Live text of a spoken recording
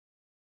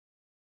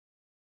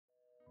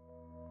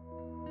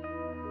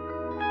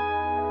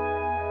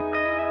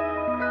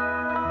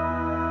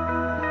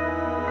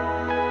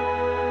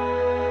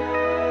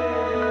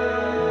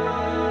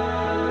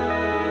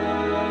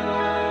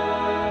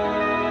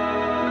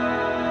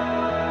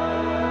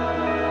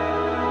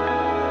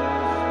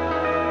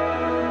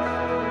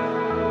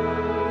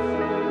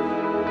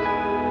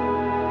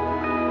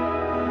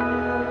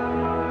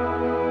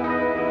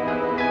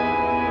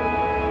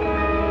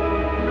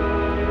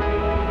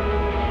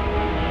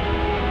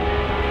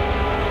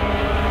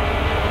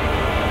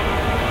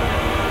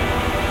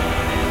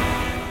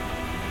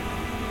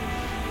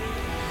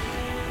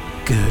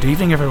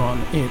evening, everyone.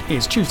 It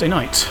is Tuesday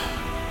night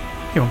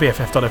here on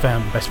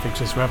BFF.fm, best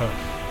fixes forever.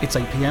 It's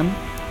 8 PM,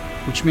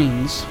 which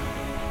means,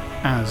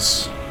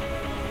 as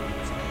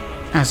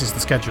is the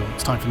schedule,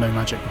 it's time for No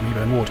Magic with me,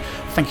 Ben Ward.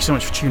 Thank you so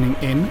much for tuning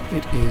in.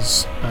 It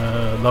is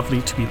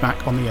lovely to be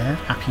back on the air.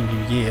 Happy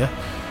New Year.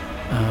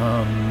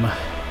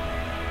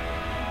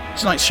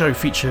 Tonight's show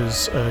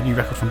features a new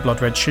record from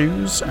Blood Red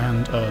Shoes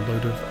and a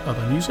load of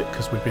other music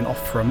because we've been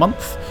off for a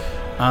month.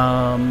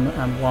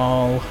 And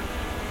while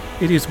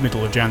it is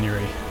middle of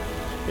January,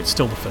 it's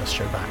still the first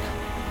show back.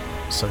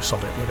 So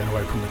sod it, we're going to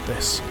open with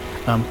this.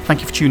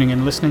 Thank you for tuning in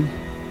and listening.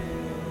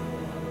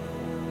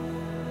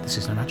 This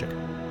is No Magic.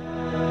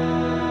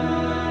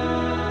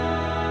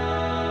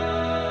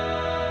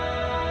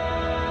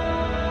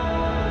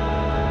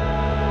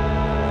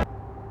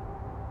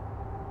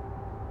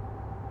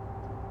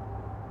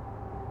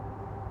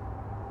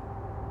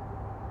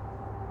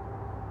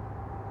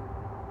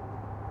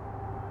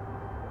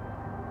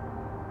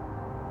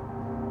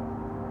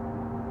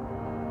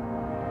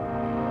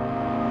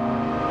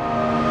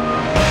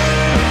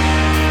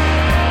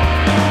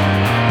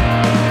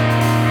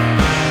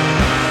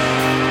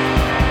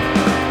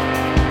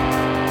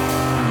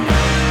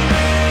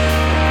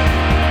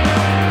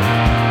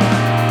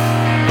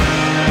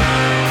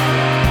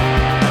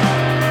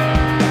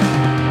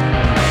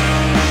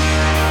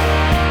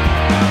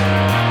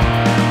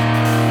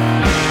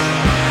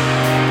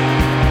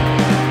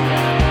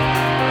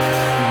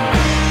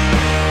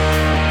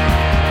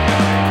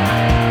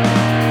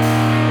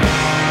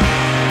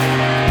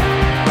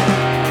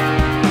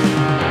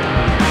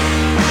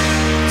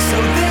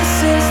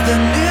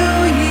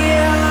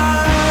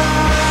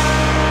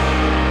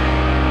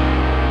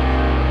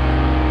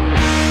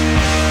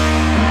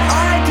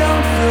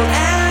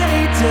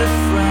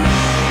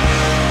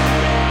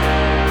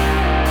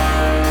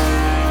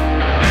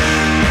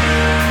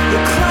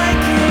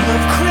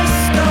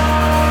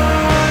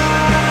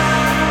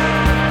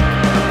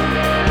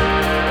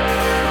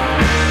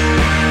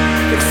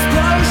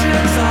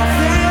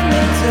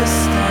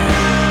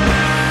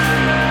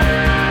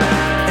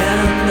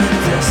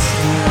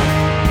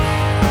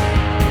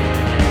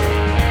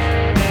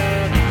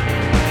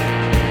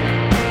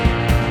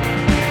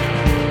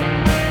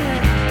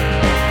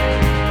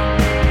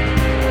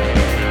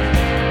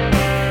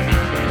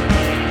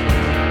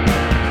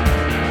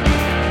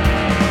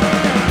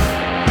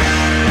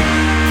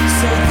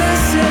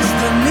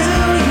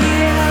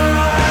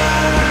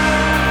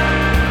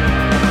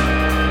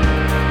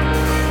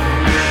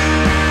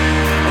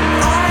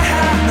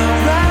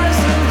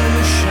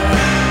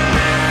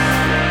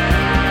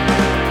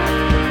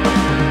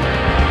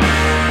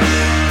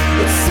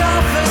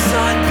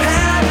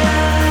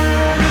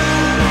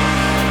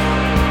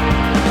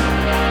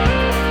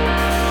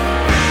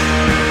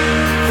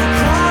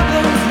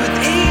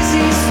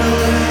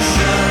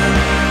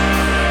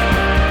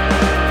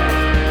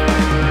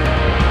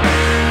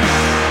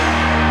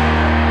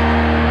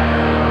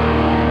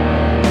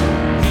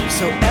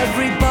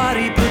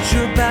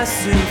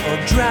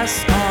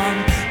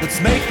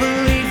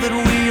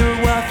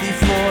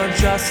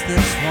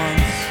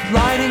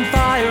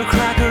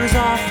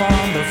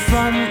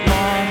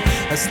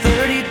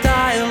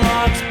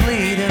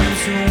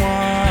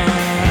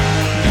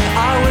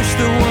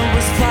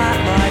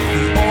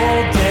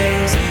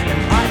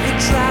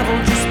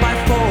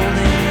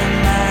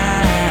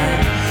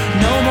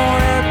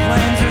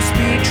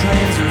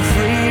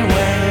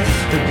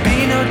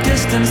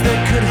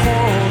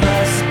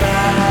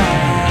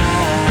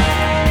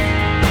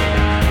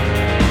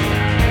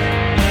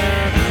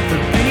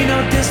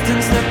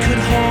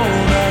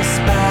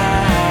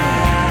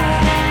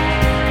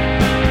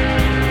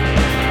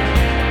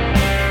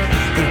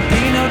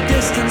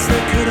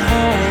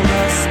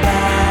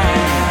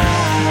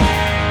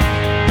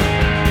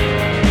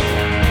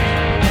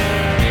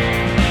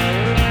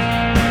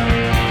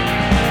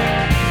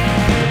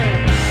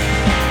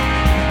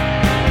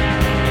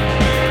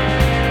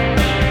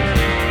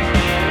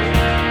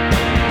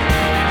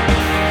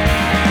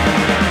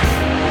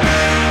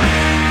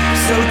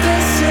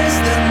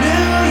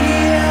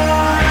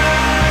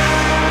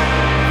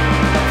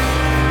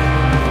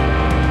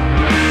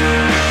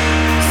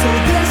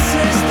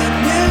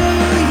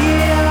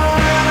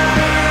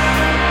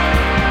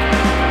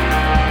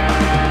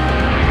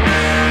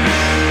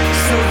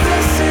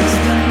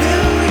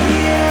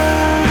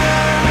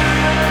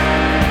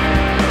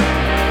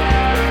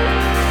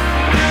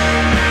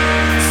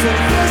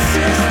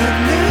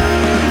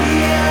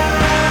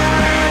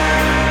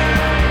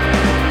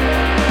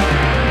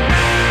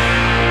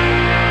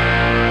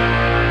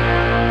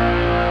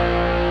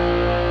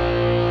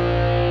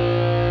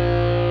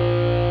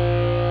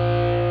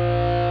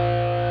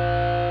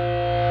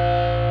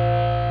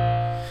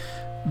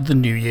 The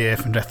New Year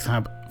from Death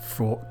Cab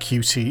for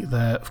Cutie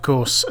there, of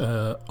course,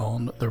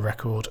 on the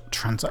record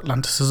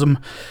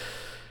Transatlanticism.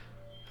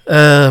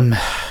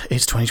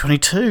 It's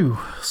 2022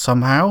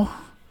 somehow.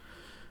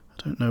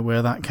 I don't know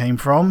where that came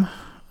from.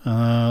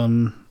 I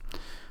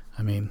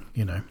mean,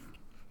 you know,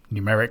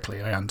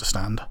 numerically I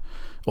understand.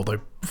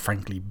 Although,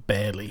 frankly,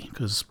 barely,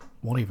 because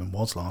what even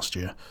was last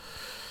year?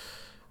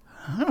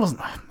 It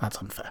wasn't. That's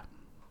unfair.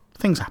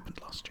 Things happened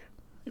last year.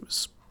 It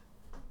was,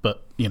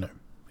 but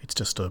it's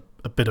just a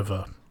bit of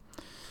a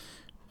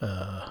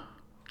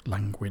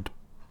languid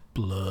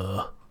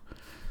blur.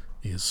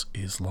 Is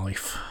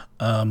life?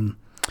 Try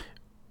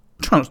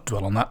not to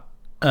dwell on that.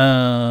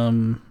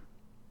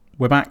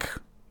 We're back.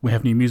 We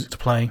have new music to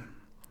play.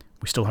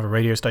 We still have a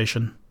radio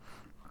station.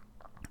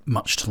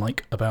 Much to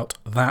like about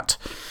that.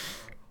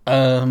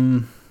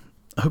 I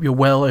hope you're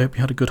well. I hope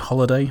you had a good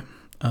holiday.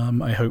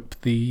 I hope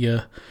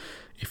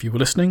if you were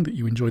listening, that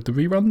you enjoyed the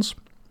reruns.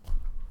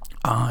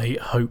 I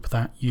hope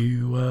that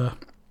you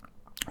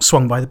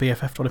swung by the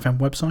BFF.fm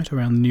website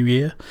around the new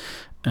year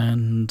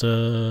and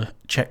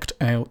checked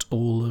out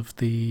all of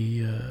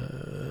the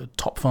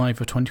top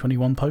 5 of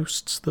 2021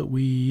 posts that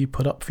we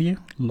put up for you.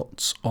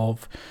 Lots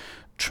of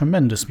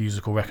tremendous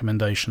musical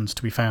recommendations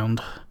to be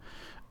found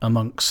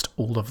amongst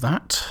all of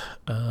that.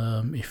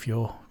 If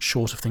you're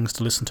short of things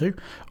to listen to,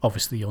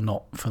 obviously you're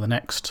not for the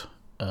next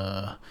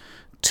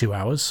 2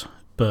 hours,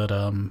 but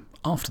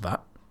after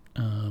that,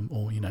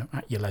 or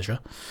at your leisure,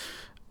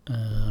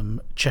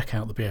 check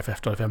out the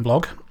BFF.fm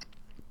blog.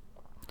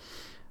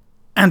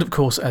 And of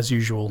course, as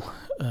usual,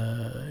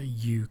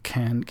 you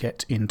can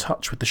get in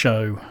touch with the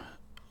show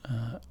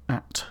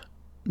at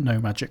No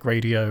Magic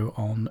Radio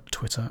on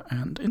Twitter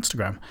and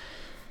Instagram.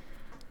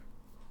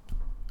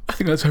 I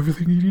think that's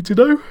everything you need to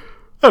know.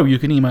 Oh, you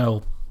can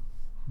email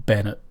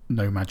Ben at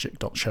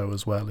nomagic.show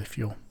as well if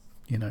you're,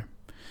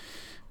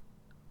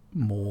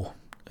 more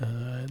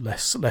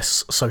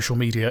less social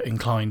media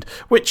inclined.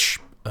 Which,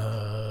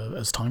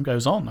 as time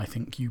goes on, I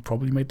think you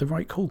probably made the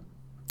right call.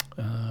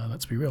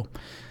 Let's be real.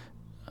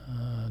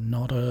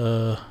 Not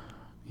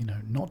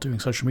doing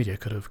social media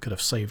could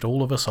have saved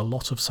all of us a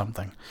lot of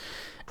something.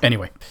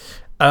 Anyway,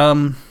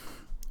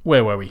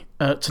 where were we?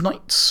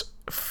 Tonight's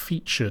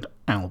featured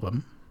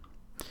album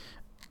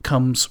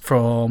comes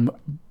from,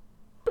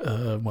 I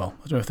don't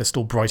know if they're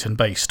still Brighton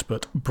based,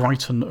 but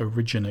Brighton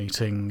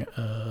originating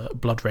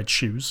Blood Red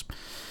Shoes.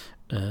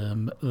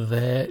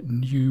 Their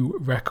new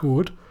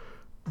record,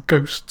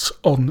 Ghosts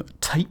on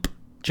Tape,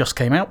 just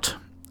came out.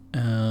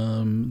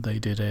 They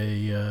did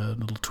a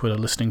little Twitter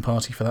listening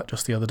party for that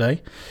just the other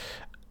day.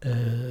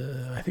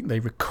 I think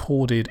they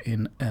recorded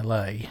in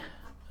LA.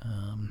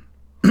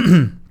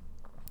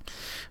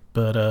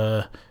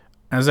 But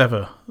as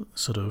ever,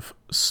 sort of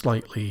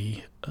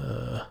slightly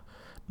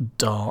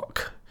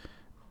dark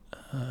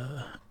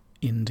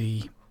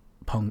indie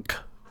punk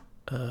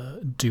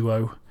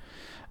duo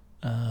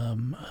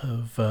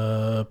have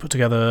put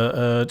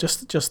together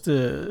just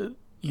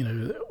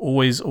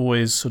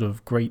always sort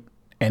of great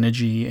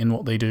energy in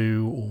what they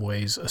do,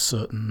 always a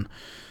certain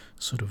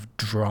sort of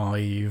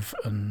drive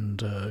and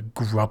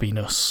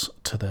grubbiness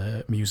to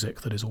their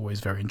music that is always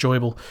very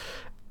enjoyable,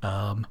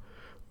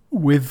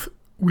 with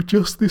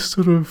just this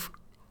sort of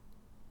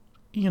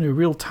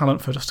real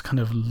talent for just kind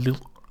of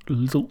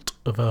lilt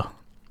of a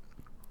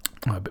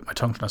I bit my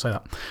tongue when I say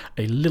that,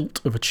 a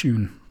lilt of a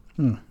tune.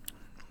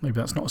 Maybe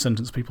that's not a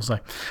sentence people say.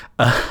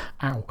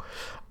 Ow.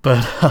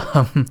 But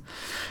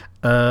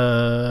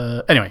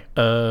anyway,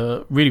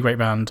 really great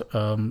band.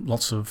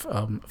 Lots of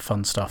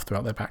fun stuff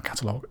throughout their back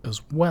catalogue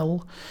as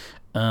well.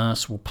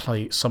 So we'll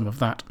play some of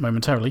that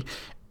momentarily.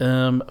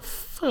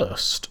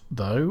 First,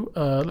 though,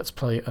 let's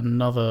play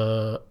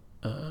another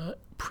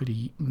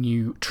pretty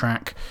new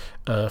track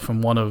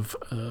from one of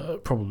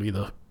probably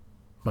the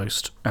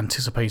most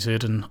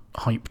anticipated and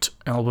hyped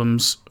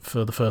albums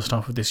for the first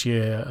half of this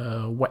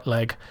year, Wet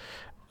Leg,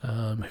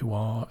 who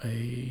are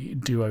a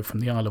duo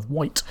from the Isle of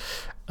Wight.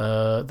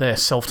 Their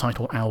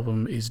self-titled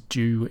album is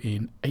due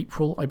in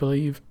April, I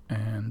believe,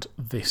 and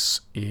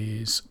this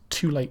is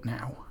Too Late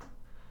Now.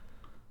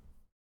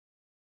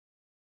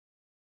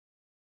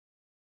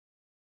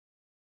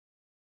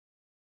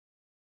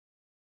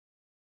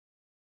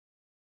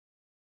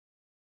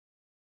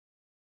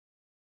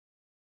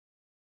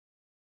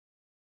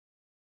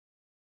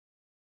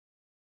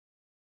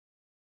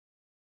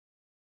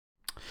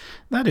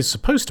 That is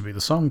supposed to be the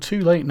song Too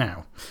Late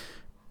Now.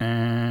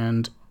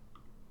 And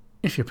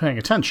if you're paying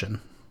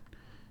attention,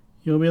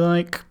 you'll be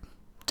like,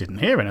 didn't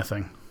hear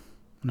anything.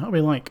 And I'll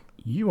be like,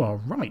 you are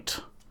right.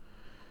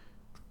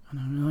 And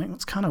I'll be like,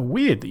 that's kind of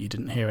weird that you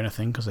didn't hear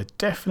anything, because I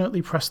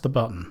definitely pressed the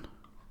button.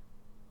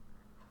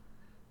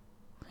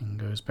 Thing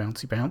goes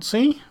bouncy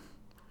bouncy.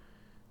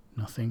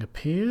 Nothing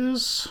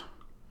appears.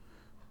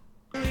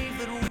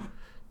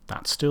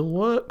 That still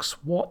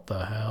works. What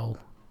the hell?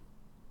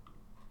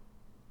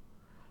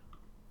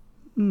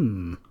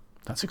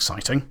 That's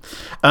exciting.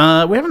 We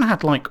haven't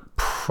had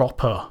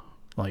proper,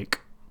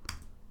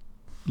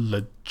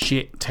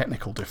 legit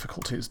technical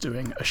difficulties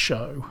doing a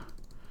show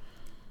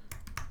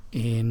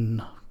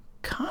in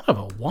kind of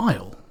a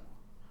while.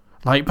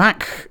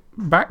 Back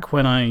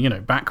when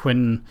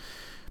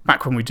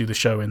back when we do the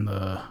show in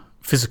the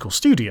physical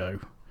studio,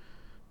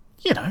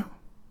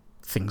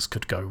 things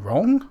could go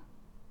wrong.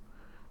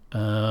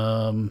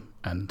 And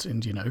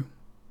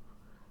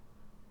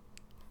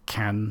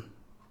can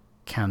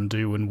can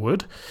do and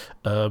would,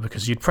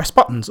 because you'd press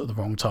buttons at the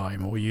wrong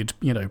time, or you'd,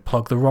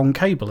 plug the wrong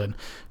cable in.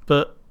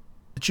 But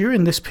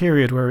during this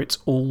period where it's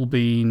all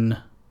been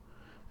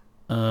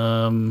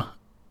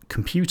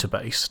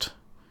computer-based,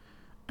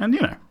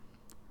 and,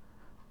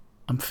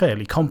 I'm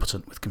fairly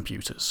competent with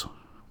computers,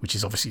 which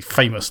is obviously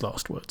famous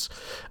last words.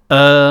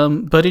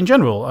 But in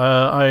general,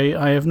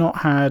 I have not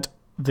had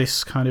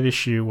this kind of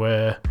issue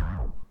where...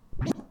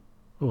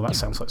 Oh, that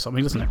sounds like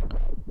something, doesn't it?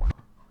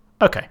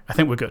 Okay, I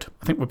think we're good.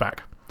 I think we're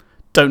back.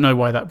 Don't know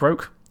why that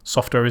broke.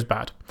 Software is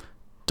bad.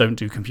 Don't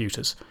do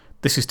computers.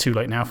 This is Too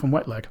Late Now from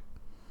Wet Leg.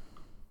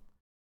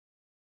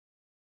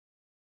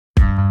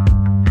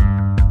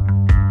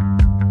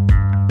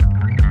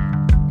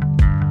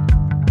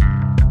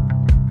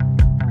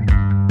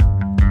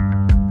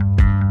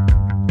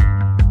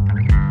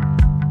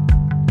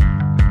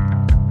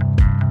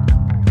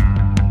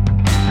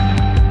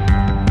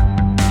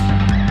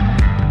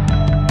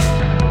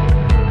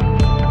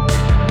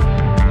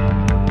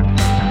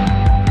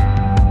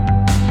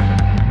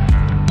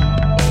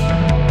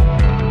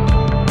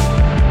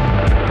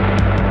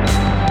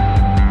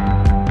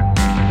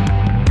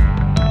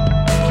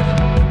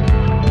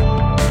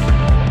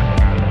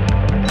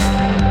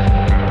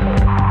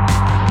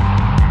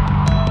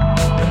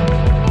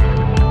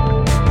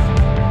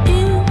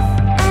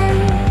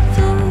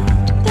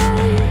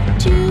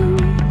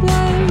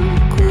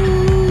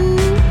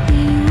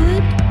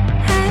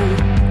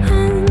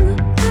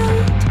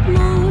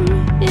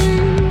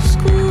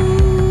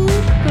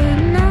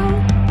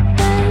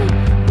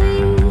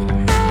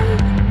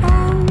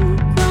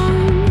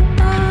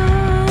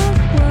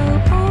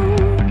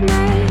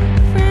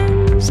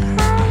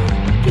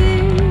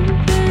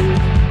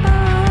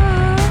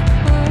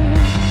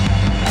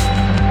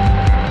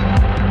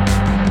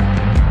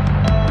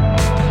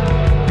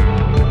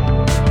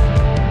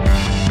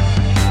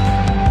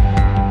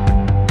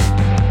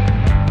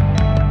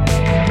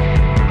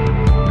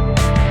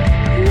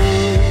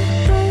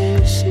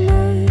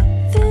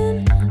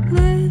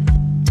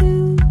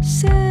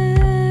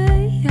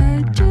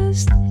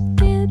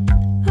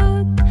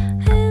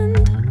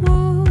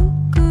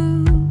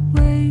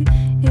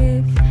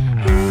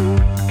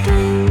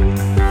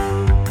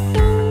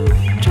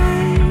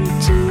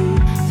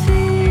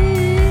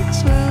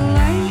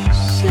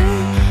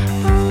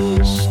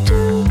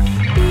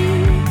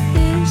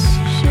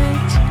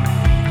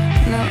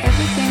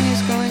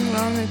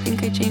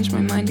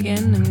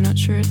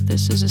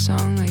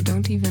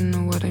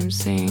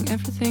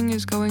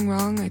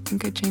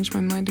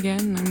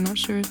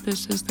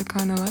 This is the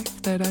kind of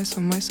life that I saw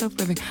myself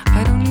living.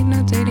 I don't need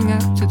no dating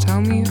app to tell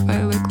me if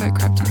I look like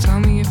crap, to tell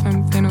me if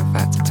I'm thin or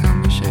fat, to tell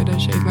me should I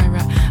shave my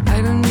rat.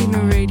 I don't need no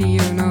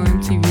radio, no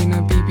MTV,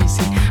 no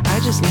BBC. I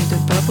just need a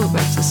bubble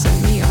bath to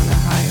set me on a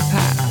higher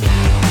path.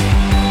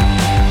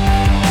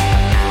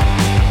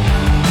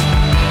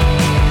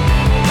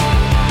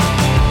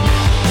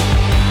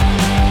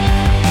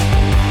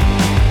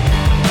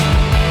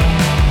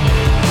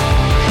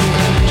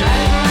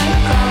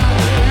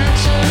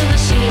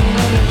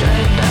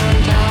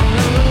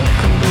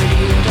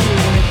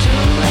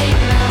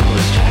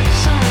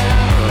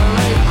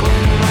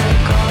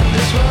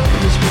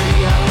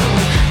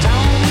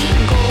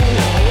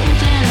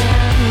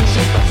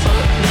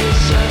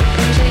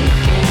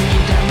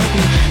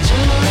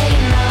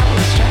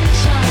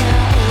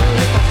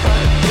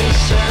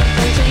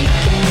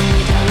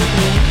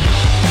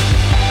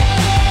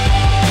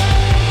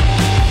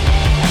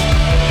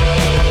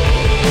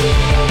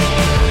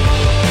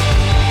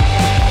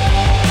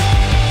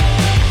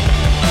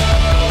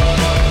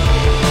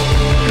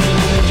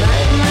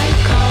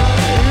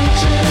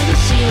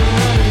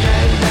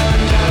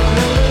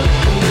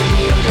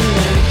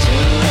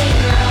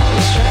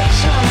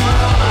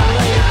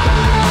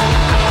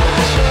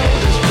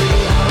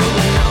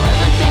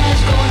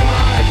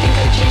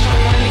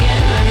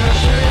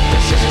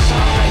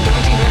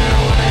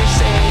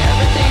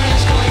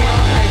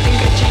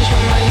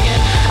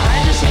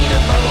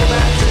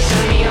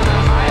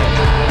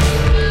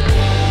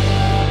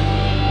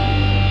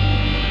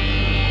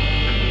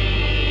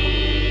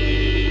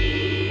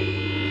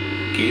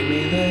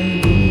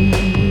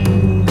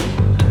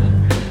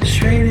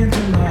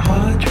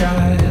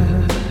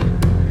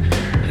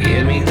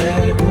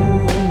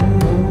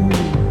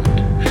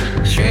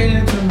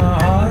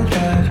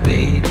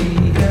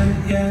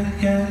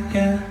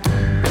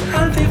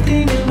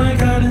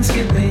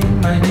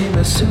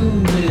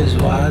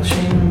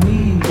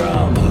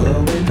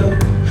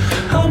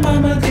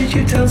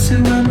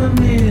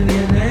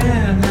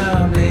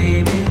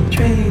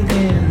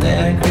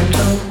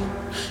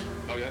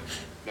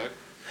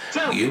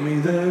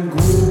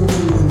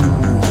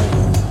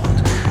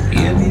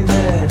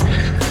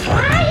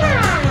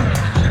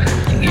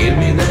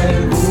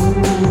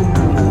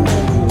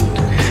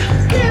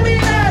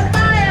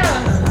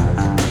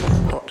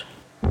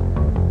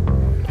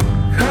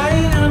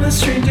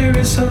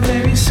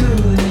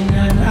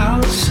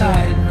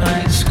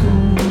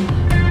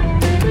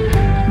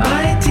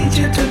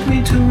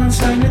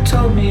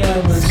 Told me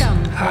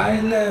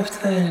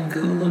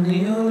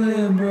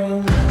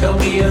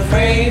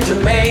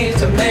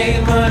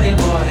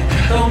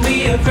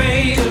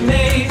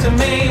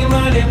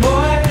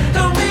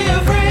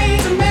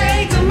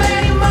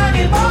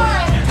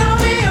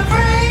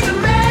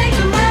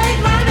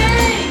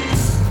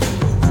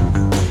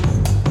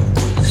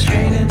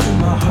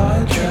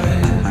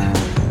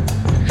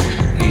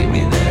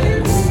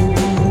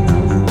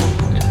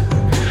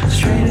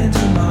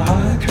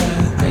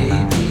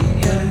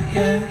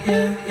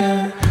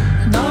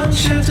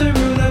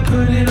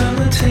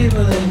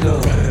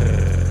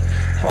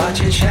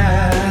watch it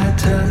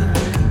shatter.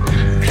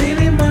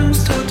 Feeling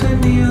most of the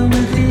meal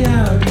with the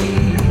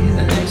Audi.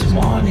 The next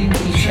morning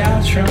he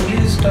shouts from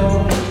his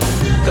door.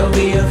 Don't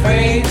be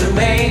afraid to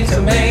make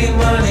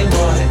money,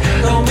 boy.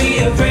 Don't be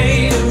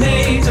afraid to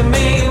make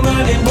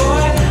money,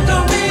 boy.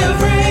 Don't be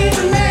afraid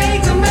to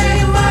make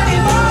money,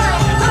 boy.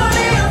 Don't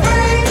be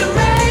afraid to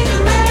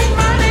make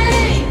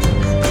money.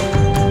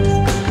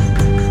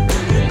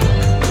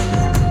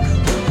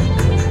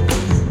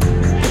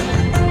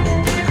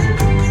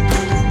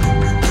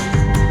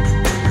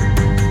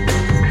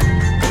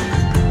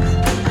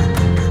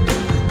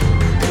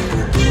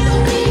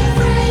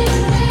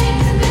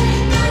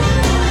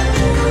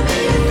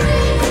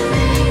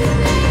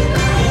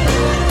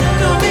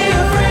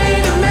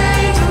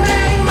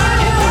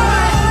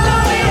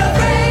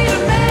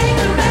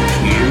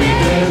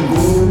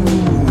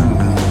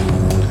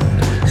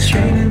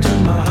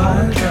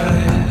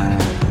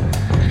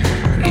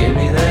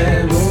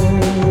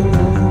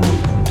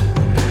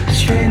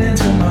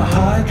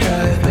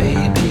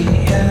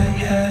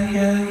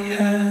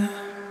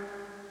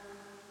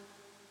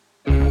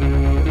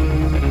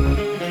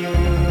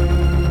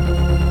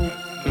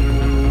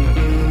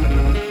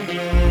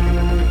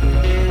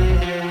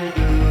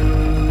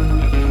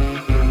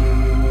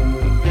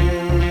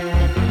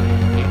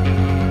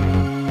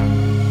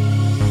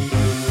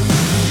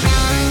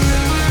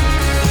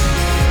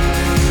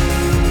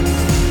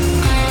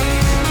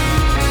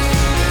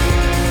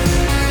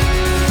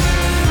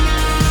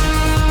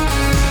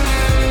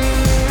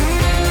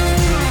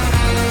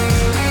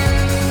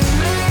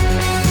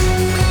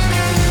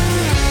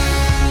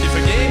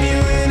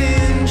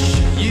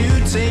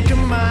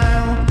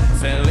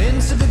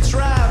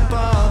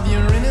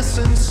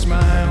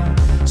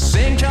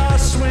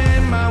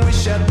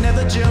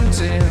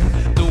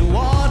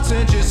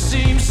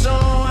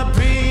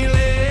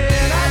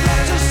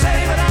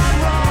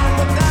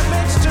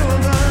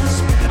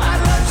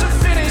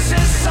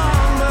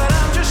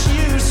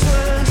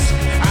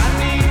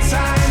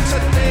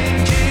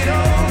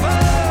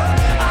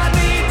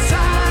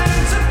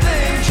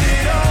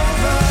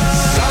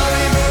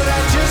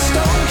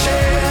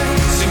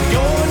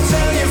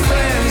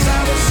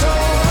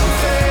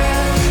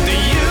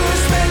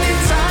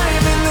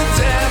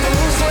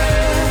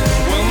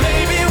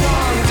 Maybe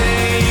one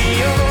day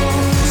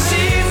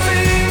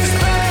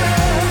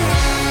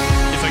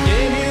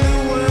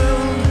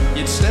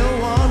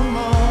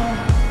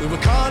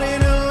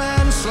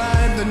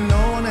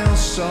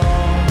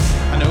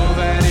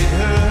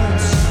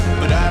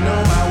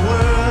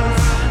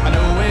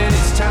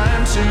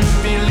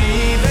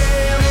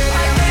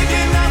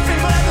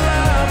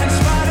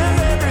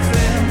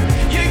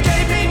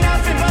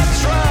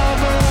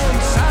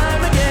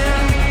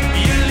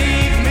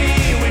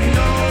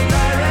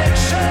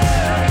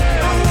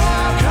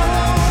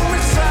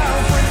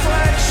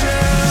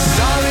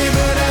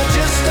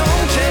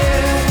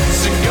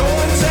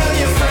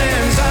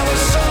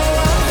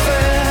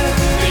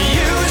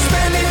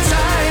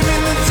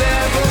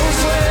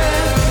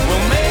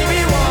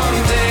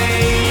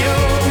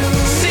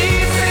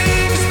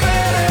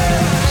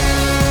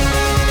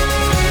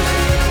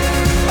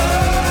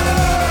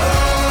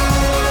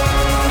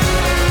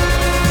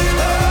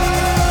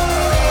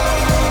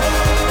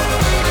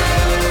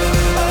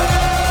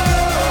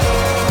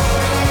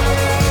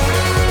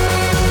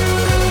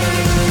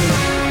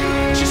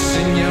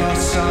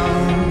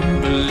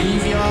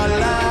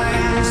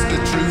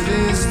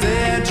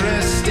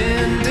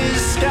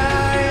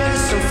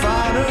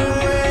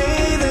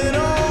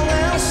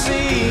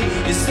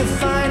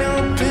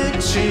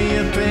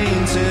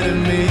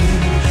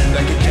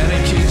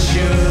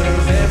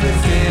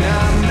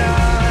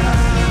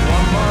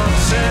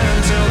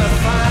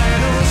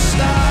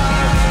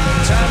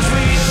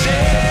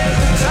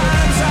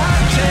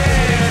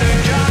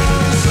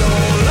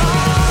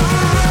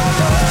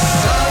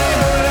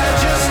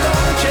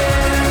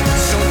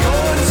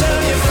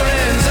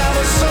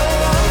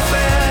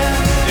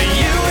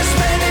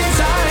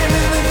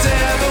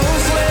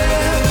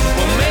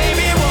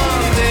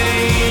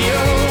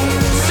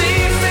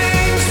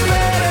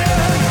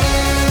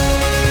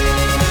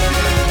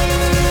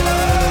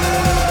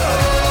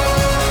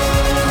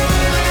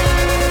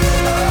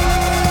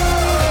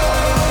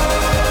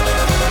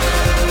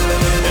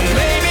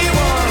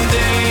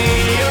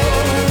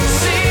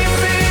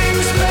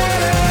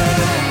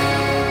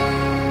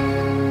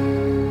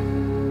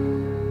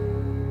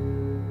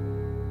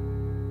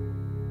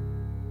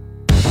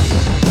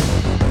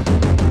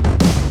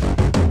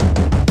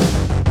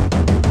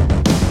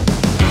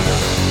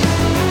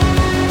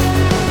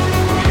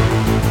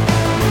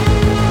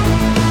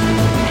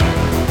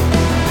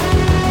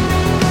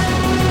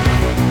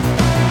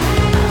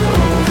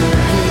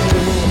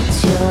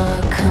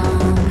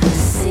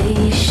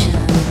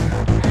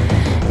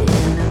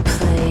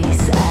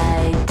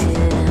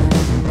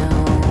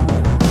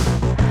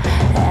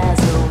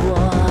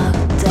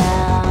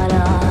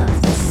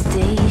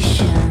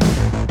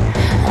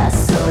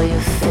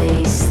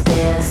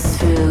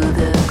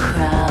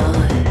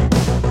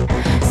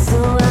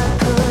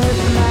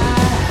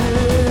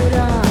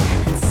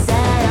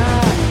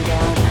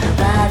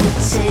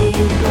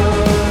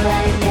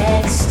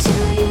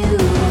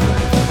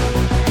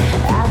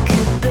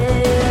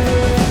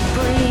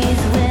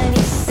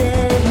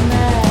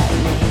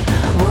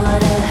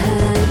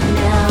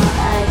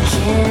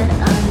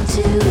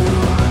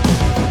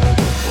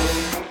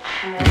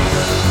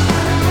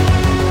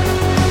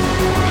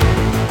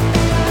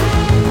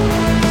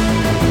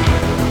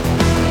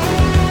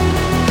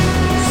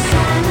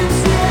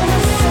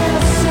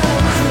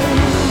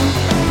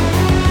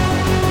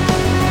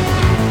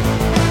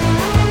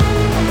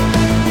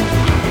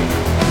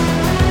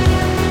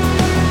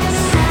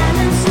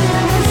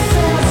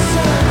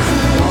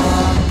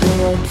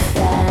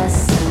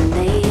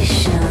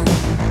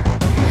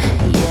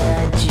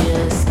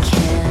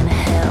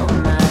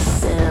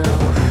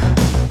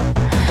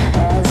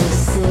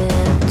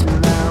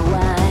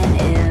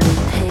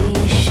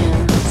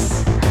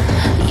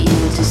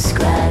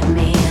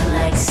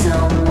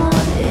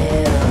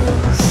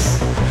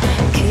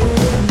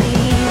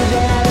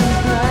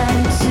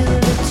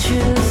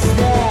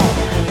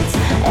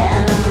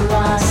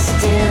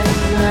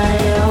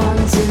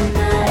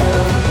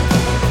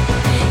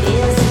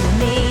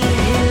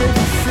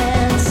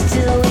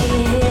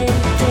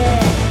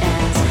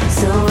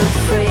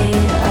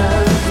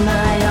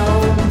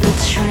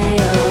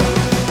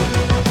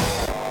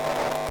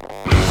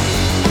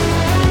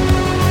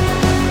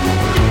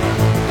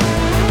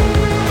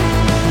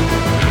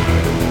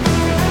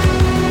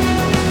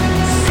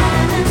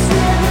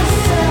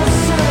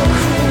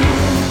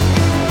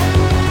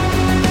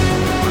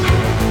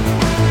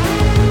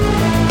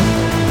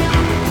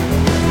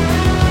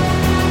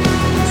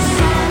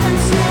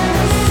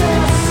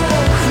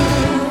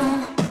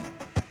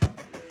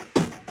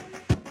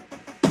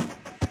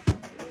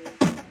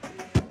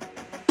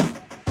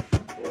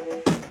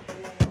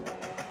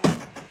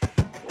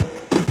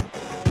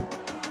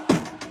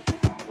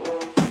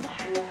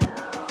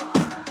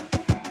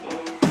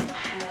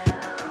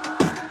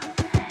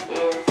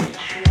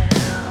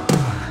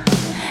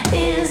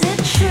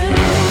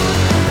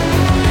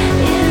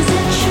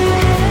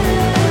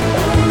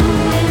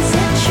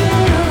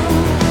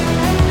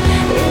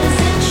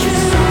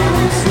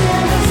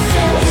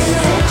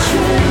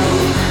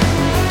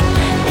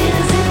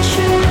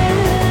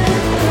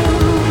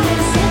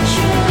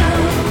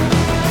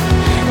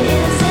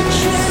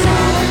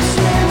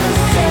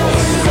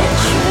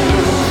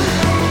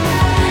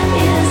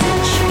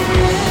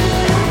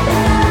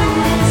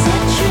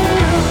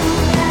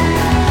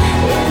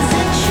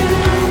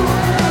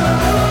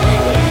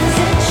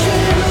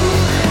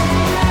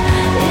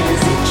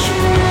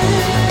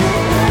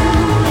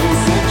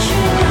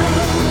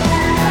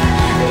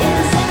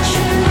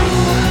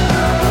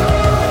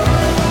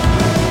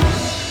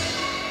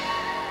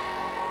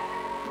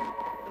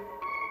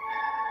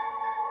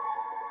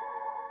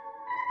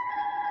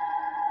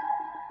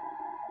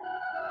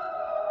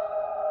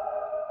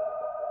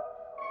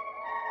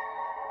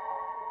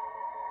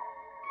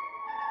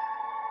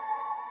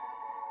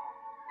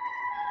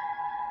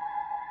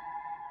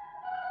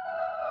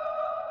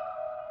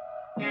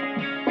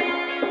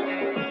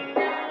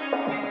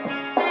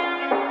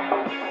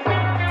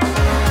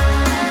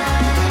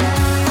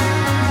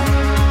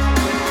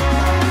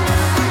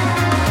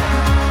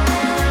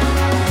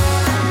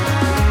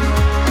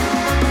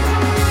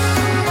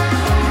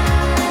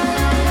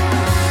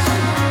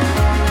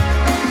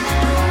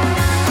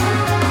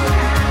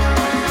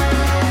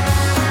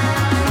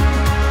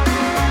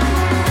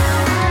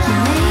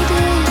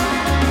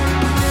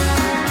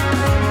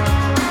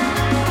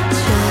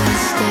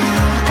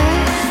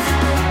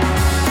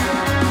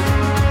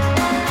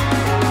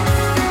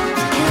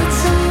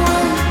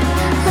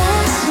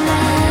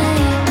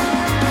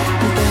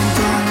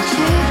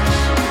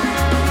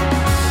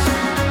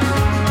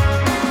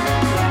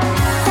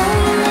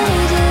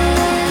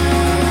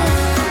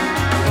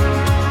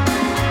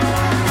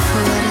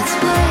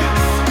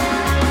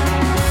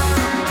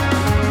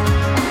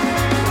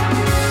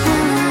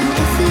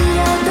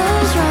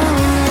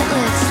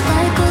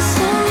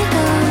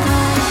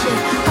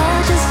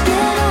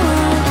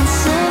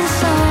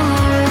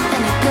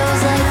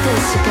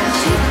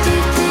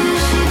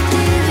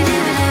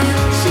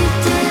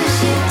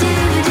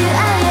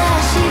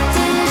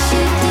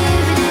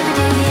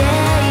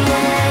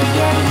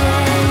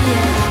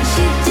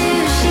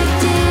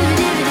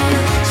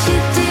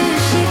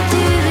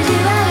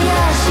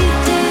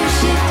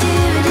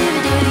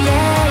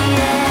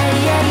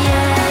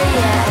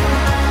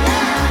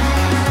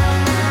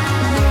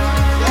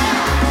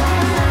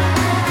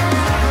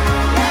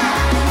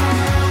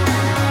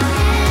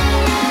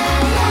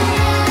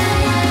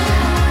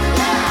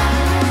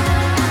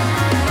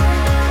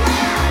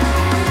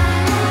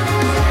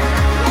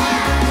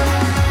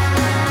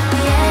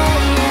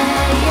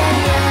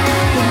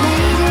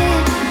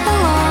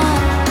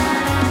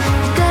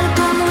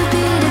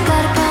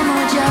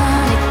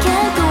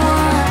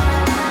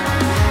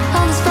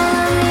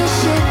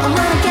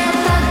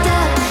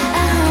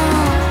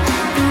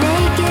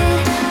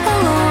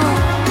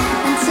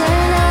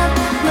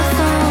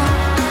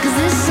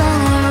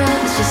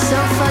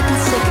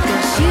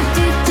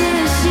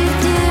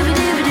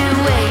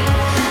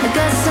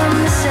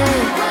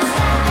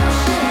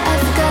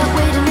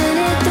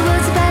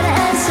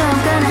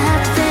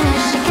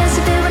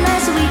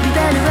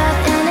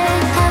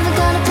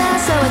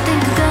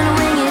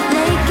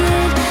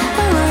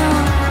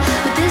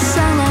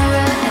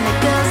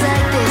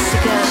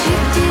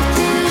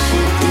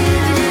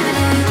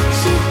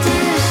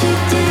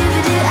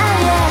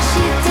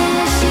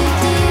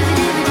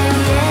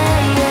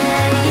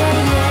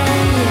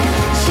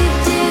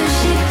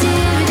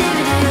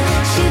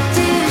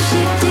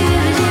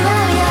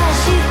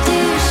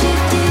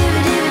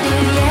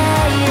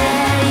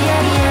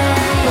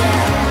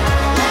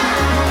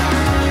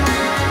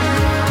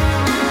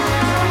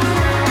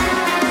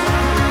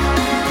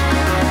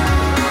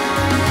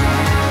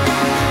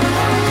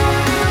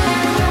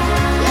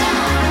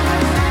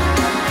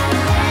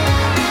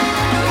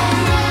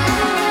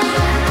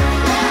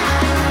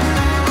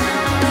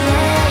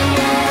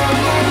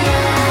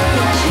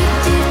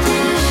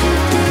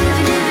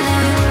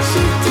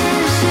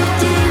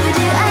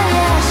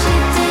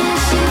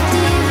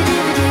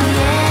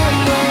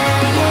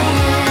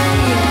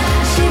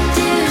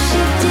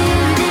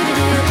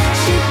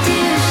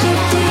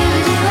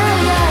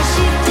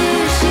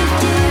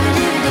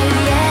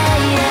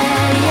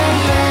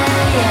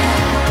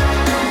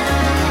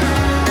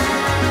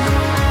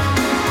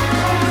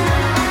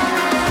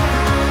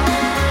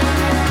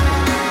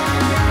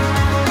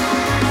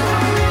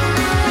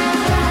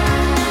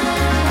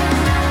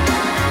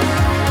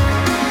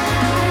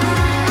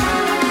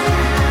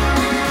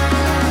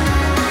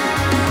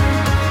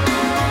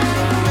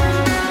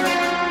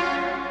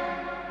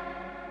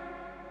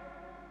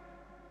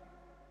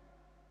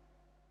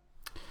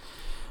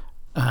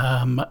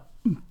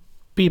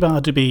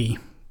Biba Dubi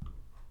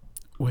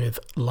with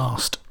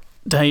Last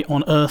Day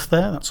on Earth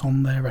there. That's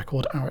on their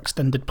record Our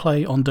Extended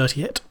Play on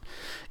Dirty Hit.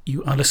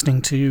 You are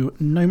listening to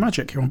No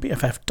Magic here on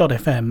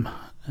BFF.fm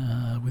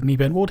with me,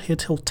 Ben Ward, here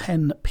till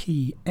 10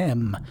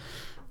 p.m.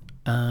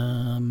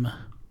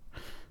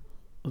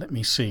 Let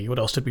me see, what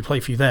else did we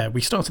play for you there?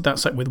 We started that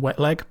set with Wet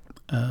Leg,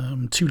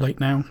 Too Late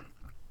Now.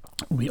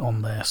 We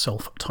on their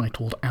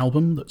self-titled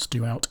album that's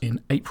due out in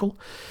April.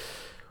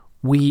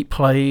 We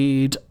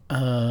played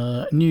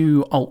a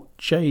new Alt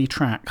J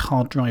track,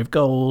 Hard Drive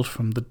Gold,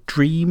 from The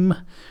Dream.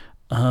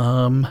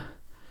 I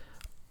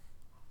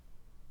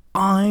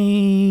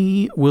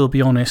will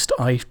be honest,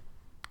 I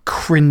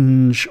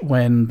cringe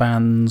when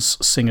bands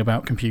sing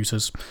about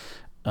computers.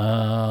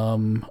 I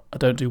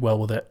don't do well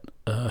with it.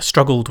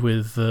 Struggled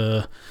with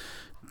the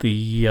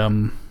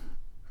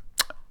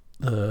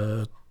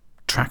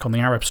track on the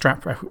Arab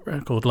Strap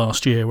record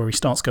last year where he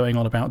starts going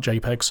on about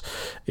JPEGs.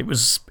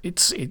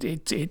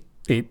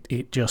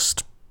 It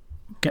just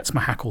gets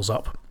my hackles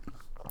up.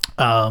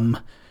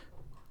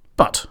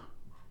 But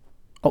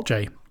Alt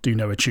J do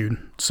know a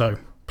tune, so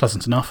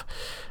pleasant enough.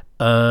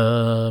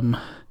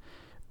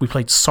 We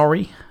played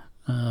Sorry,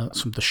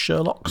 that's from the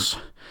Sherlocks.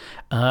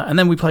 And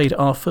then we played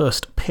our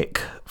first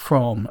pick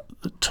from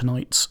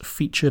tonight's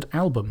featured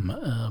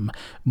album,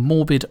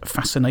 Morbid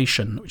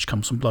Fascination, which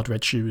comes from Blood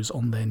Red Shoes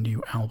on their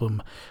new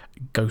album,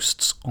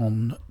 Ghosts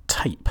on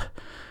Tape.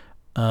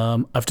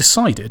 I've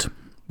decided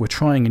we're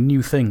trying a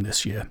new thing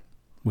this year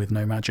with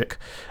No Magic,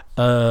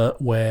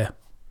 where,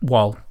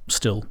 while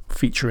still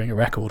featuring a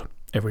record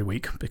every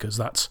week, because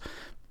that's,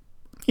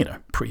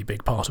 pretty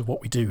big part of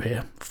what we do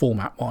here,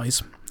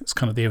 format-wise. It's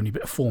kind of the only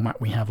bit of format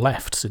we have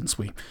left, since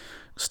we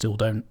still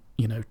don't,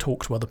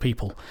 talk to other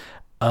people.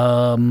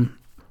 I've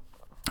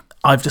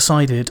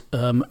decided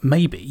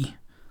maybe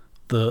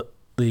that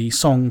the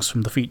songs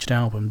from the featured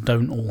album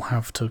don't all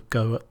have to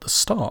go at the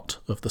start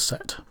of the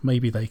set.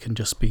 Maybe they can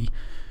just be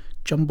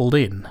jumbled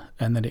in,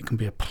 and then it can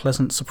be a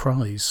pleasant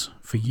surprise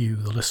for you,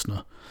 the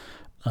listener,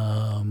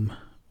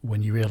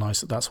 when you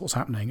realise that that's what's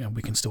happening, and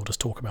we can still just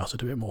talk about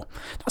it a bit more.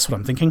 That's what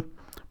I'm thinking.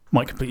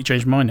 Might completely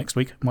change my mind next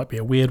week. Might be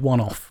a weird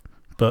one-off,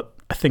 but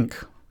I think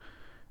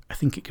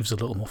it gives a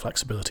little more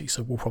flexibility,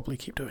 so we'll probably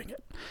keep doing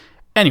it.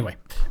 Anyway,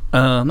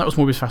 that was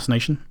Morbid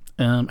Fascination.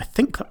 I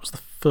think that was the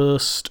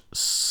first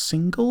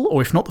single,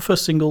 or if not the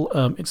first single,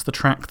 it's the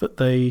track that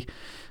they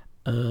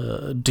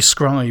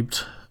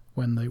described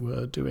when they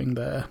were doing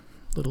their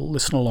little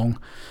listen along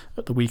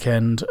at the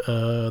weekend.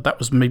 That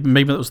was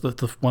maybe that was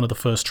the one of the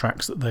first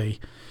tracks that they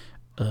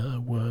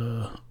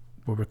were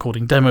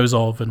recording demos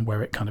of, and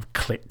where it kind of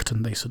clicked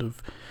and they sort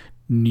of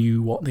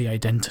knew what the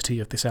identity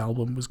of this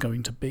album was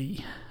going to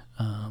be.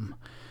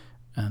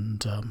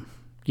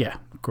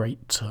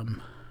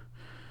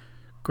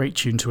 Great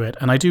tune to it.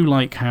 And I do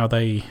like how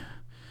they,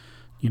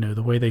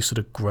 the way they sort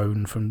of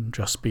grown from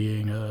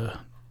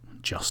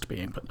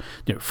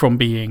from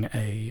being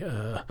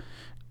a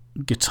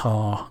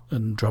guitar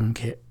and drum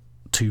kit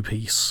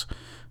two-piece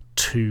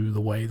to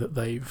the way that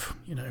they've,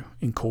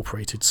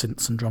 incorporated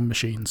synths and drum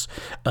machines.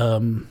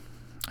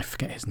 I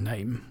forget his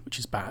name, which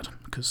is bad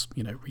because,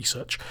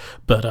 research.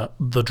 But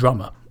the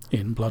drummer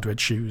in Blood Red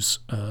Shoes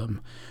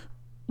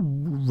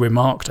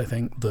remarked, I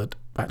think, that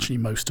actually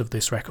most of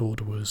this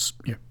record was,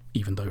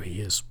 even though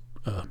he is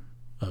a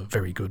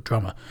very good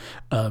drummer,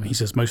 he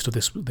says most of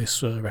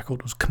this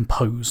record was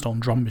composed on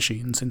drum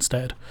machines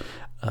instead.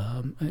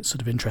 And it's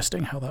sort of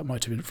interesting how that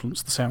might have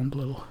influenced the sound a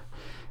little.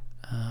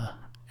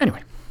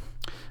 Anyway,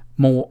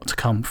 more to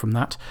come from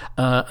that.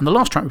 And the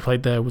last track we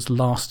played there was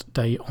Last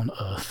Day on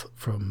Earth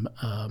from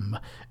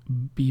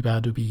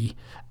Biba Dubi,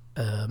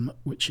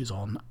 which is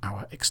on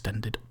Our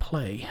Extended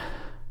Play.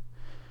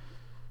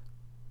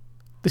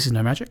 This is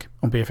No Magic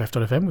on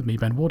BFF.fm with me,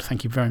 Ben Ward.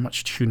 Thank you very much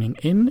for tuning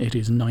in. It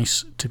is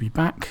nice to be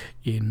back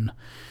in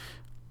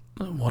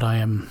what I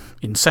am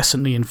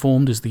incessantly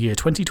informed is the year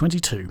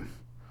 2022.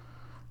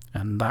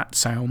 And that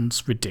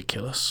sounds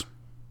ridiculous.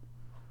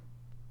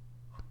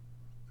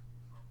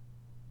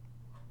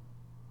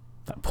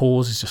 That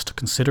pause is just to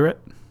consider it.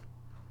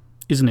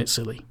 Isn't it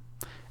silly?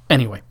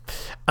 Anyway,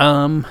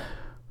 we're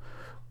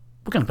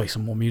going to play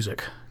some more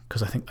music,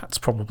 because I think that's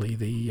probably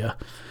the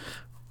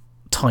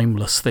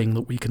timeless thing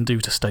that we can do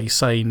to stay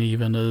sane,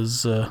 even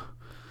as the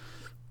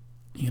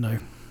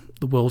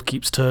world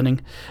keeps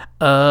turning.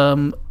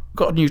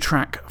 Got a new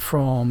track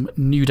from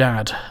New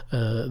Dad.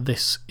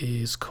 This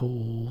is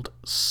called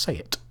Say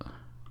It.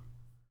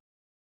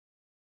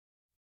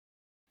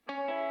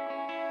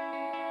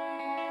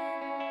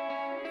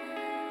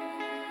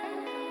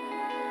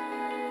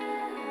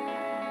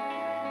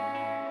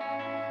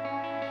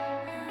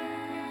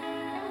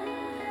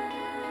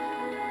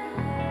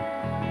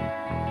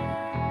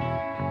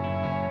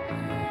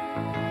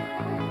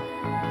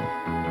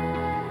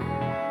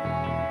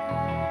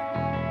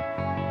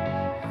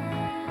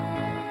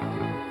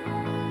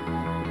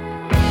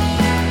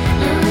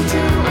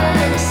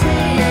 Say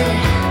it.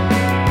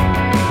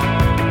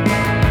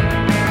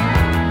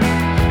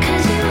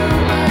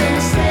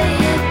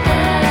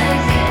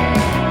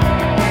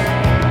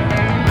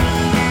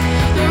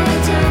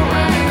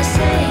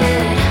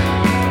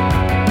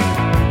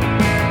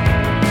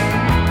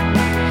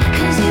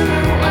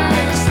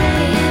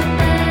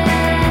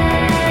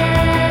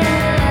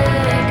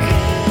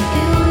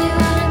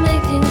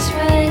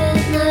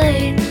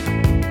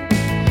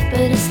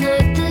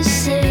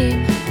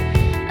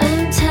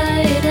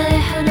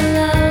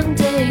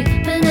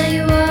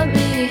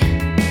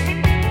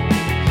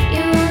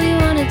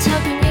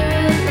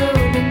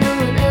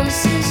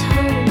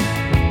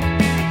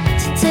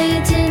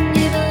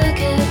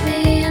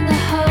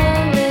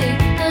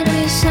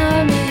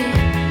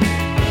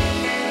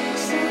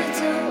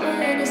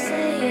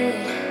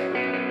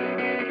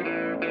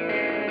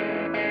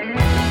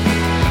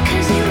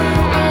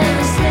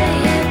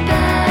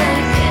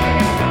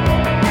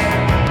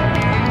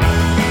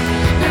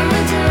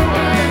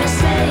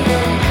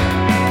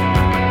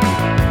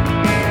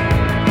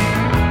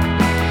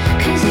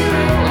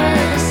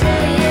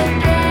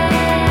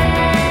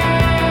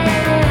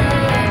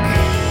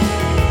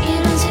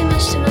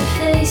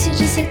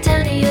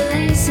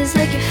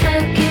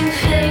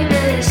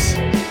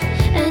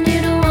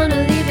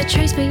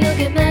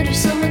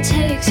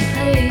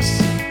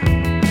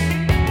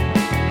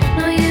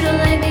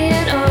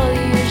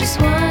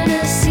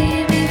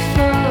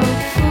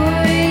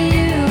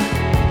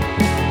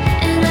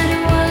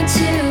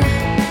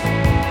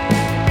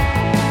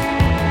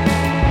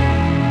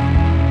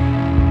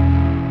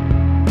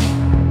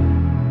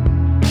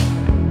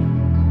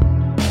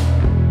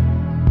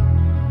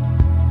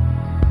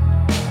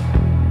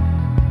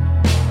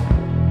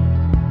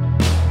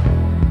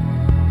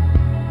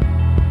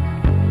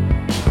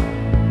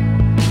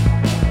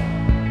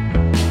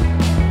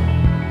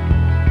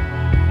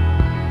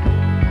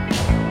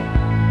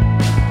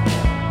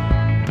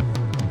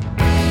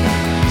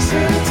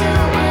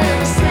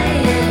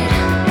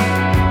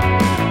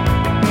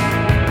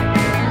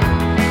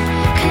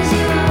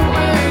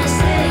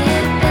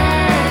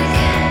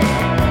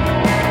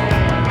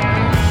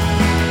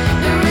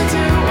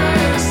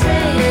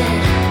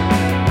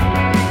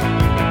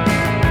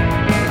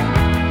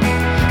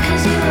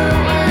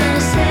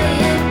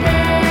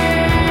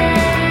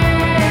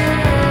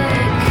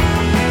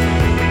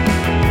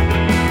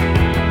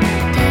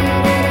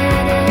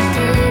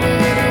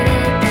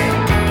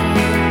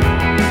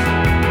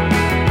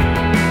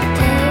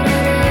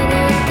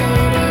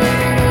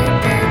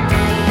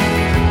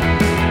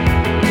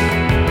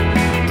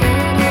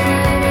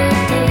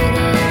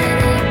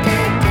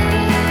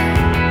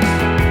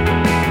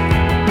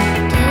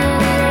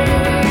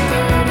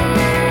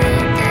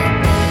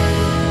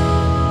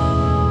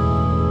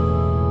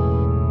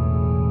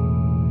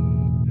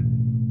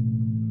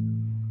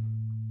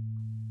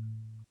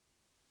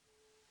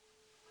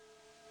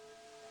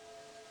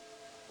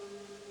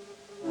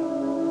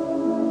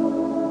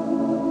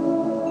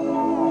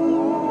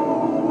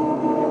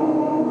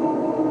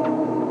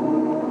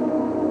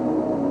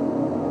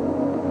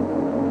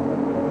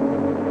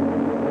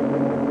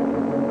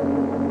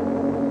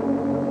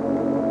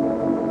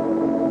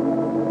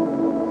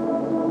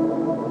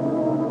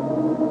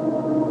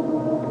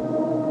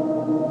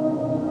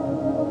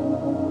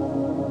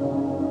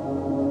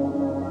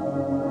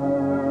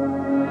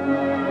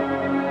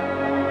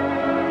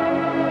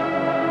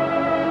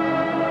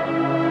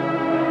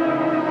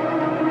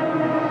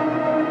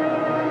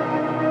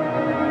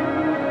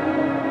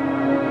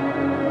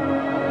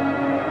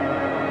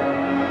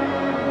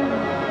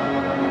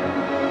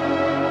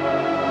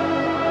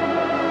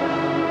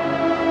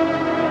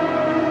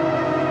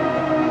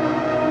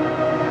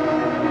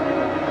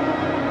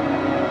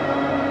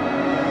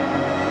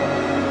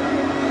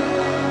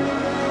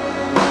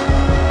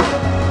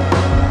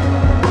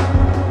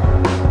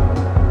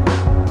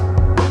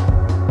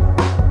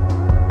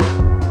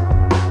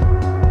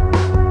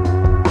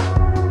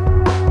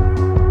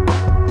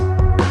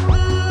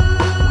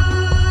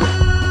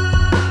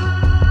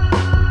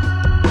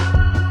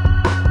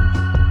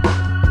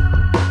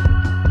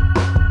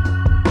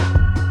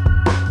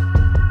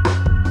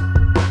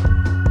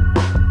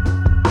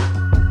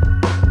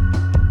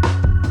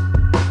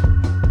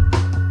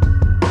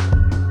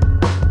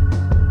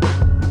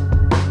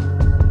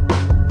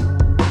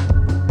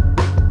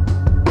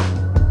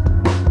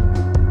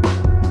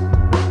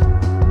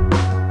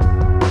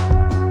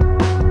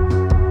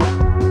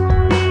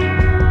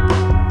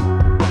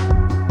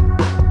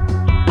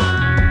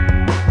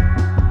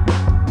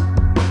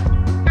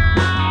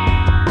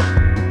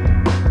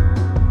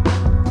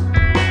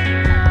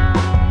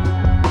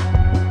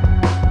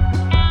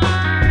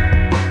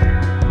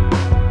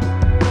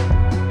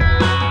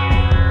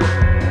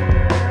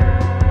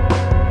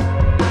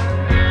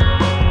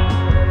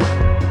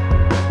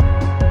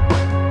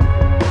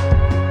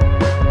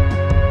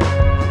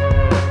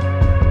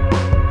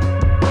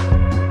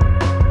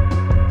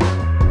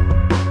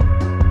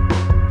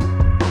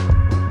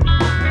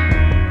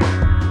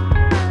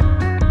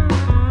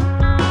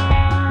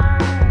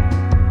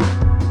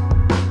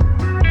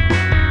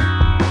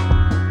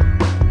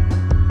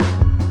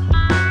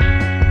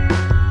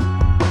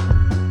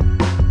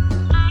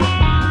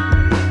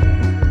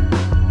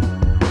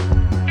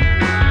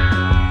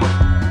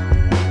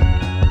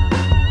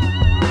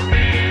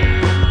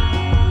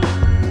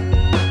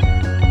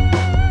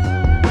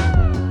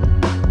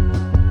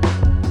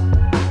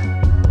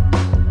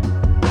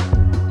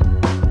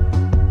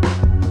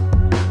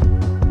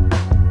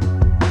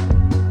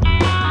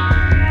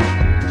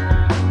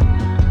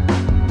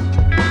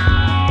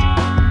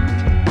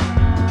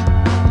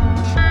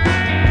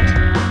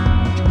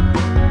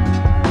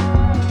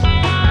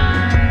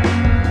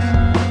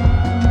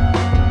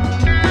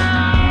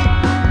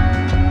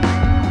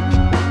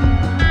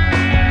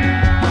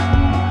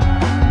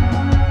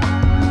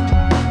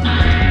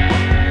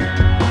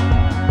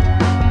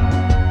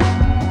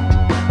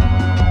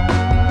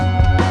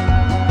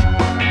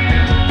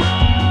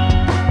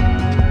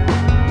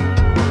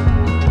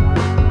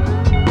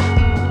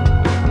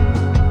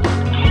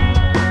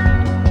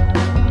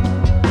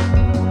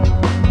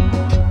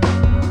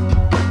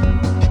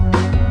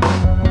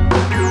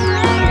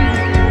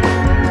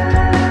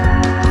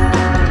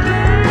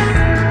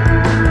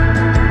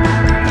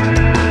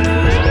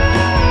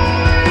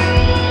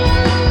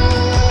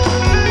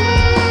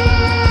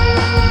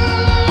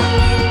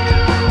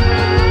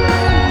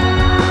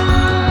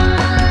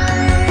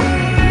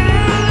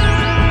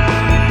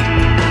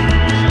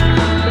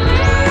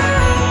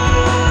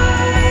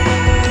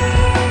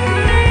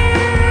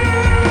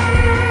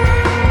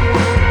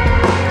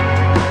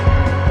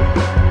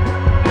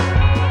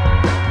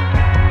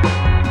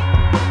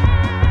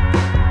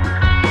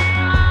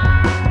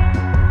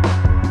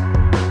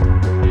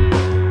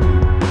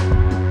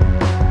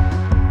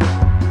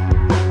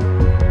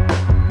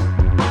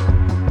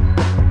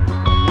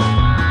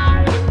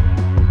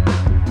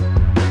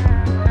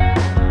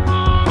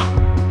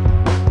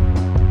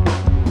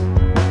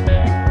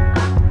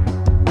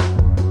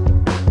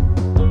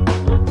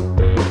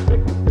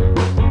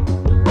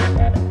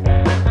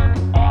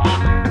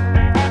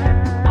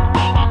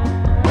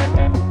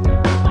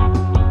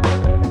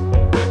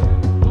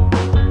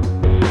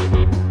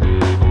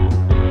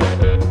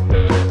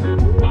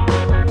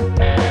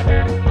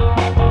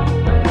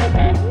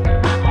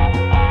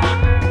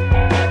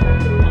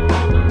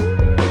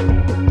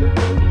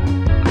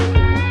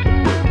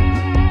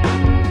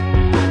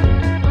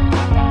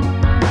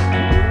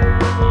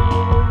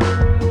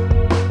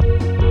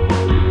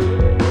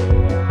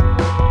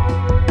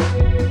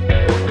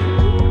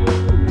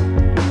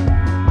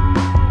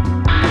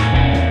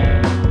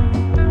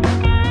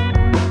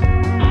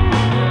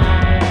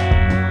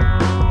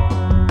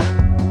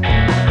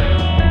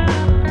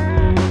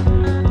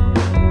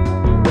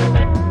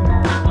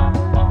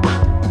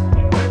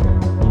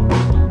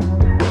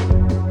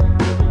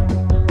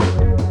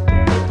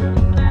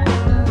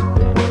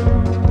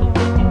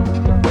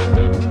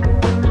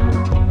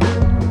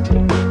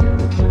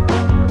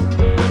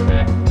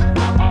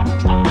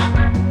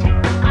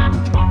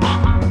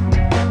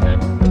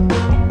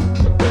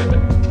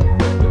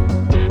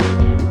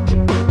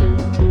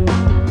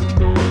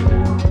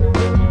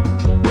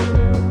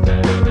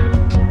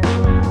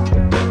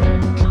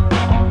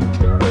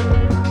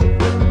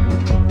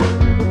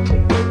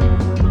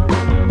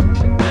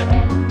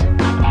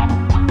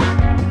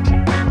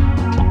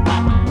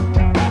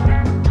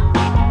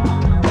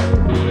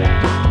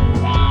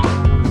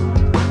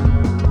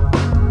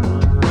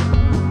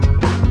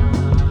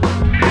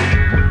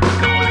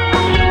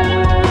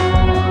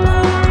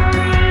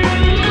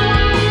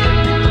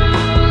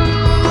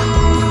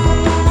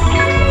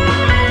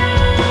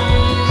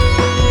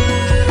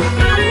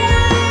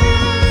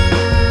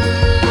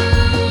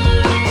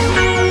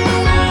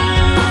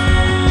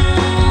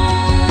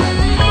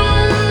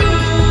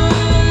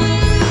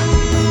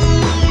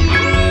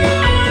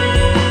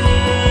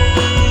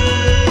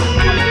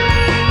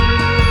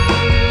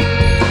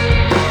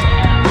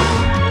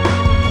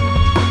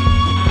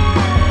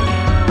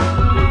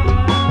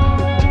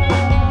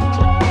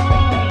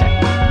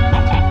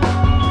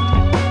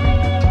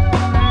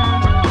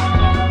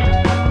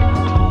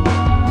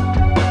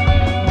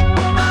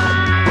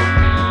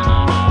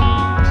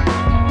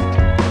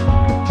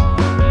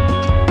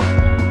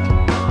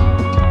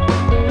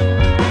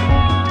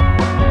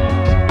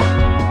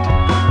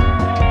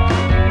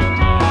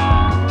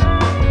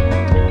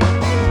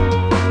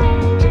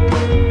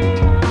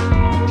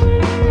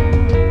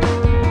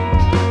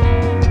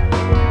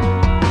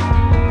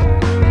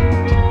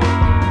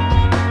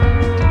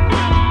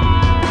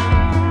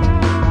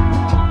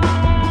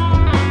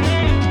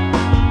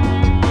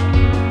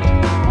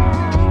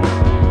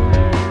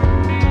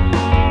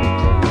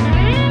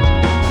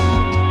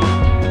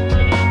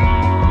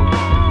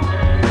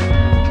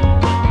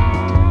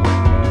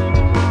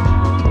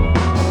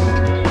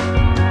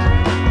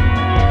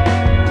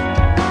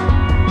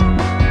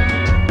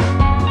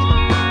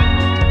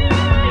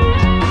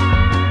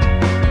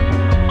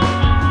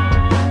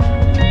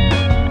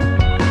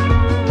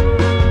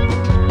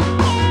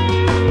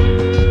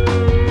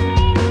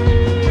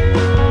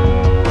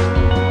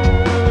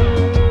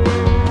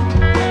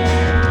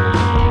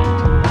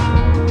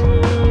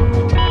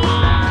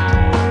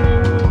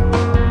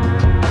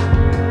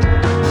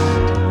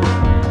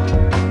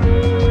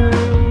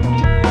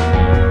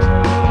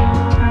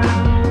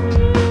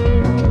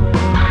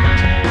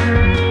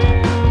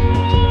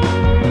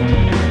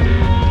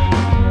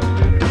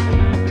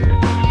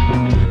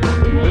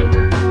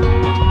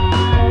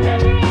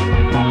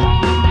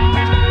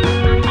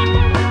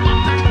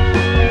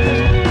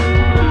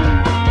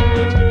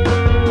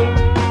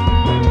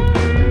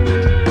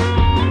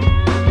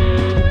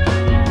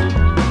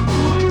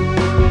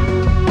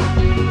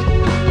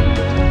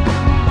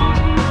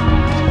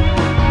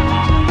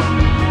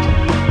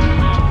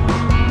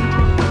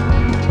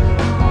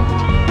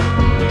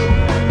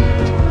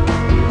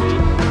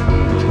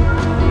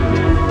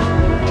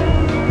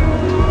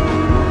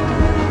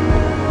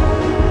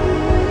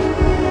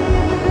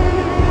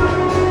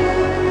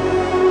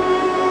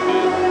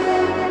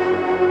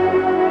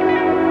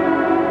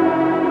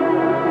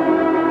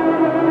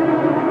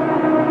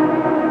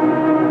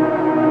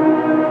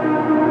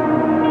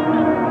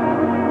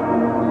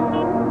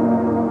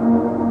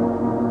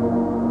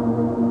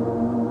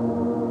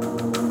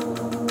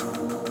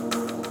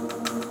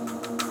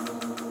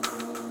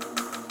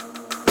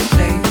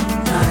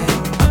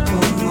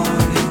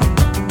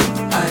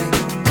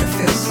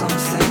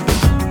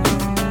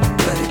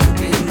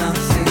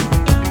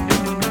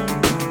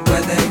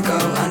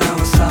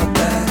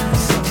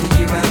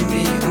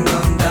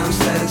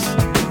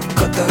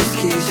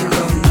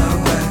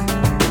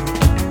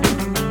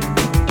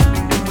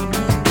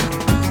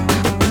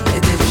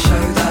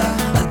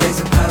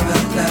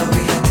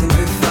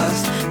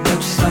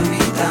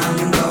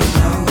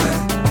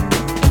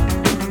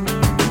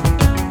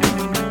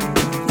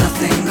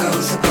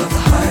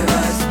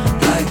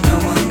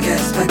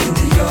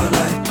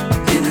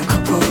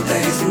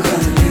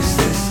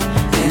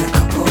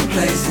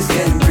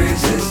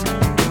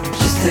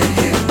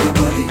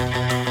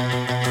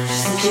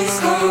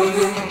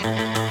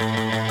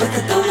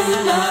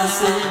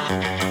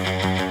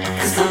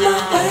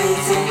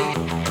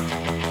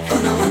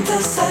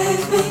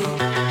 For you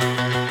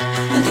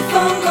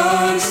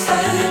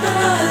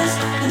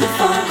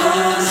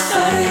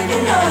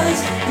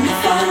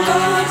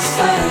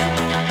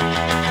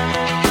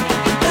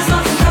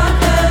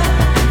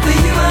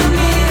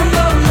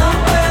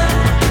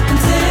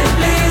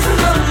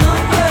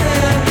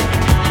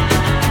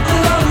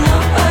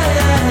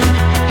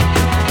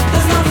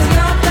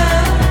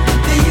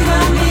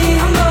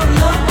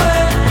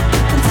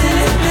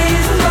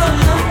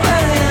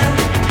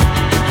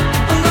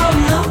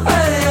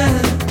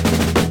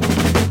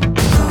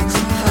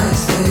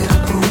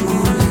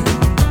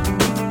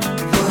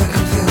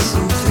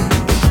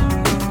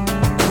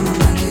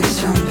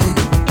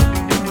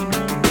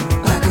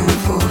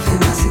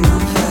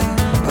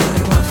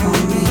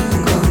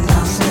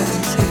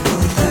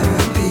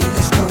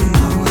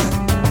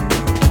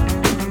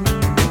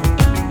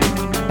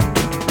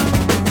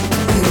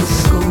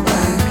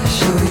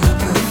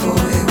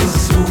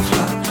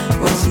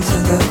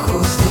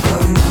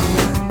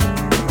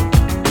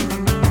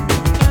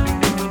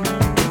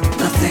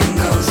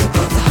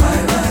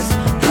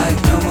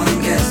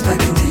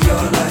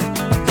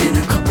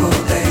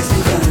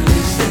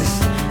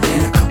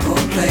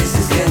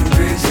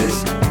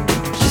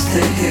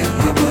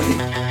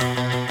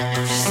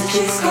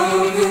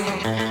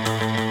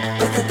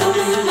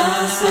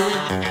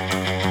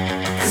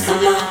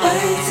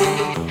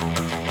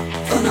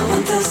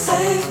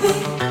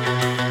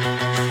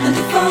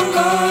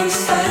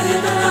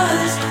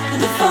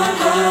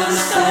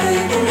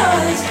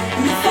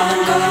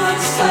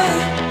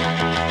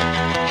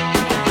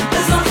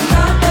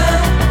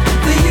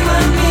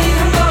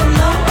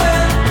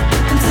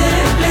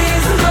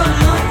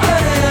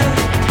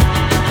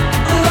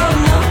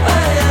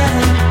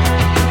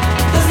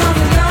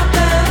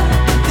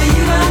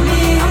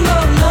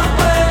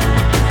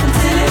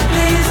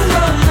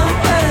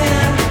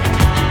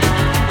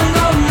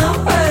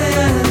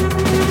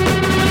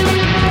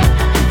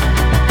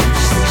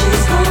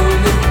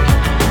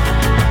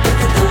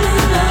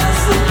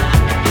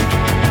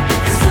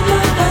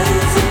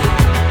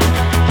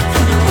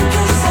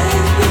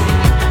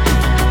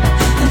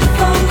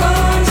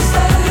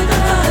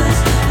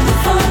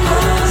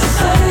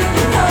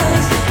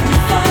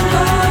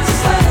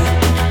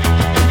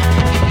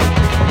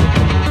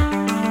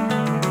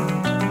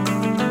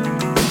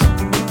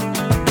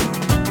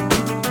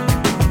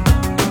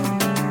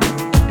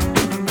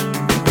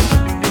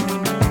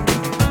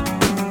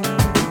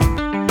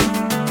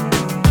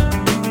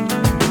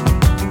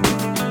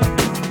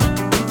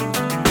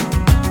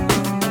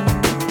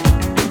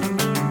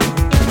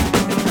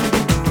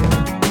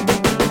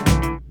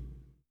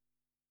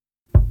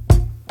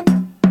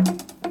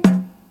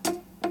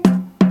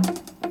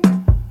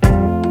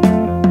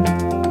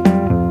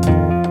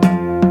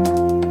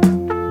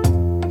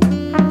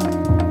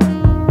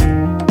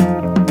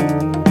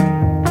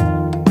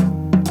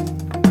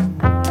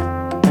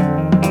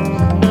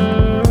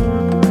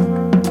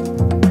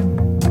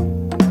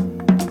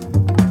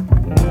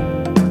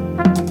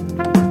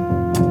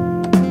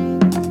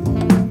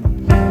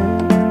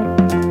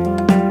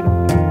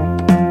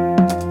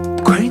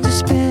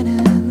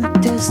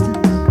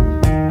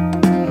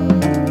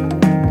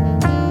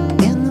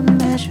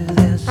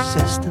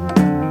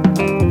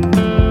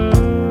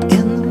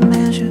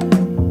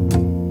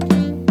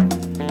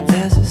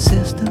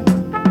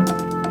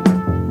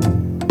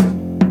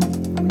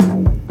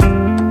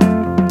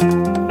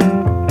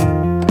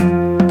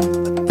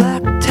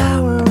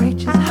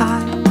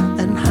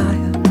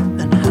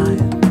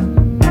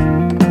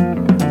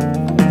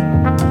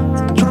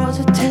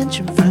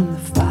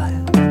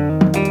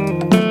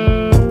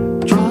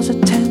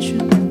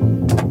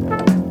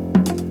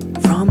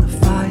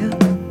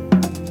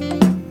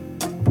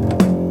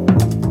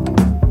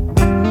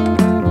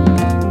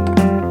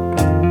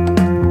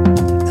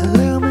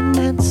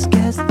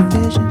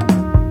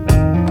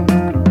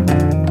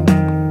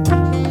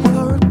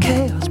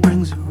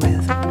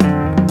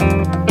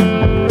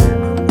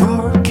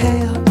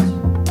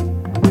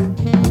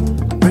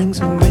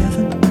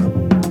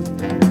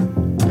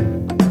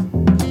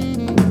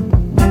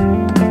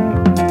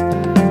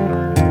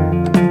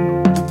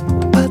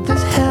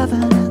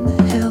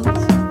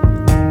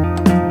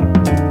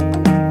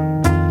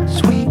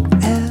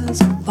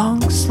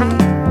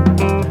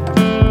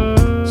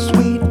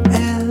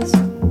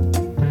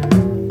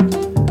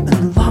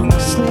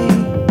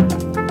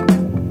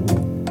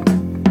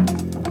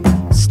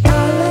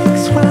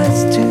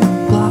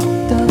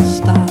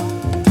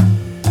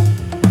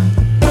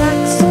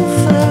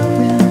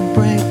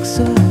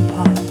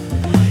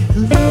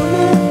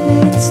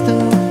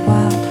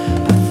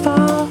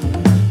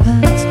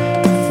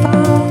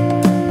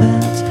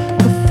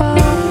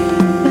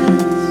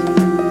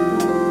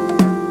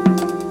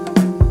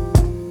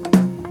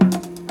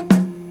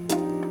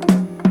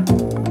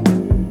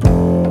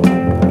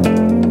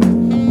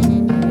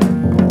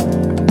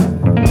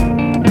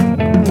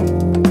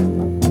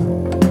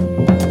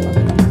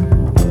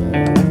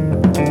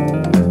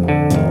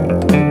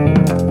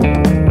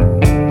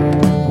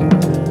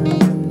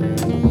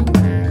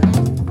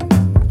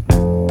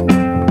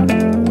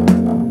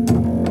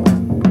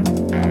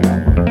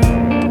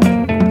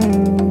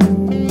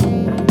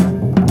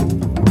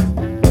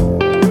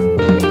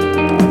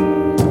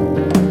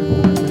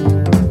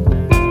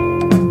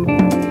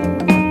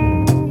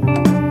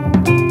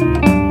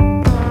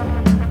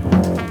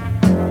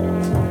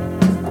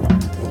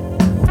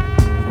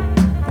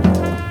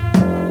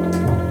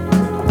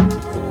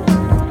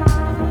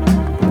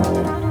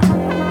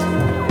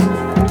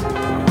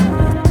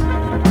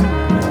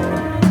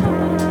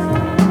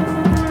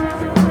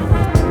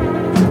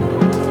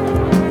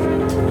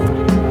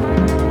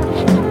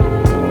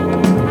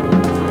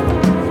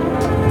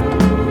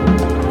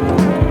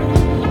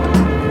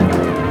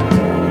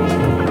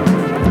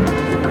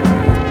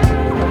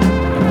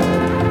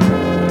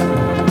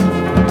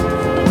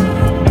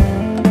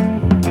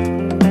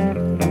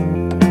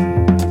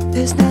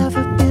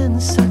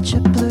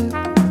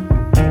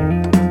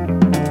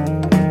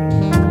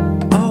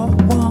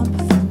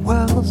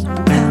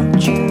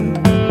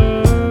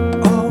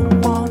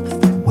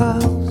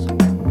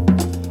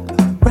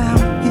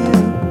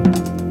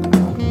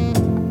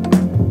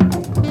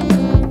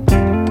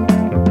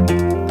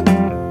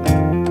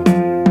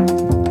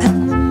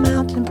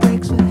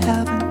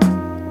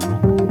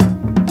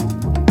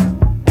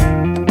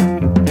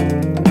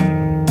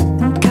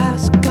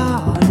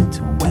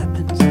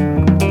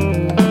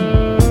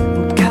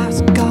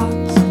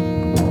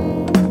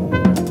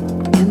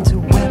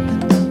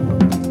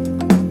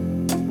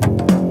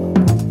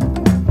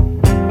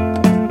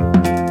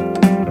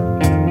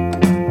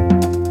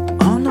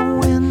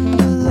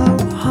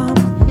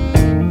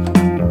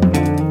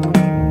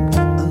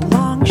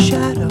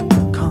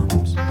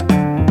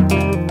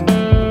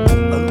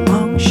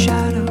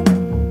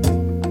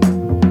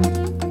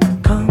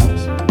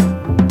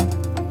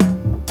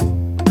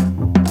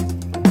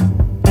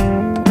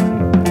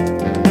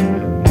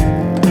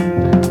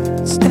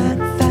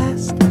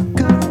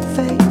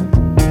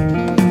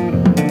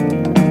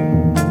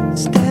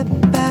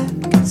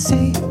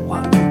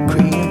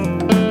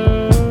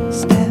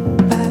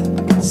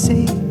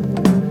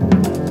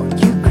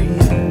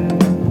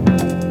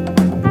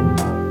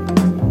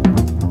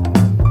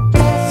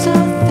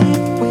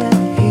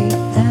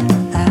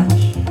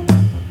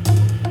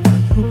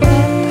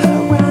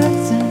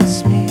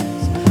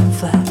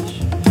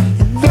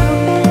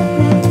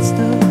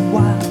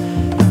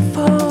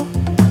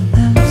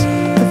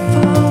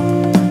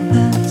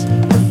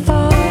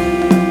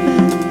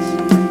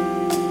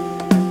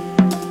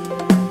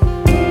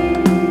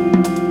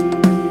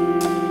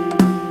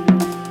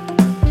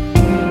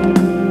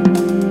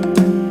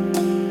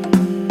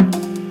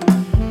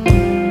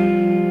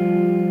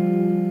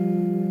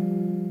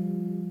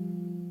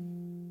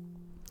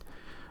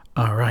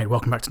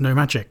back to No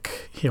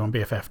Magic here on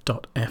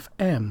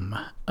BFF.fm.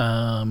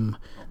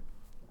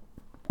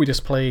 We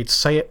just played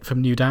Say It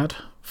from New Dad,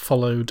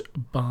 followed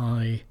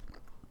by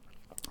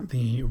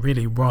the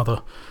really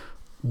rather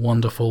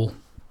wonderful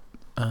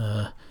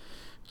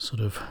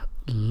sort of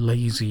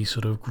lazy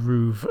sort of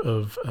groove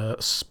of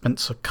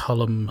Spencer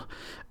Cullum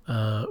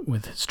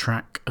with his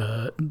track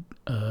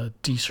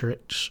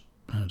Dietrich.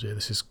 Oh dear,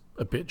 this is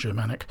a bit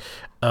Germanic.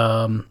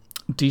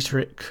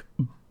 Dietrich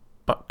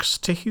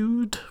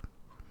Buxtehude?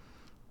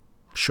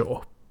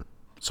 Sure.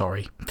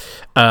 Sorry.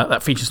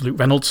 That features Luke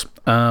Reynolds.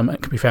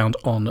 It can be found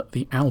on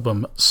the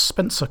album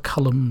Spencer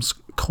Cullum's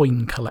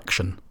Coin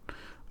Collection,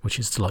 which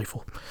is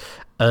delightful.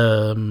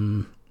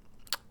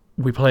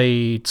 We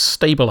played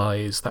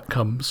Stabilize. That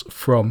comes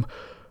from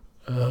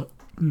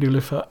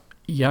Nilüfer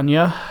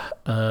Yanya.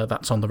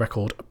 That's on the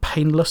record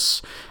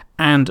Painless.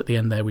 And at the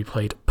end there we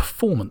played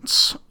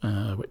Performance,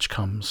 which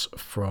comes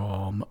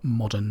from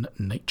Modern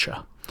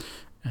Nature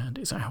and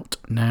is out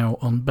now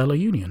on Bella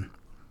Union.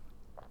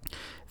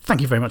 Thank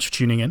you very much for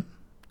tuning in.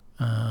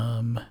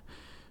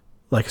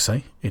 Like I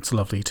say, it's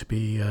lovely to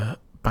be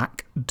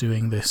back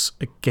doing this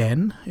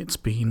again. It's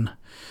been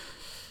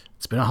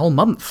a whole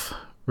month,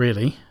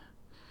 really.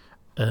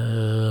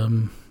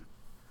 So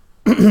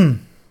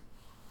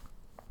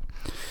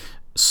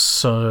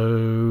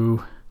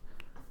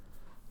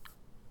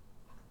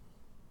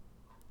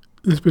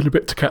there's been a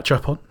bit to catch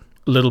up on.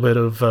 A little bit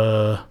of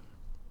a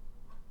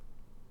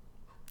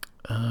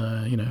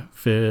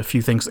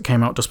few things that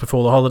came out just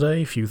before the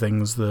holiday, a few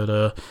things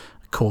that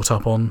caught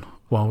up on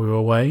while we were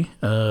away.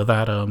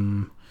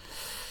 That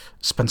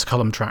Spencer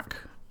Cullum track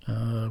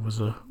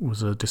was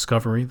a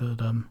discovery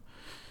that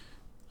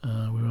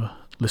we were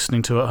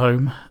listening to at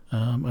home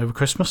over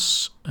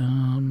Christmas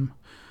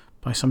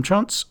by some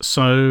chance.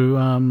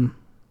 So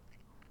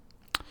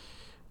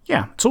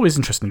yeah, it's always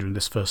interesting doing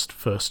this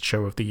first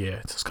show of the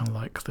year. It's kind of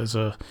like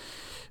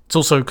it's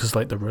also because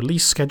like the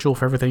release schedule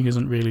for everything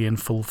isn't really in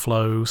full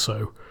flow,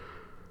 so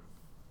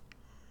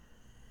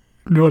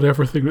not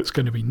everything that's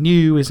going to be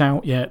new is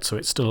out yet, so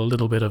it's still a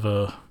little bit of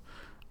a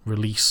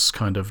release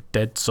kind of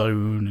dead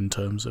zone in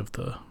terms of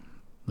the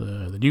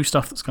new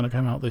stuff that's going to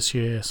come out this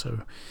year.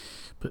 So,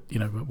 but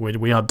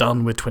we are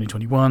done with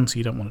 2021, so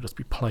you don't want to just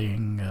be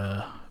playing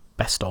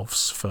best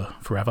ofs for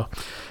forever.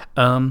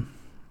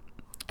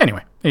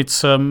 Anyway,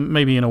 it's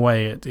maybe in a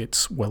way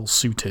it's well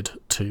suited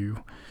to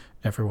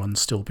everyone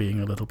still being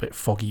a little bit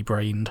foggy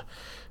brained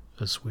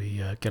as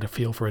we get a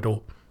feel for it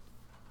all.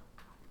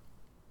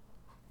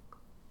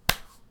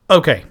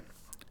 Okay,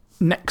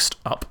 next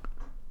up,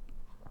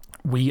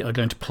 we are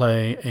going to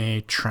play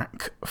a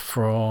track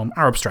from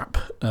Arab Strap.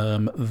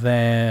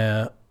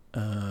 Their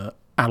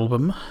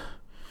album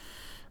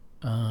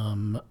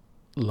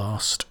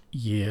last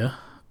year,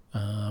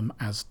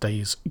 As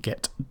Days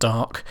Get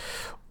Dark,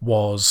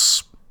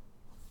 was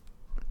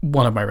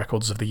one of my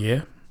records of the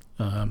year.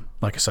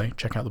 Like I say,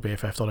 check out the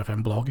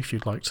BFF.fm blog if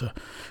you'd like to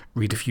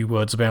read a few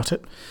words about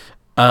it.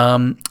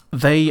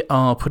 They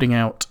are putting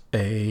out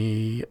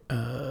a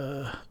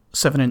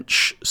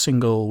 7-inch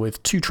single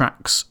with 2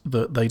 tracks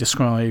that they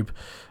describe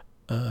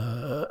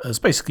as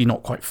basically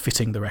not quite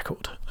fitting the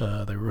record.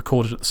 They were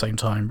recorded at the same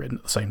time, written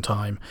at the same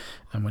time,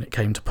 and when it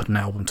came to put an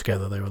album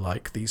together, they were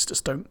like, these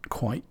don't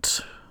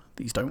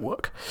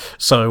work.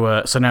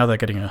 So now they're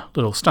getting a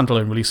little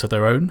standalone release of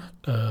their own.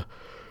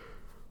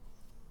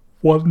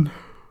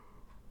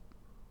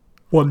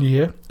 One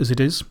year as it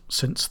is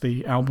since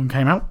the album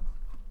came out,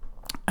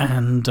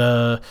 and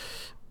the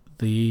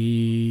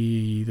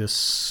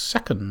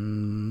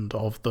second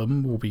of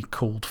them will be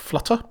called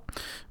Flutter,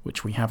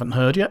 which we haven't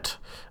heard yet,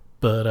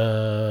 but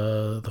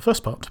the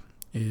first part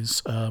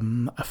is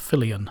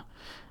Aphelion,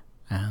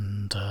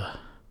 and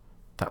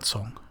that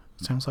song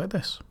sounds like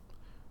this.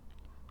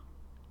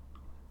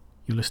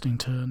 You're listening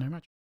to No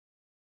Magic.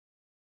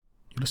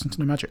 You're listening to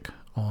No Magic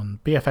on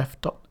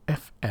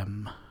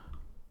BFF.fm.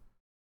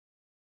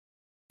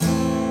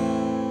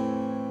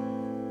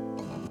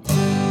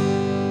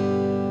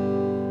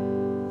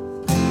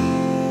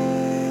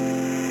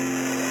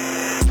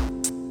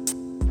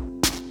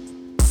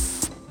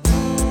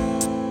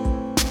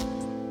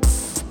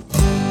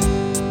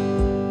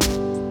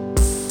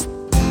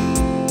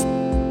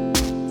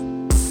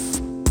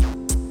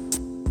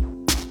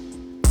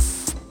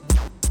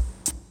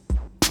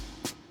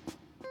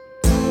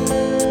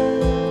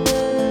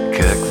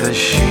 The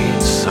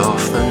sheets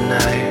of the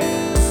night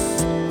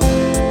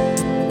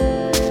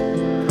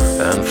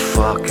and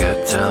fuck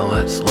it till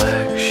its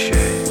legs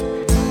shake.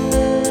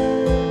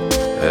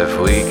 If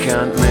we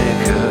can't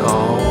make it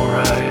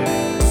alright,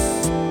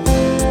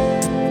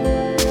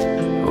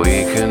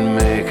 we can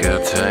make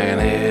a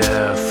tiny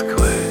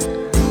earthquake.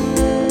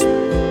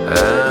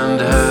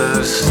 And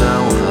how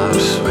silver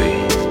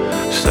sweet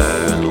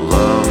sound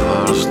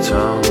lovers'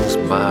 tongues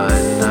by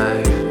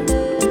night.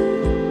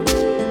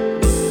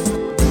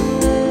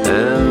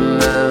 In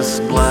this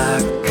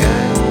black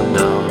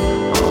kingdom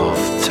of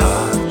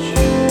touch,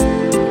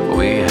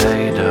 we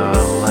hide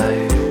our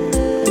light.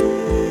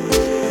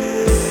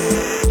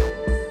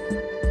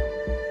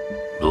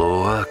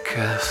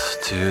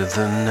 into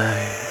the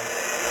night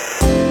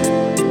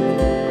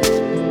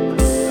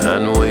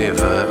and wave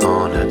it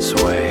on its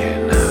way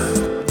now.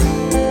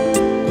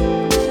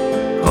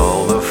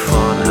 All the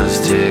fun has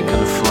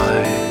taken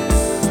flight,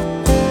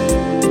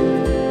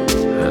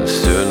 and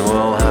soon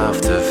we'll have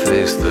to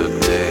face the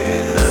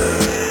day now.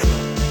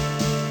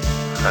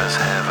 As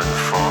heaven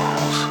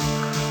falls,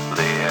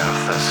 the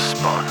earth is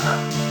spun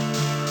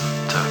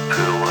to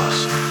pull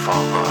us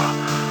further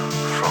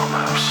from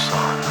our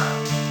sun.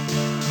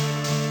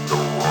 The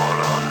war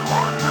on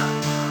one,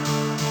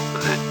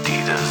 the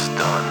deed is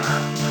done.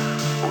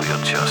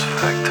 We're just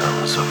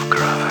victims of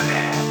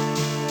gravity.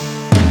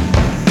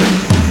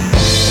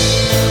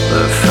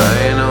 The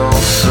final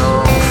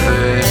song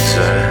fades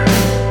out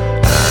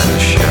and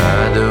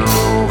shadow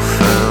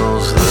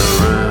fills the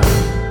room,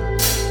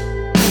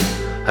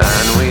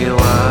 and we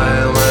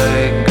lie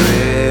like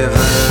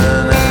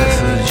graven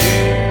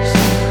effigies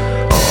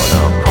on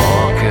a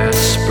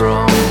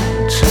pocket-sprung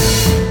tomb.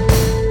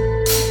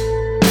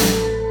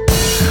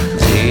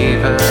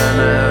 Deep in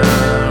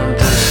our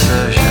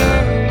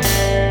decision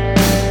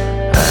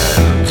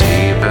and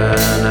deep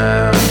in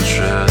our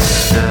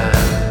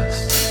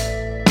tristesse,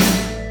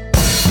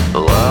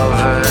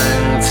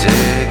 loving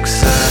takes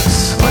its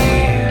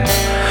leave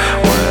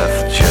with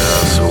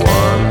just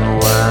one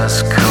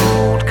last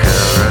cold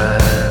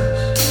caress.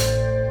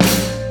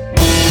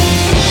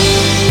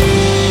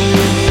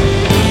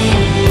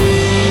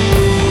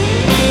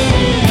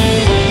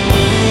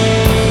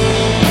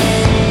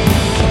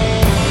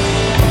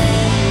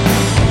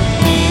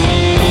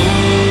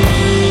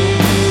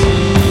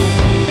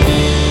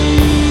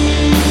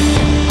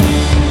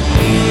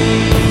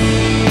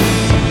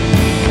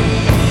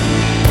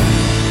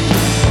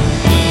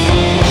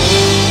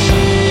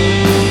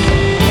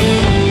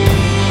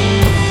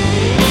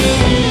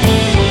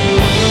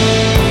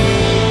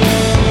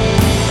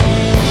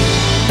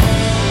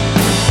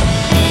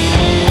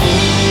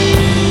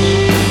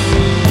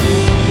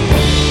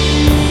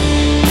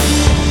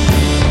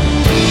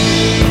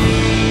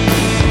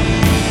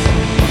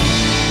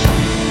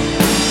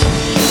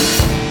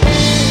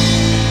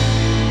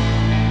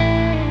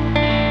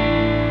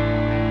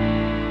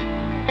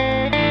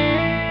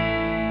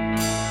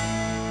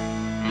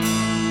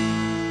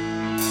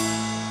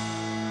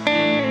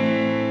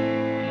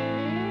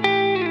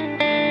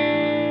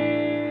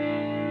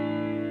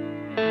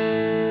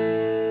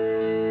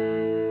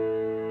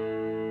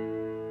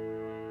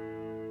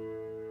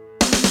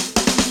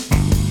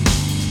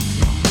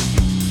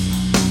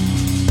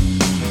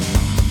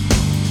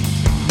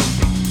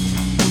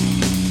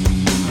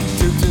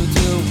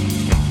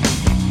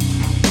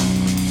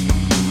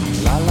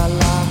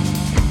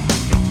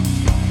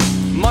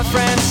 My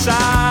friend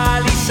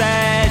Sally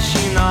says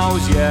she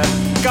knows you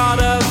got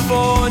a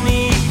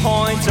funny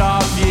point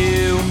of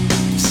view.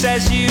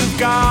 Says you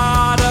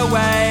got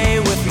away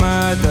with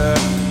murder,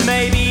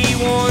 maybe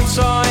one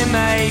time,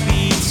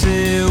 maybe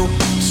two.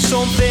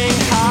 Something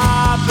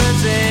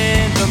happens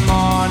in the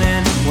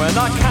morning when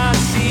I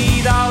can't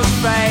see those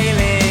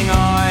failing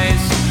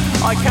eyes.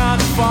 I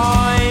can't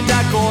find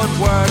a good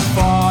word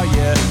for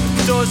you.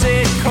 Does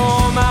it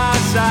come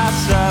as a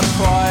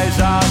surprise?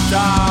 I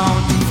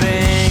don't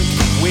think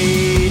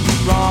we'd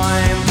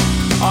rhyme.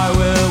 I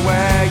will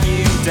wear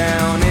you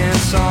down in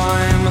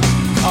time.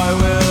 I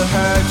will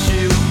hurt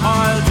you,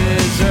 I'll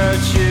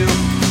desert you.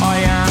 I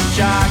am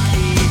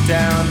Jackie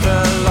down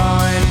the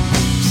line.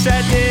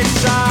 Said this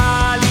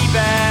Sally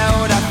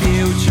about a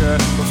future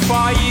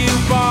before you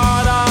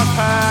bought off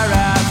her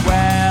as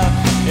well.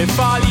 If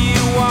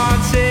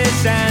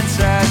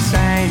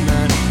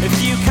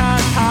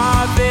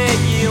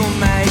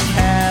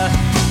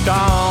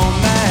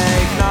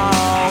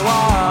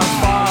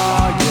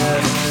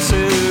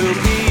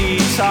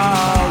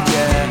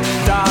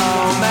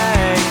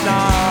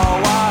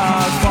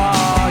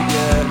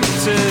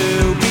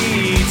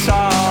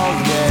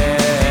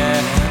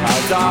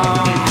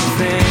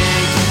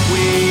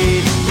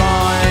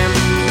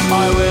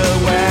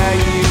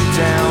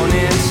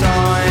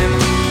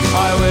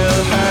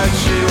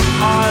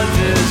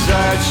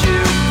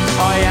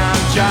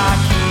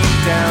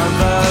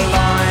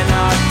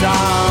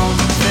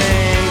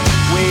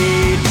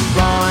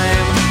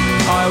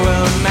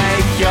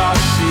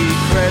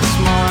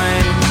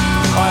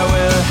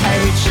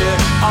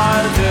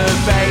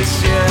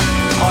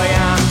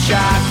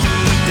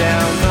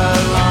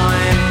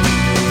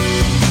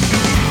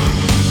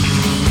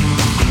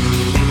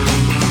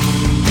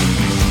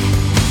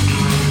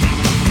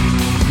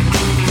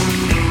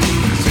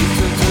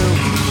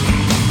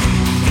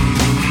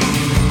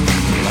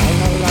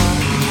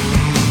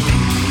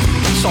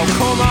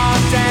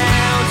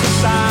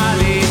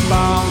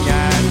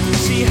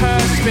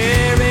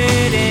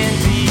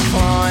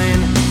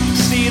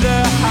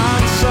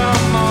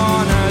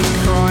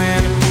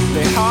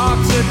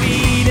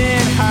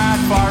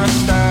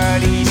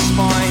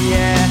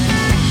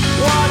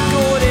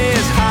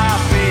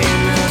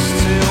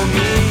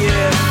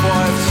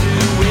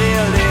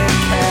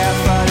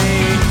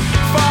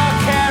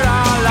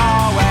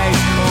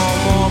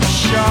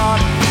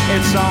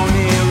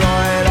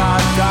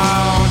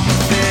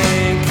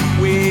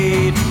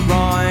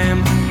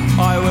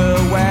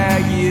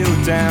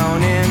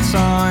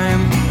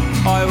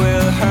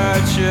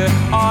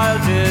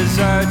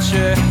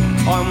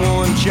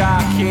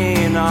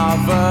jacking of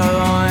a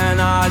line.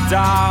 I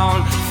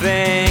don't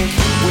think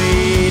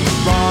we'd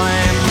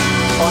rhyme.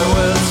 I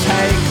will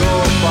take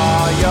up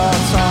all your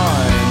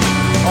time.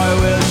 I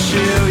will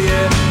chew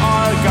you,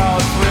 I'll go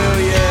through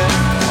you.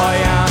 I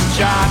am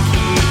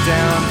Jackie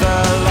down the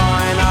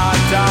line. I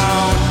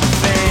don't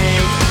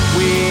think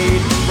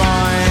we'd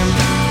rhyme.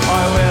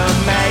 I will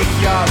make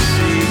your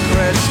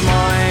secrets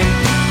mine.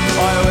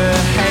 I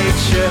will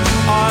hate you,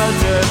 I'll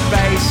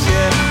debase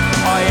you.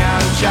 I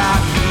am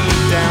Jackie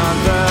down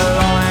the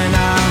line,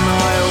 and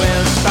I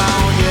will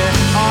stone you,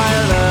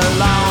 I'll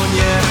alone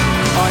you.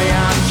 I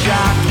am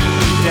Jackie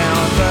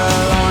down the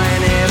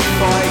line. If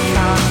I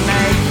can't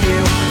make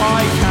you,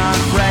 I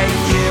can't break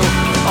you.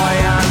 I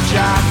am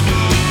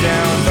Jackie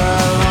down the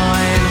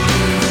line.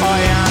 I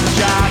am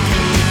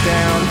Jackie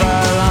down the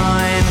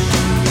line.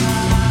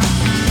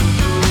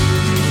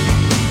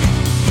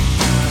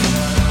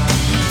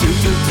 Do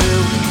do do.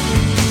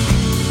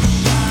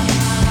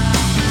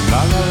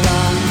 La la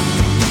la.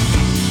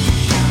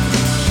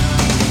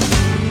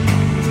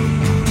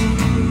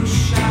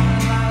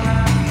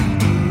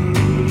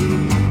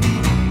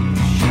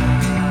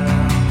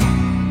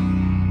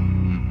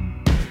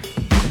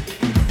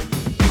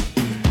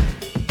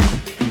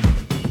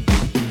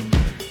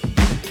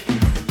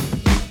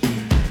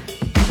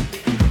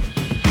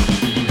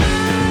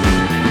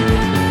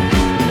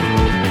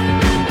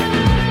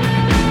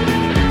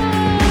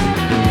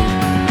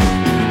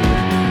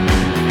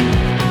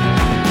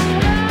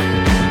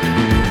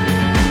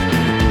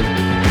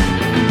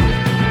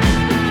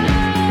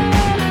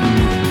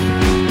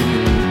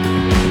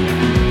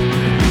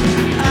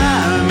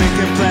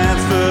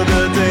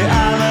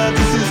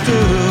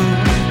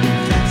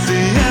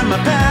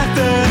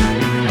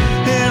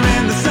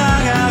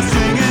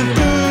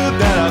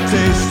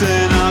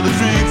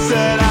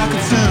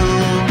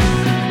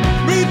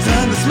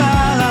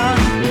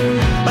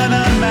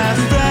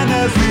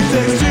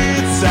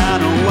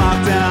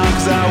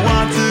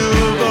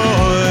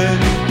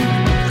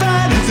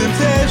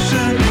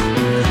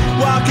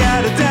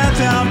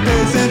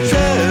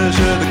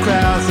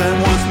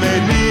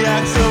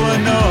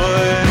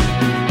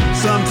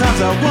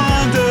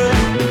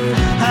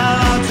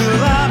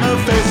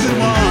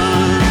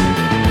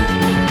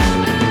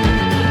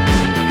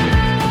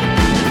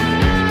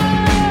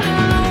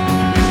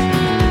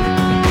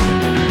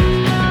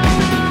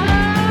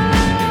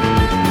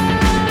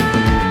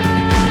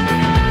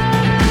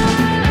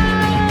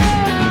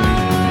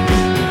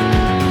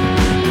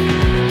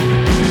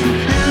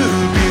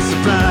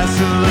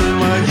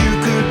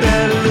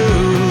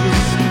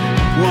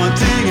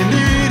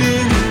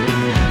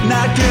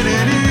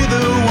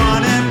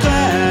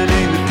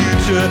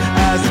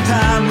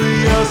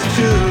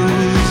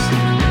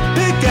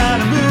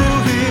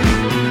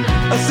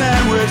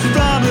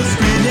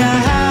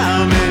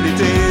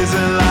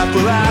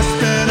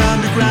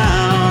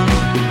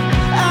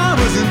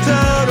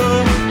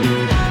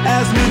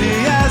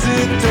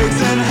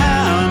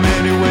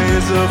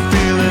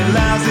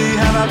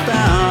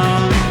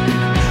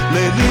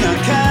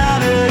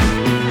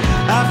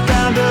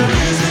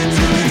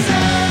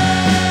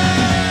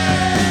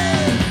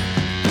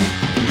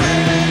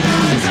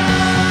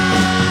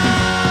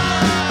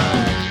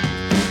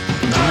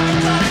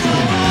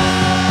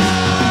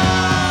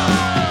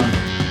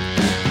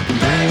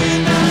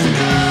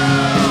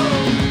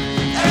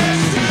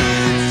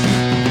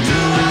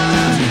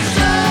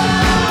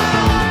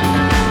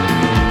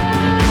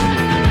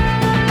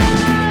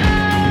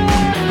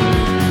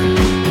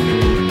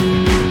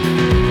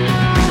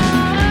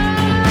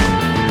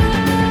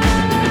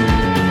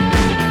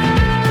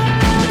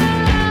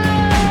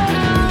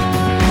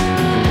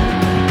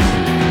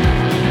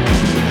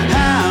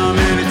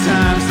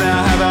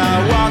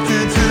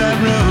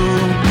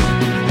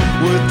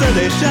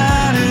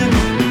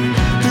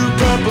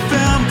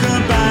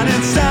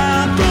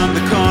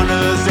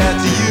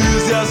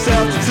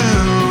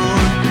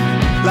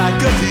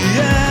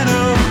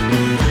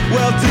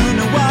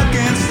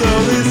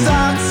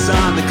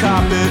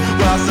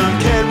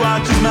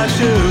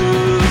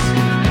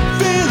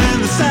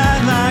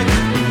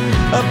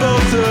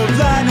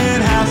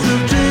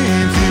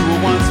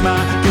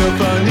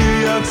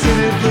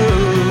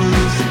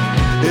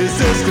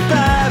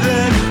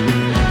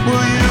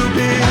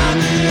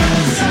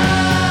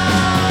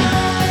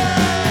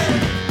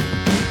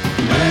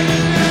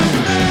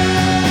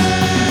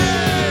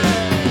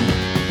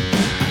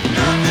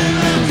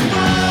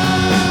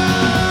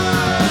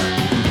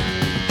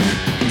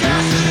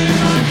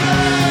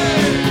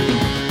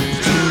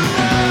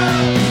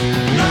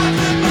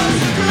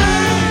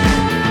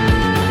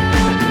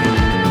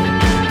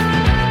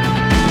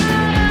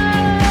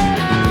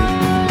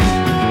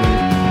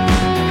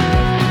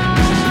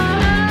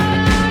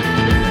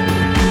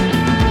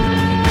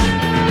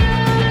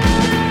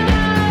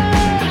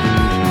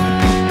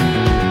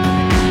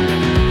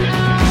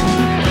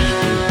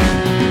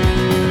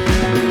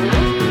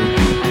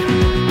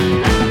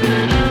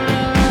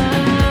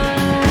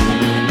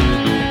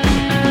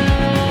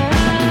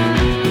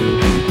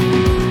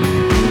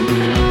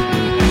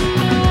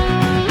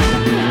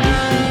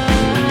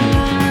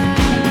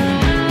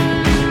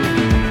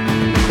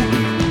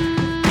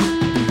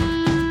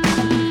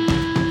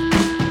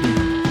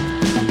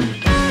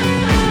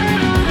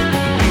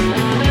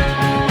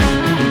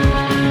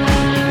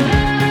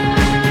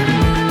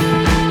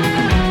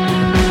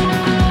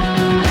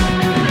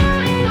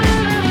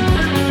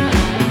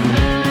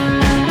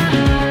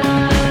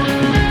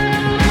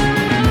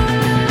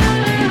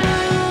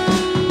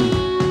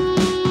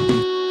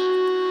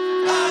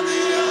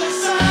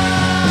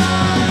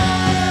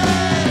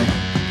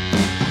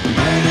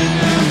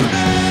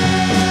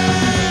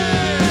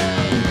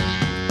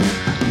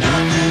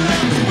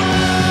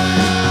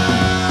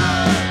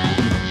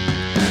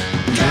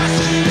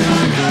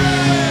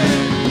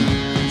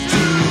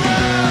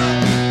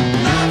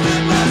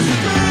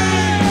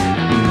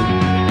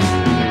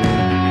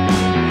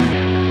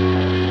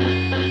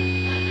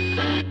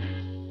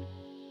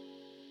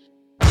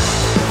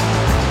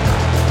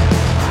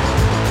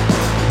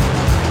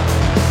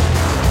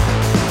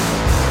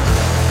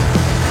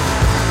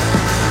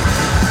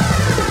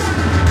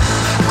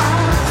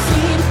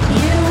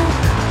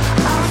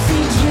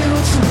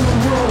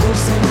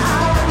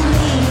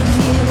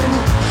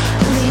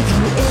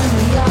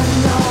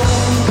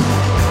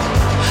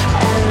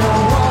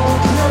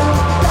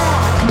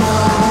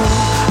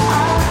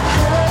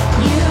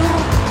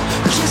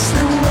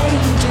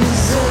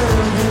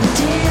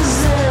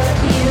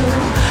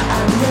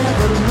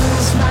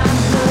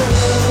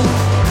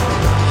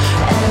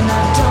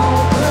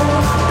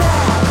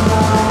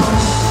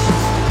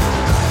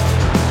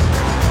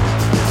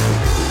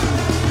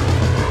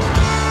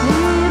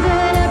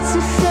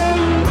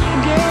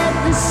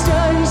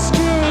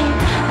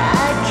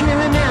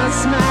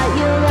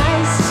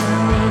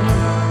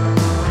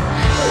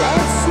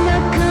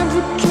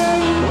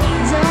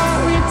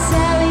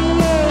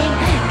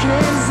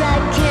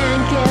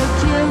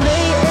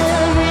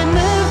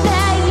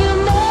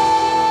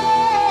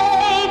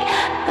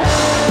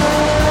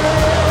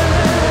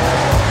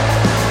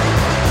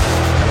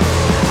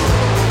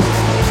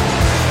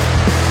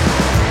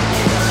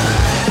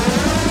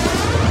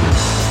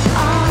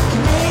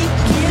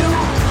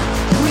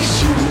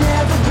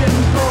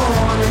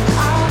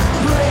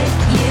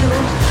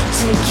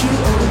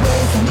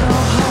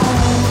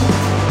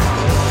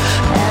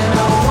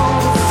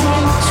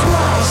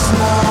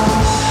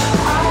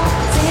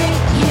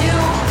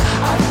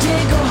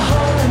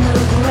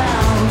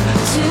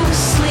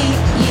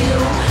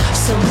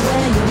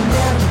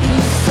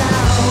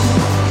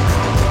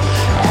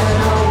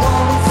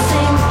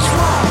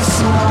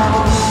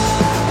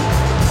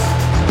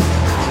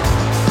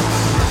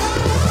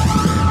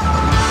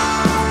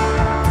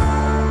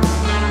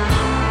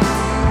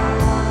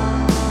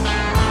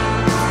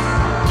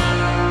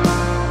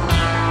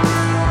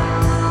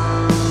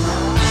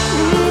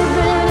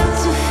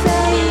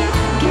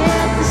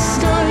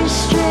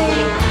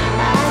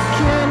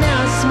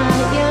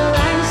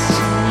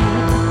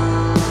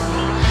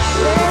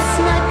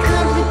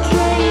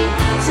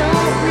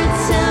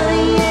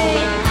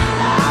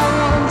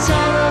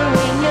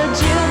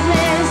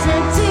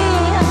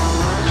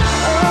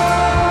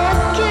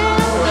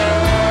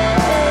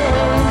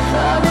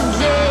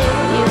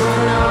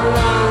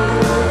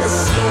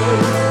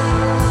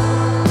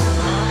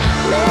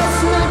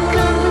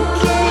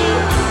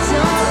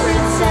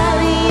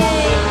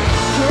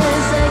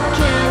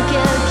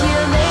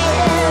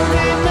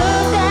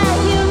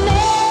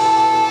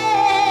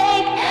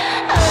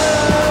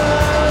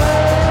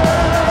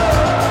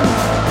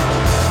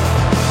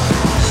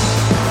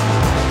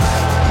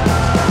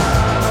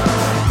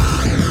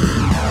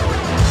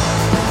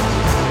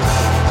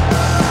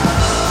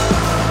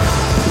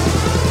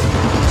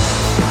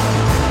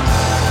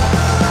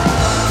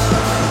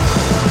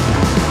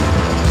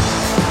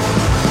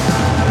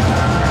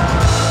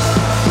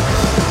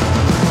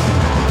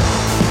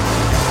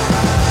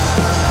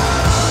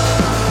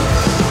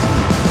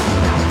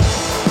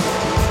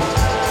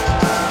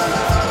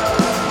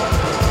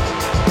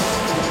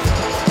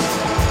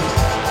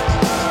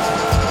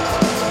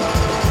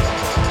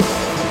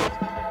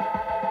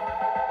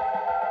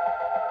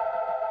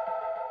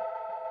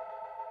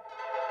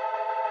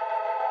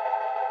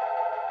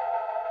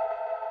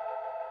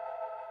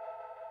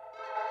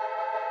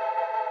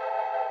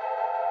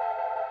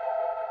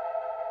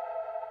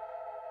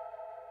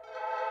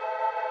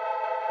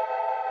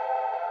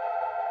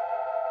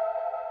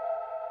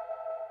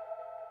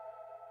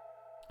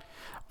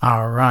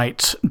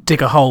 Alright,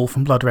 Dig a Hole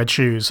from Blood Red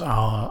Shoes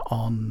are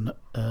on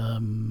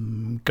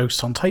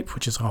Ghost on Tape,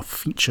 which is our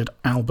featured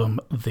album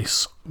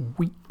this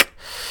week.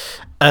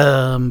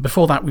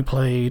 Before that we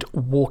played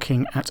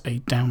Walking at a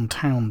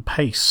Downtown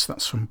Pace,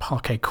 that's from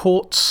Parquet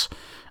Courts,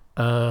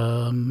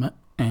 and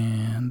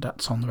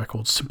that's on the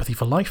record Sympathy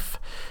for Life.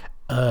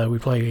 We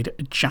played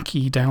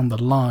Jackie Down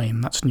the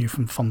Line, that's new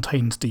from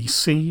Fontaines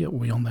DC,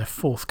 we on their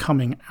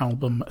forthcoming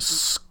album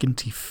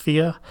Skinty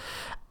Fear.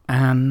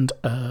 And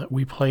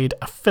we played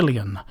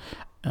Aphelion,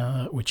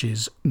 which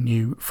is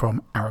new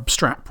from Arab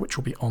Strap, which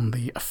will be on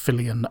the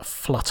Aphelion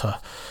Flutter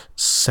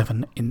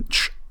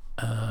 7-inch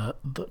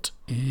that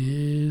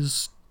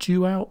is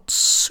due out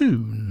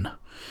soon.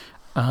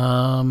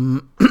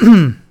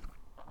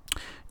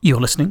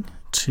 You're listening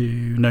to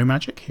No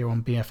Magic here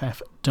on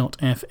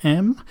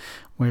BFF.FM,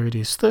 where it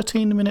is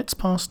 13 minutes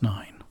past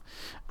 9.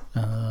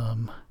 I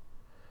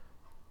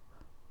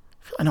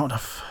feel like not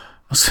enough...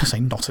 I was going to say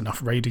not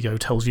enough radio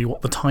tells you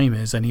what the time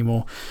is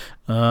anymore.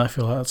 I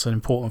feel like that's an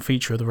important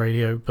feature of the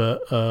radio,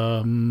 but I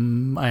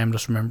am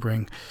just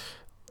remembering,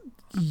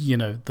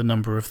 the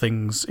number of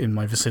things in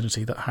my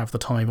vicinity that have the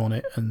time on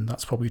it, and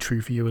that's probably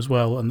true for you as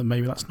well, and that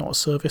maybe that's not a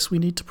service we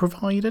need to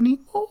provide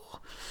anymore.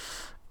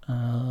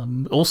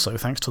 Also,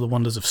 thanks to the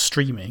wonders of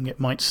streaming, it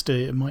might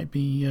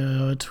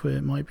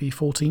be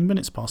 14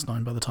 minutes past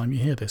 9 by the time you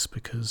hear this,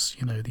 because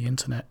the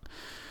internet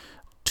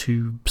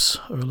tubes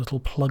are a little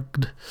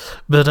plugged.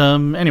 But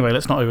anyway,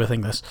 let's not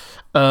overthink this.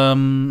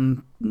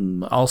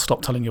 I'll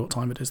stop telling you what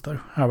time it is, though.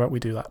 How about we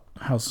do that?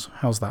 How's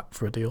that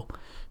for a deal?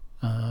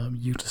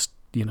 You just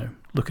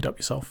look it up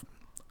yourself.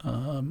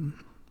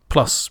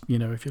 Plus,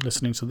 if you're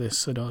listening to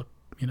this in a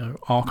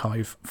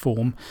archive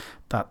form,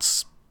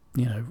 that's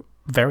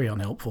very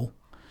unhelpful.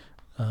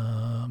 If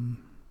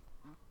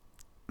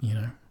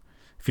you're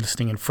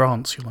listening in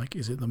France, you're like,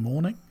 is it the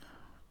morning?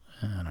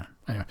 I don't know.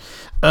 Anyway,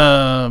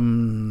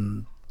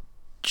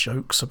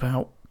 jokes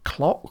about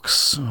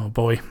clocks. Oh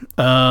boy.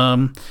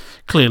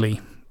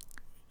 Clearly,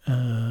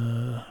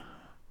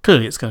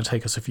 it's going to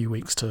take us a few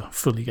weeks to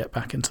fully get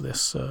back into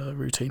this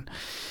routine.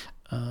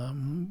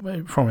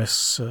 I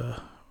promise.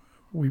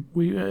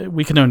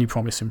 We can only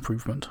promise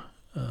improvement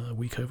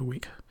week over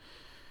week.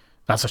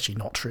 That's actually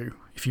not true.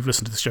 If you've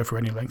listened to this show for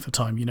any length of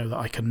time, you know that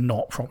I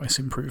cannot promise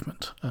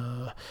improvement.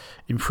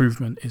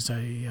 Improvement is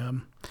a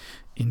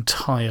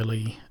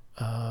entirely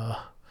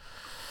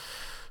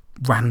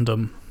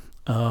random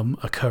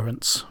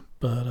occurrence,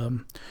 but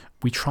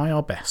we try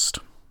our best,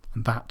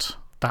 and that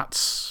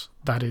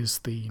is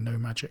the No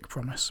Magic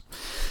promise.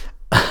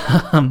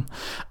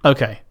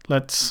 Okay,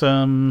 let's what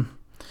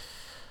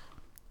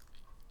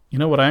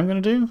I'm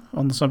going to do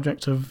on the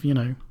subject of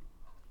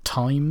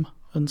time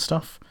and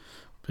stuff,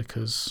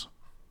 because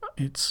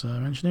it's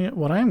mentioning it.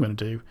 What I am going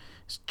to do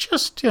is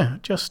just do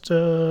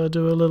a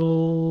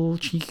little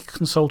cheeky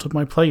consult of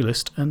my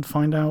playlist and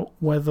find out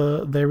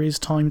whether there is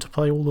time to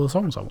play all the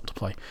songs I want to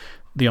play.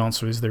 The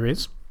answer is there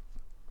is,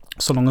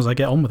 so long as I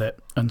get on with it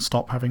and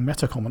stop having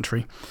meta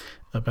commentary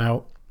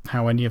about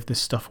how any of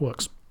this stuff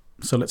works.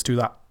 So let's do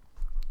that.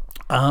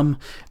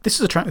 This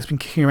is a track that's been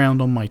kicking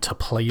around on my to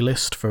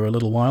playlist for a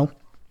little while.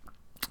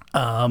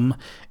 Assuming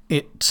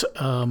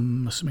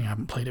I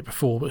haven't played it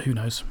before, but who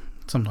knows?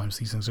 Sometimes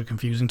these things are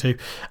confusing too.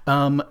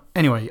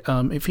 Anyway,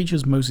 it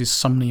features Moses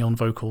Sumney on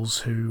vocals,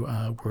 who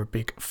we're a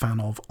big fan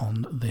of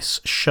on this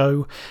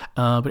show.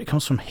 But it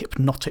comes from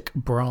Hypnotic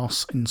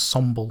Brass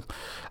Ensemble,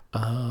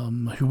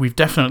 who we've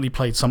definitely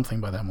played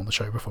something by them on the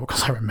show before,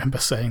 because I remember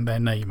saying their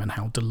name and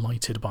how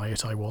delighted by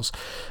it I was.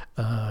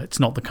 It's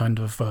not the kind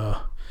of,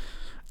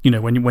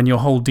 when your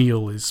whole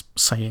deal is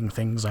saying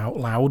things out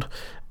loud,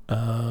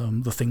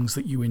 the things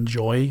that you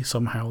enjoy,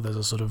 somehow there's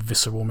a sort of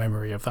visceral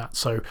memory of that.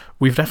 So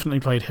we've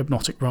definitely played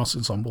Hypnotic Brass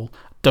Ensemble.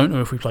 Don't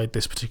know if we played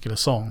this particular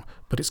song,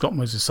 but it's got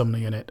Moses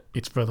Sumney in it.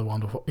 It's rather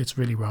wonderful. It's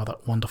really rather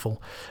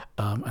wonderful.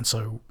 And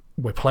so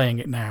we're playing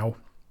it now,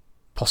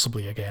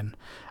 possibly again.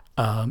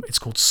 It's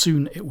called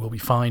Soon It Will Be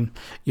Fine.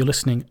 You're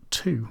listening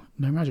to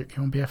No Magic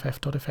here on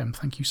BFF.FM.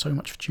 Thank you so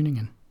much for tuning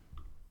in.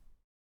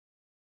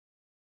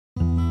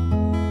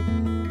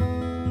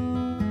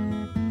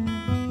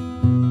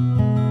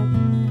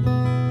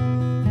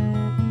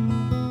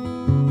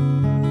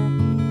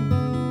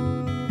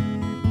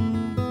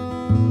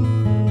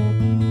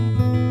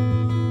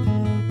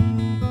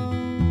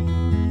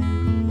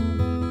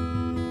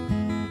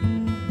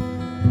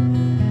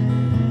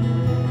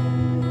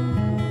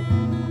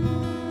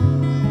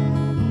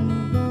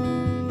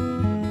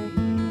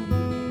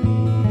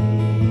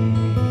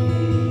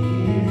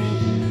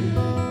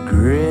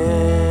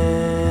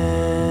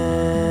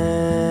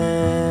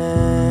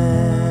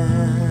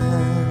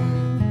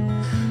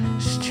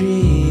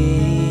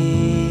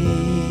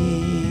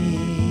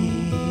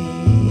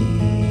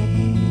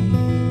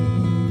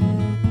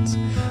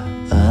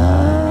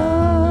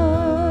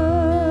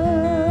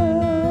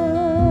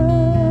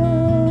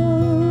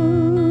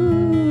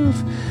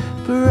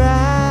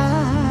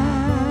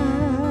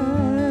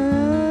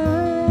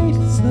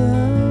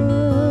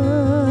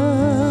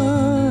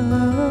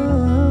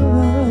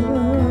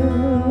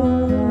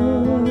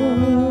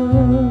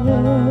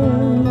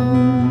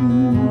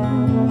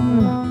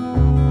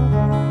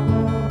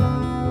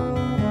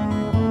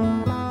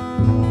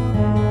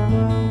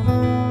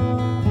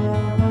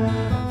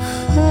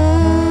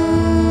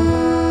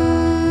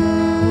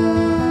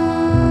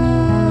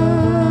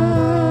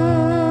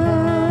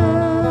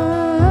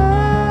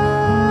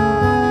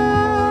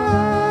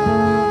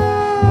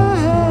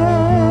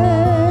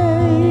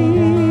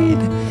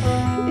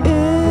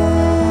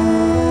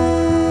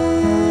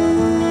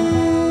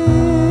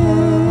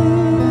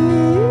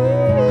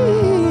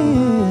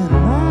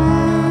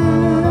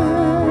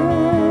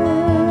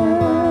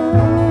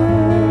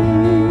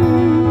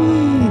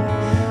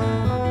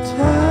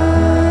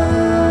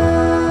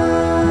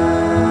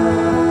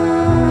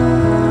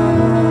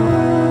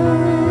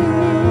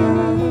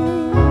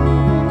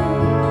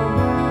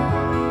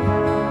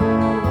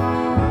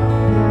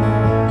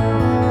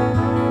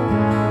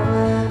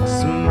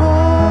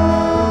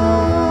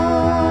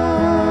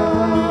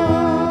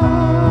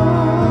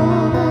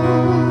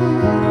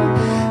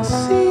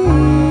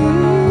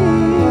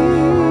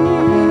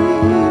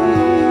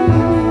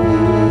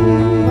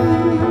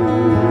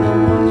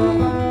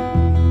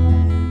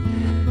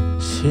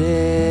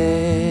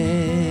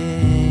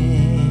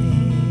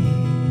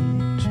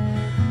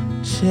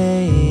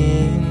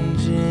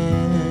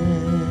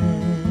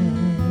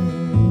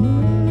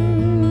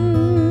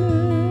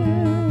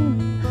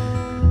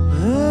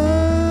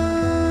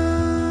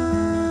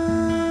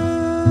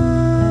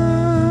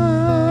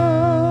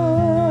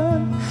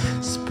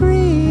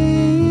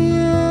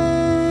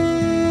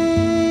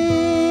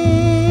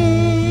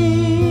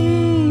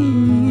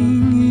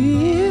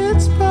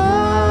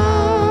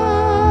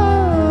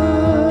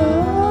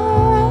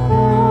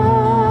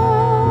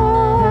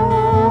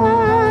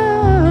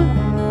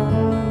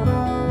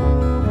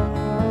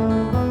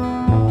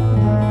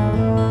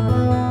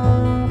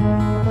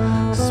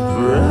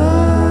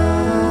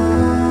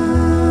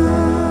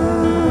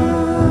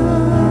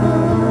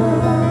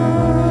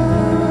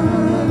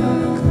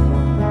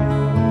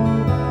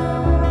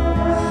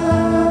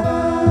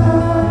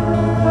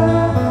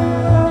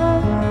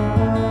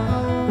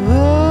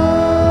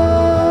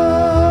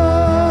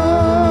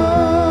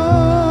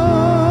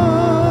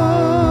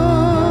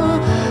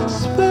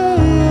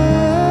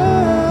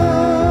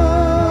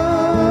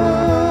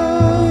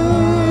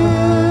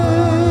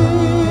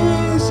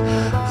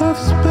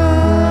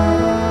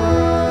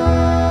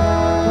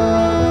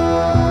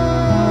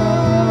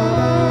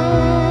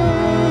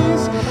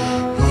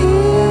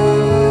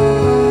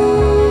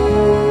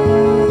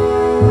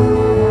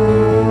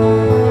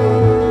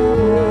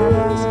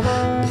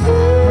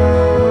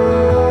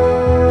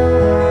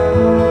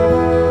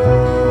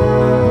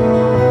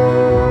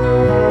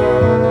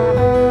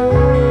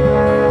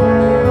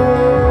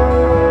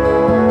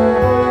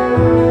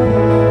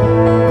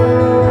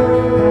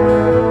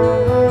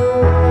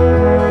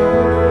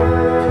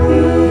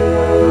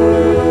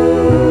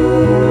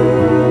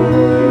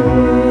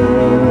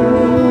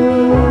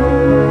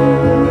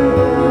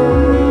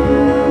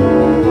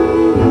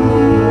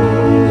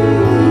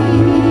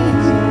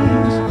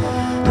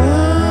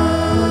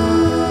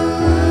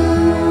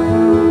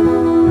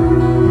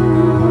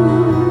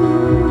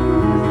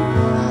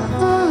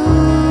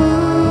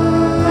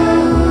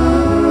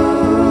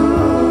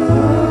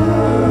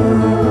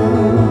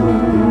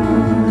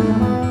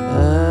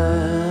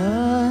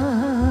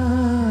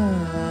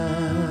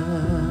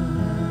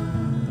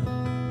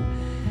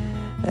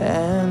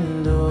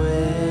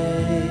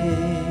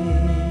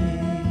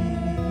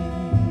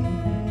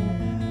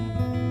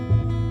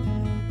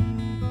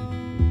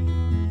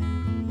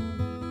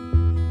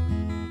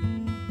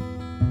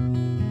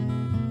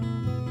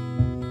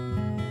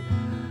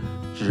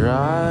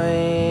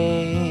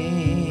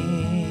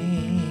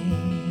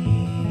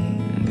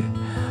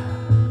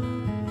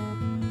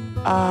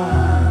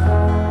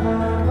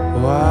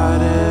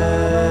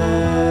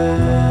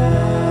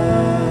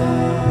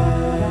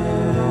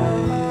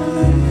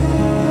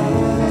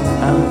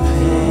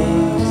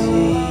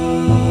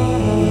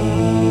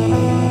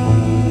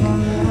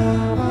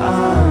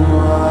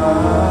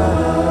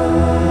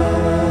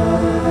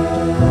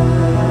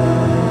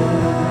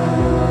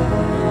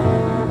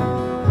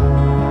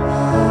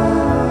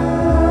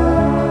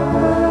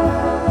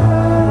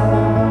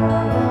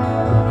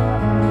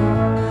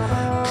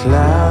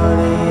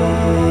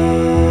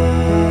 Cloudy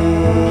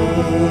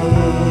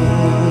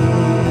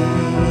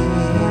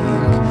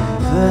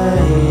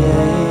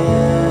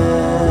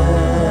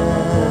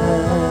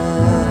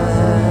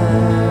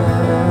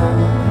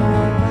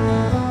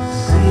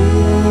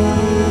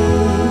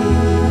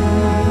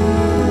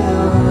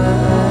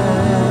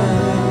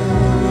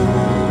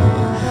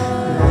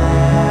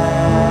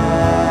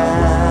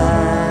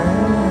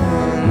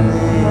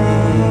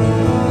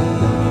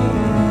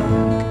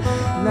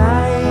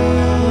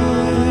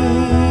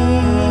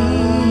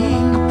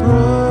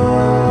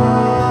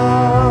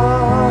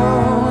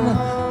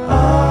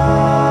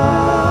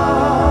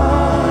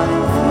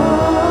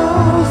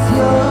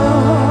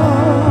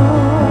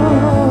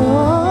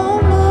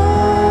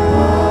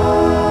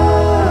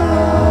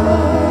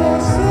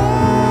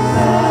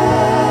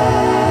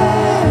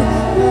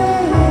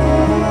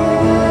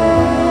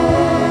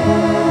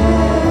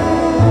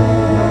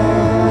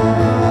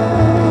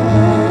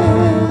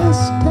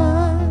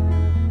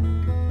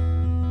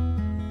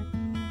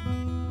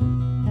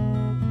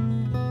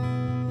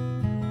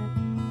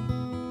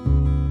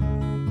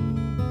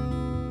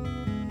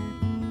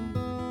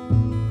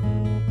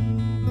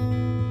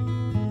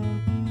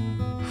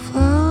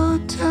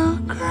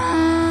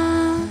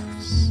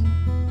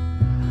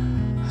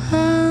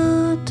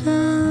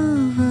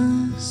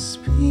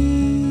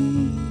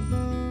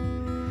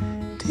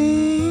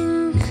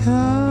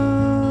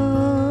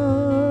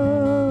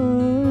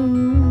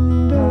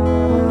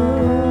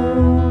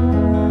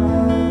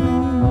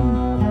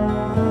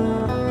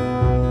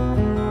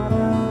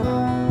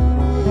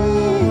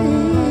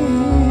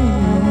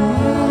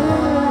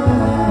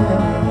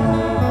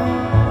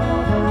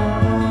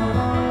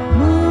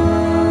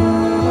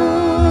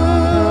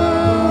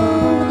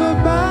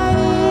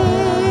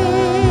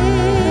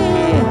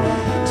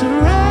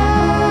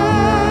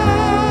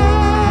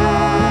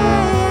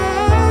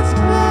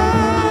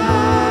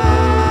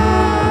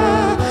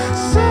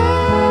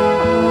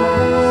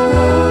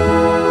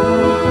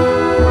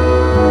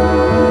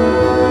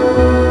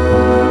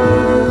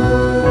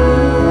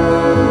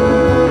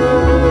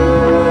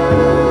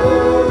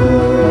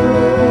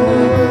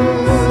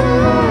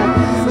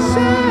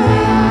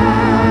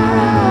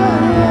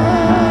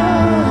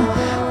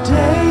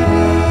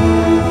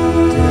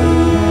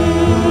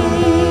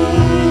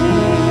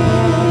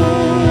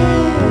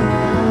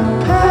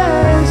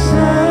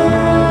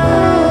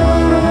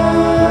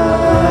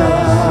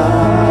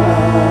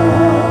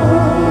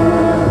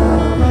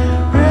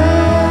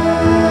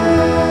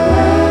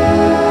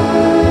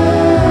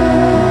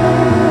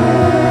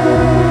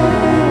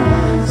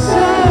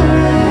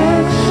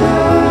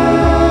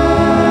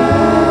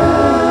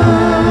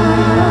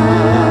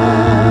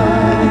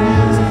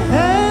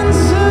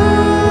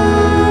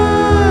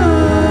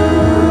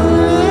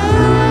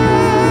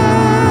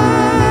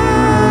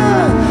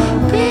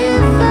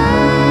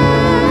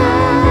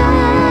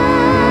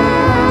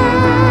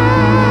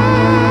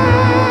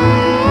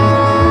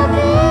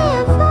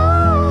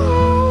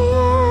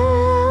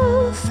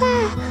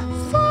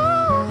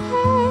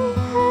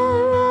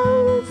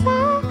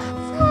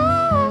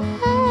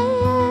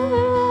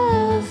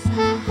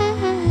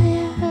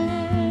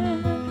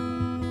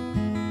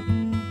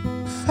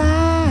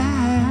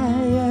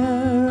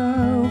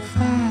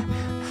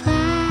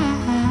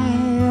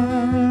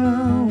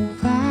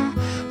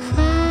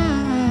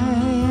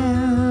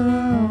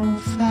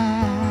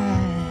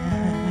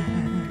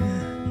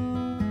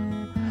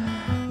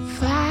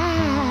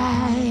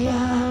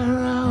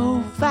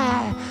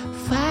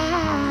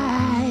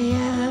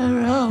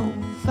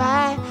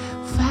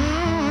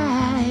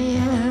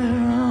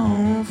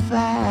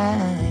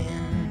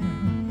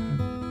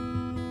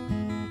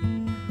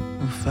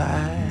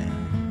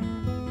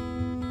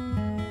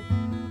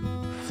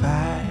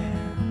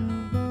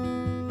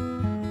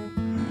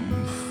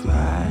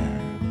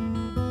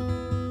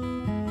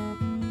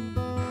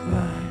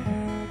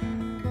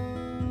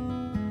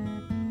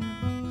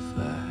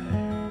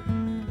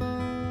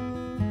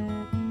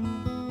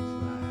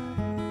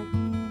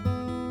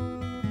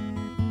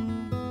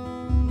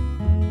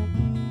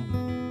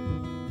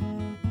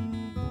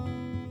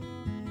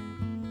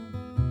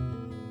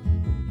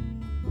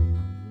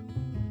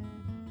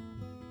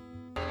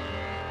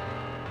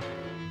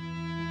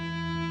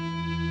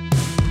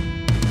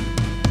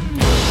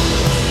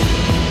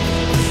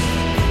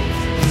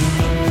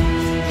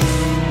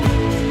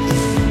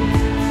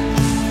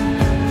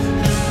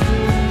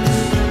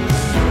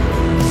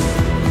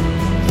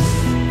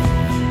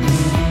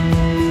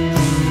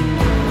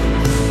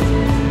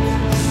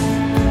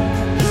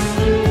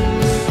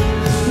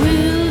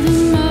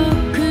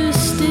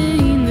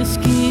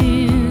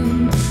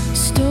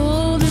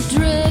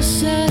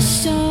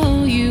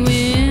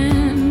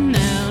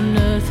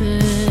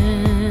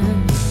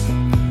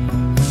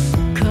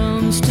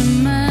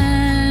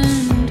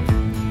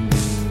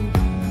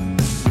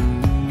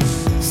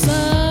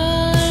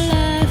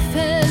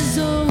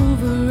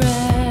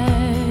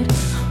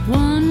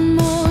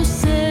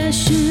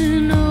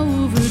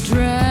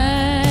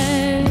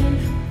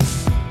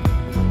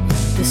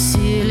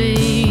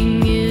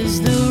ceiling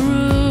is the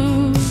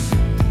roof.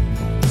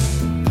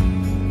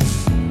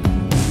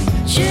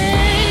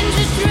 Change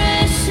the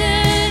dress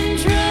and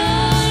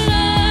draw a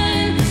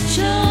line.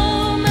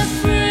 Show my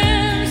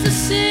friends the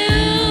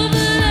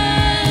silver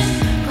line.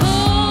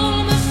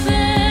 Call my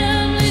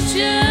family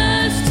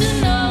just to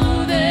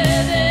know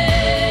they're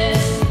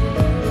there.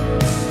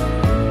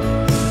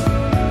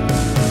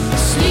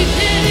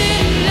 Sleeping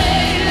in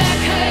late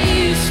like I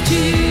used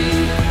to.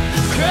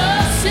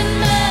 Crossing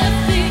my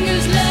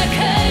fingers like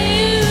I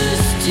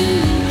used to.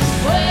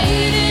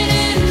 Waiting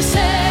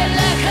inside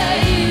like I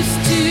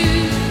used to.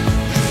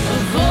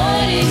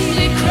 Avoiding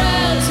the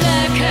crowds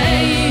like I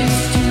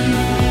used to.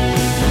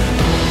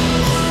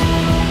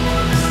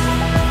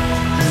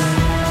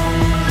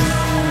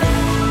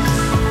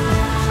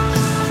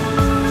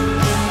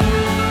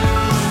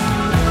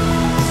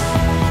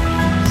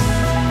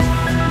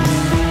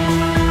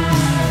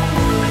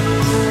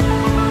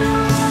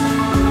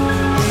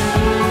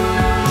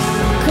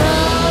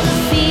 Call the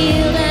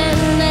field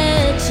and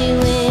let you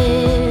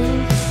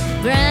in.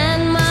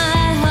 Brand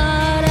my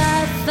heart,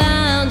 I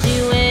found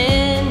you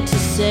in to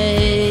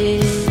say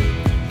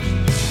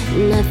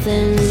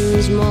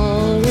nothing's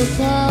more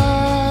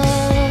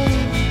apart.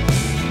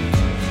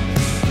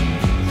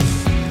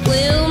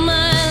 Will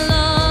my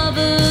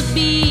lover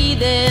be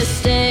there?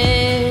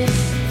 Stay.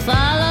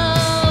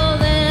 Follow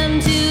them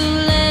to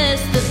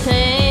less the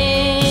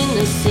pain.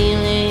 The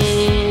ceiling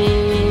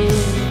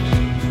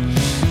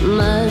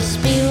must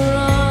be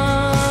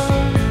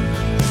wrong.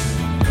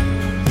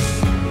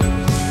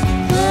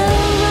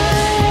 Well, my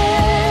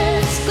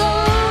head's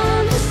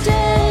gone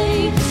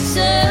today.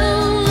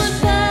 Sell the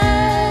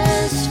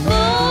past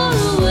far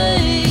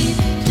away.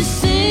 To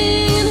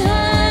sing and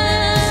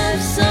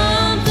have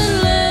something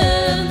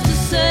left to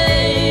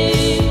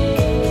say.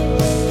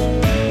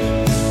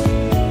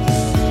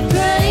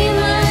 Pray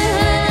my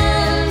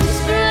hands,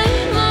 pray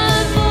my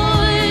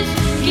voice.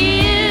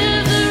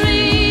 Give the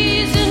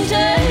reason,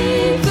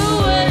 take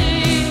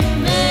away.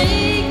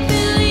 Make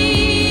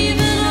believe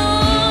and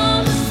all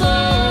the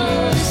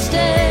thought to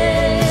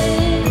stay.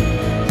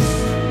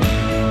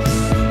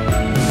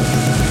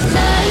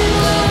 Light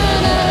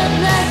one up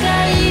like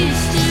I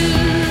used to.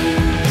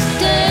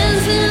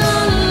 Dancing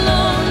all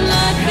alone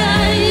like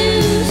I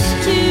used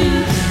to.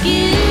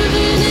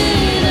 Giving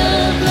it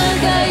up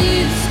like I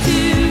used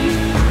to.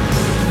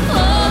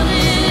 Fall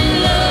in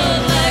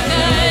love like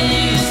I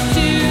used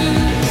to.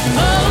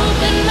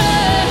 Open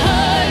my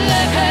heart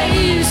like I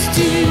used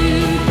to.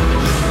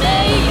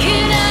 Make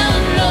it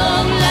out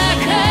long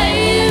like I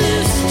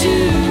used to.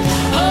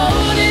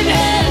 Holding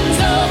hands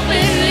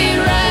openly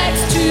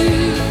rights to.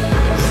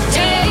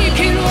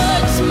 Taking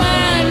what's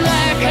mine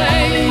like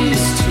I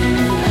used to.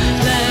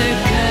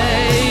 Like I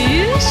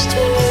used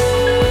to.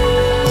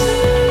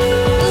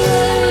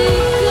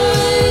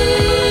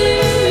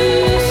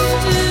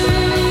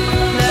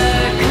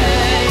 Like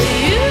I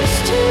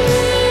used to.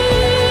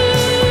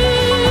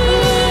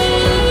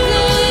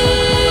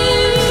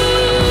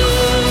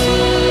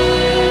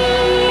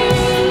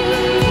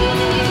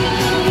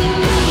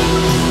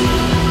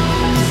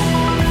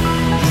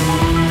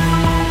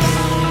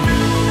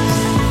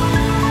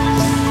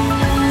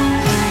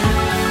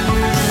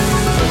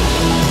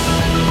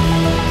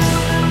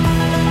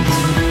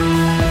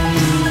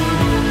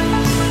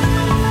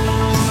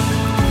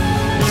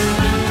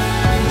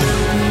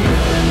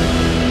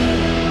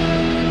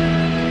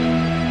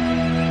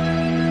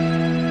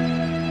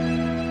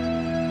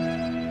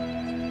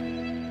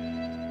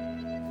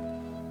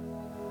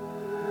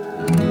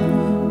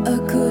 I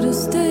could have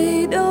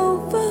stayed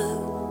over.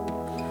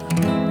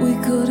 We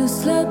could have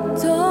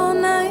slept all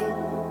night.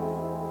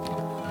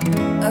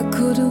 I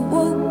could have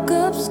woke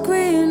up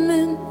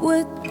screaming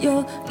with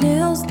your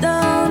nails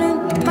down in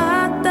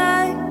my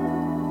thigh.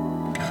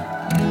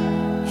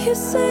 You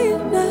say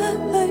you're not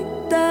like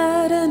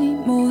that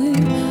anymore.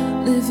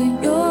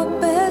 Living your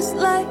best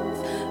life.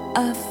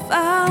 I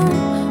found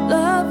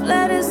love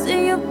letters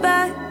in your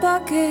back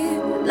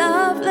pocket.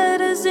 Love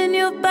letters in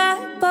your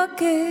back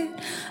pocket.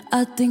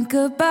 I think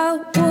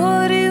about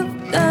what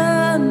you've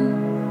done.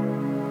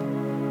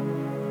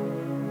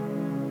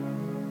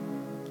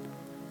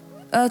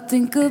 I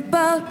think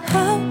about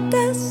how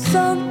there's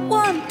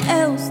someone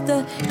else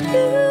that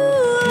you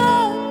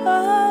love.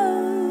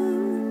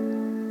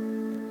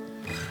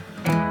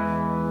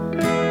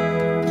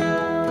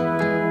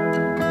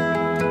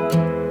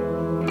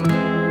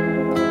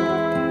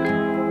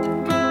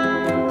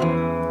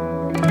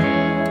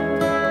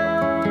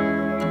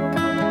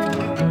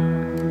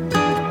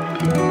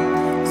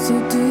 So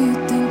do you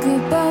think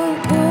about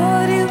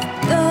what you've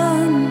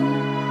done?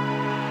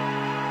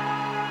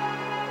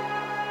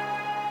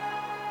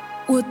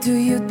 What do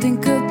you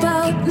think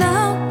about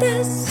now?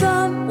 There's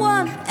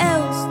someone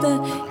else that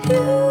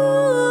you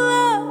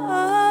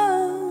love.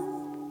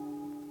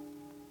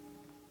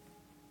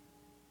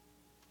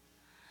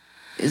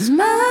 Is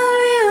my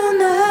real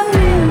not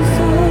real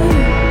for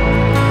you?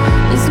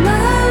 Is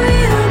my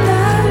real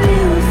not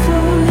real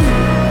for you?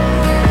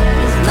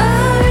 Is my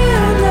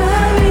real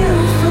not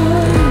real for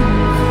you?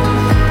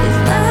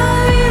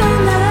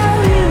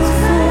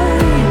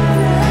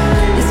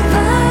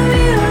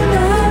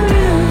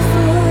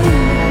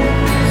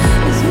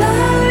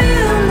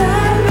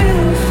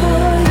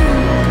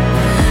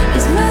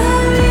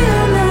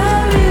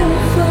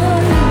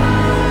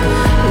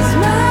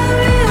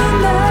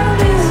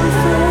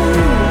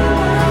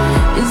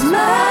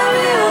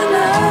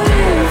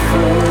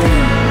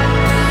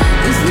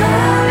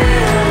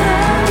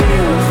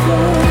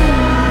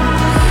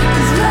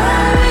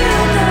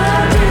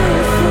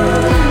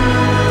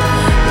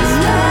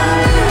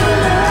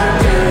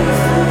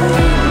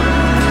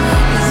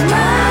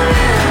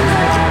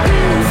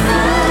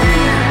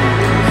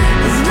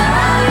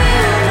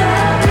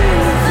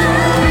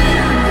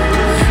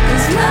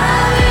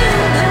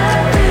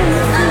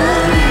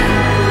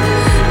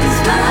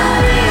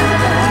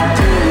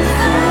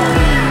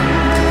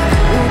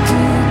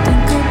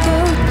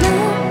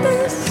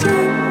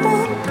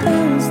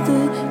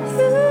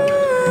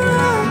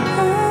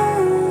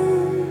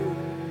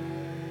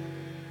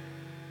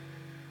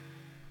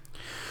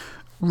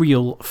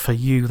 Real For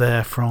You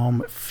there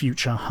from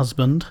Future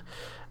Husband,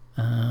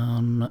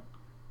 out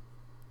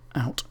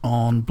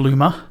on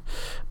Bloomer.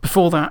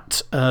 Before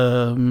that,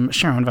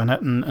 Sharon Van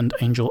Etten and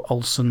Angel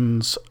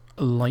Olsen's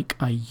Like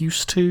I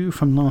Used To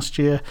from last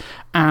year,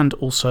 and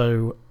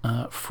also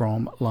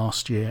from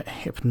last year,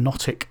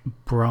 Hypnotic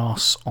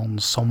Brass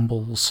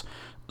Ensemble's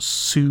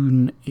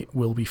Soon It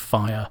Will Be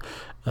Fire,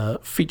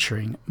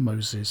 featuring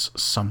Moses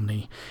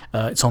Sumney.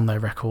 It's on their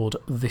record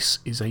This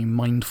Is a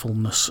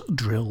Mindfulness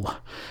Drill.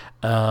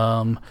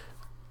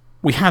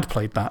 We had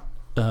played that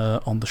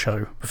on the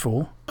show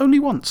before, only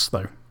once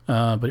though,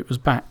 but it was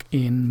back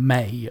in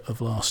May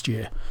of last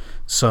year,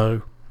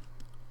 so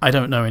I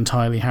don't know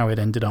entirely how it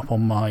ended up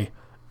on my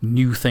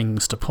new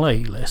things to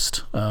play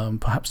list.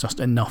 Perhaps just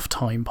enough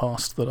time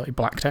passed that I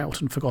blacked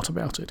out and forgot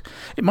about it.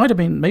 It might have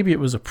been, maybe it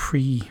was a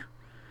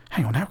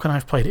hang on, how can I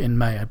have played it in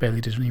May? I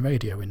barely did any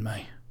radio in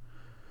May.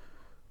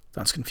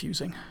 That's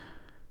confusing.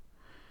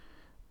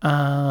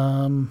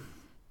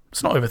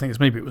 It's not overthink this.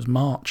 Maybe it was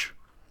March.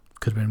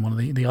 Could have been one of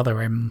the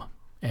other M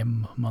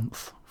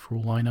month, for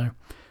all I know.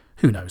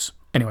 Who knows?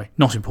 Anyway,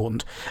 not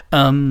important.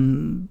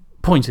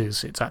 Point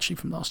is, it's actually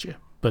from last year,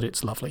 but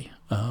it's lovely.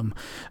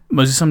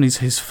 Moses Sumney's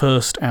his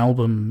first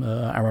album,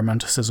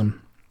 Aromanticism,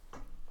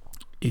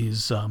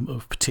 is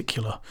of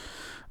particular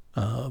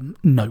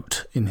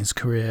note in his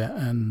career,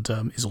 and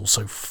is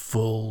also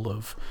full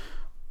of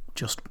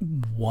just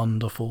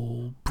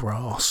wonderful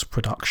brass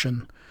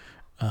production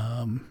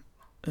in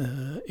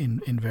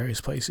various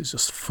places,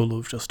 just full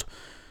of just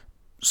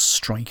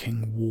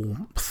striking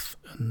warmth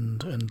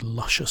and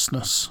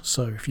lusciousness.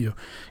 So if you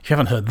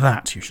haven't heard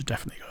that, you should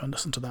definitely go and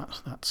listen to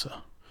that. That's an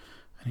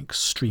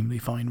extremely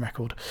fine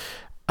record.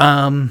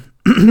 Okay,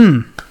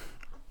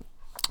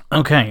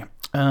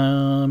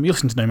 you're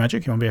listening to No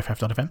Magic. You're on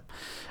BFF.fm.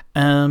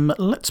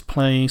 Let's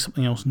play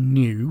something else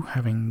new,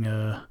 having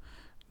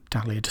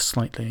dallied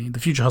slightly. The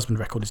Future Husband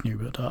record is new,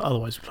 but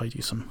otherwise we played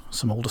you some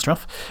older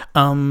stuff.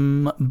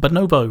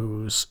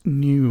 Bonobo's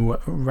new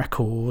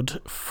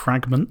record,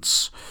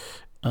 Fragments,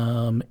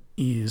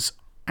 is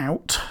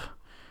out.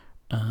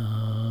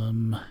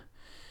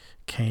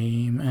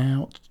 Came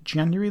out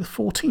January the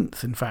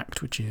 14th, in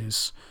fact, which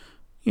is,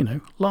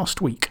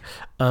 last week.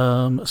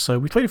 So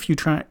we played a few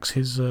tracks,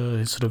 his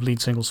sort of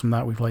lead singles from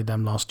that. We played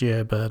them last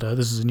year, but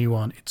this is a new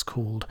one. It's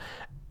called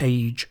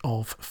Age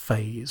of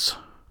Phase.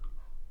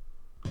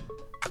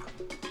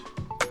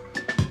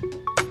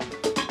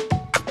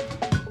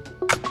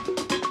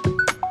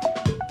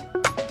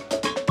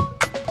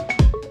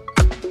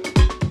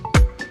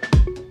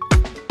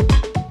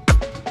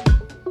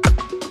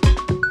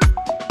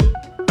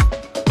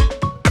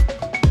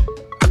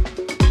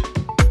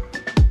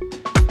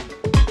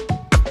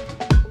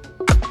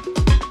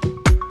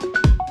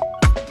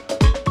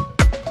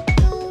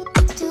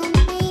 To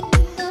me,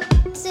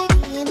 sick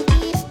and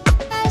peace,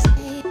 I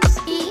say,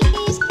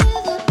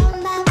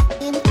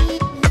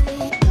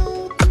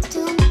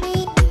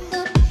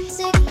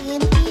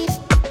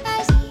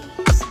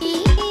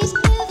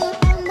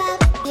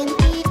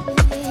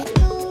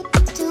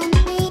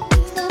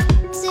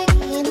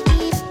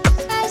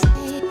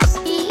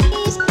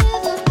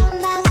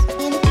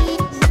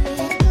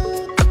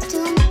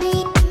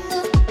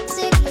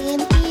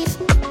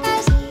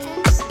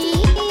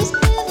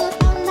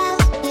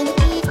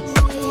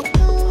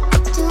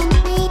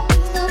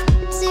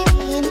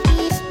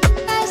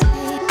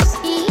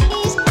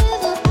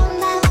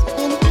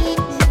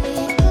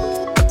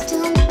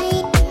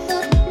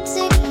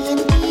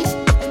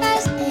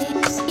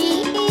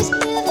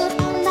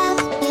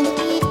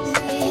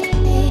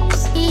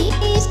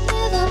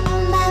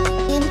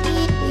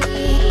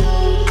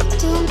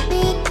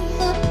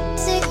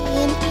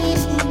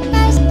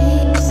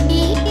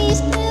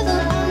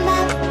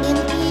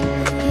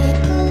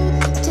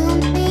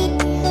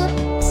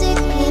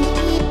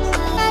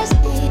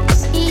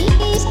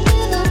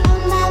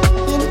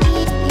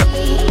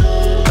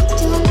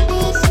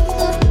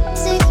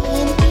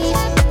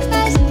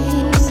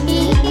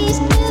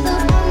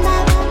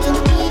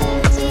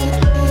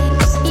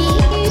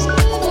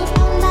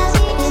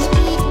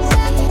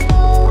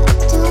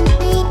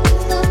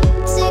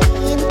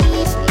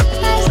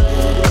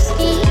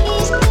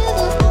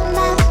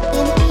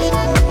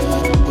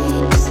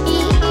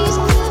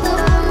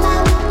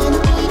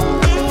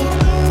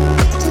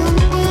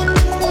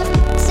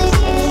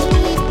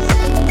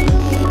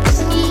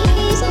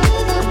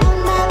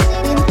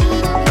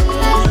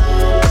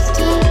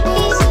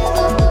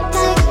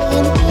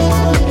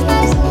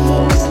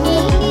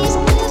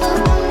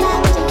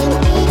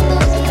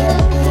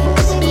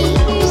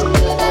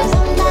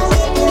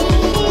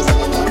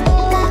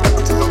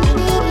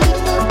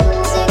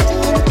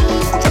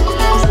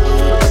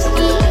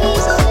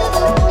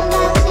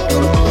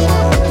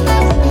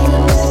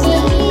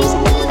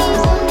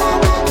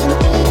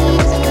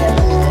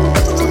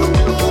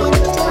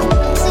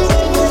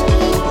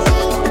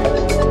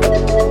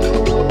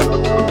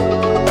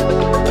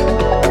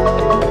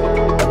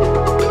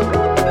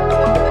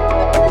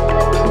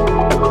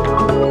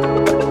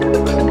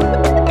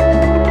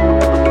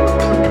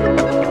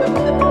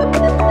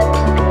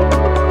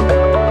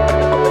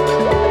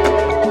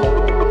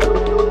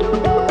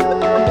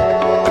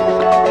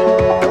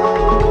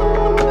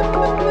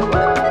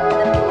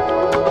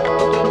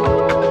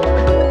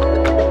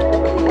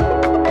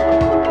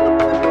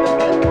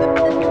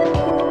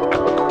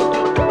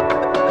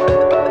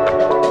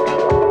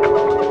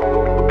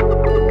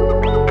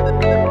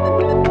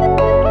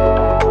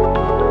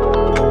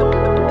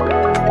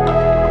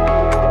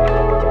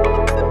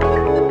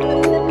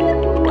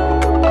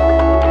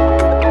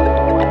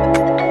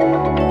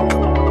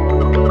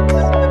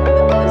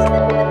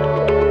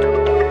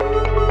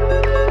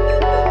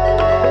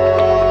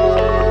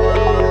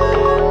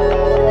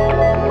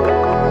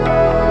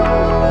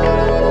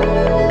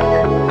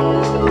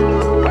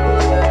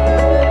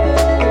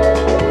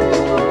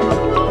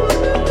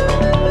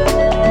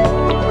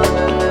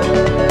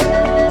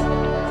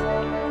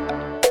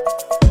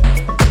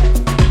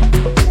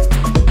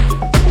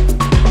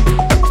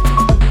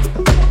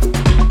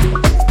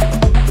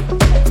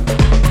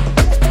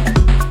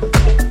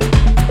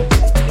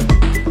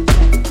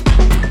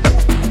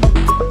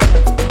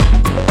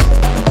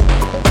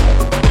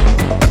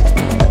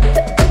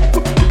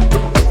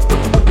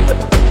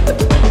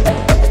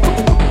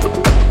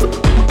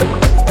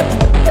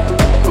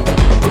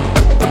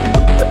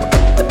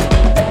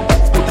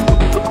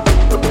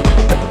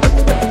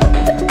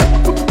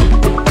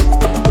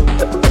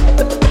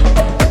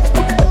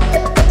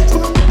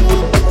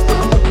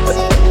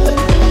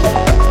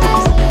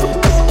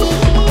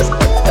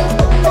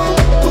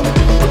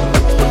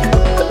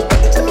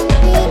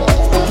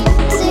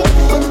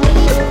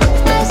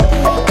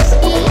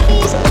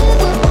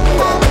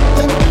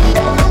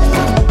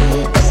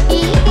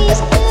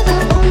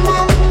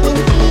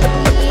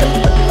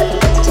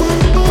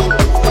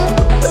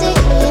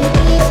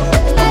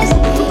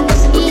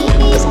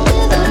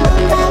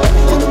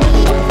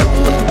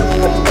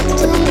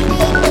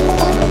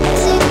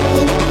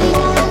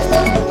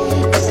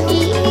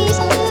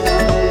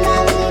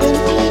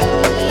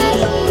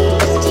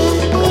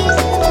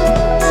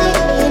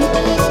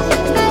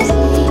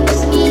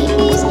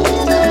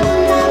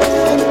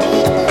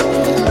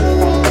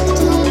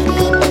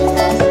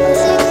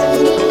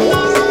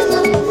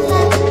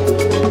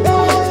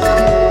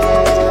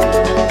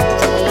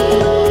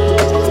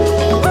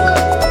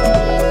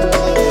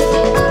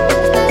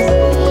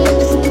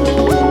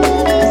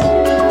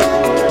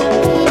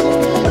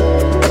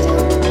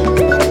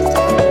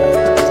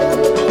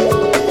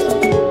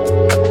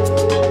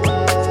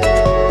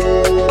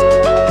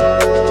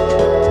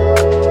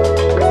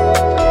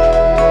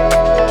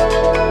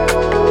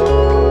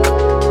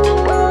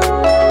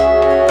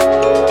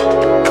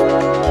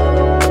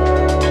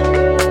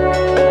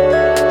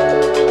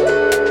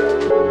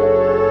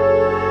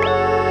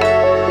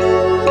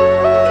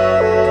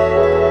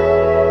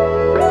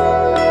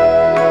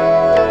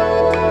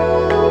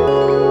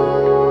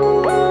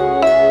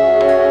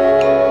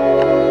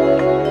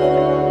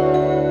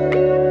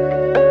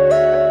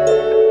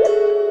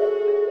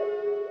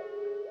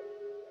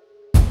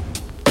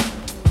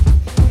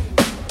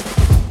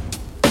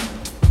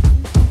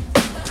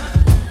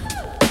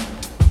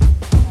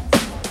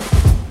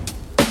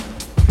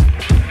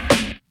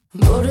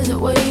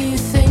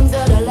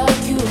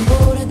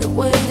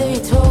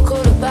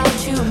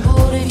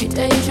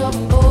 shop,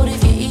 I'm bored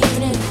of your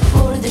evening,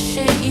 bored of the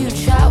shit you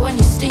chat when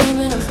you're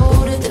steaming. I'm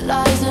bored of the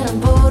lies and I'm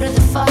bored of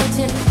the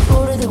fighting,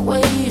 bored of the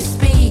way you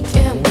speak.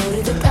 Yeah, I'm bored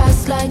of the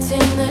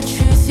gaslighting, the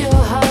truth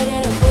you're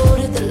hiding. I'm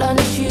bored of the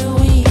lunch you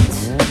eat.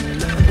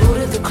 I'm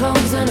bored of the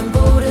clones and I'm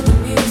bored of the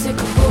music.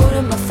 I'm bored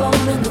of my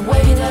phone and the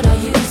way that I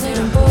use it.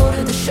 I'm bored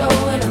of the show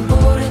and I'm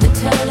bored of the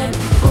telling,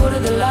 bored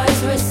of the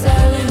lies we're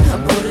selling.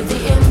 I'm bored of the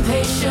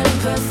impatient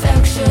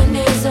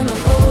perfectionism.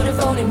 I'm bored of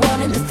only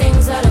wanting the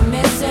things that I'm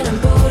missing. I'm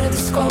bored of the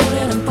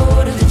scrolling, I'm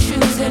bored of the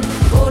choosing,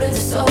 bored of the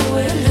soul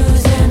we're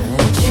losing.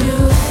 Would you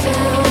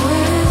feel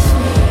with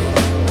me?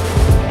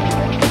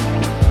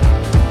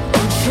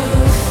 Would you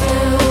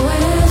feel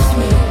with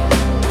me?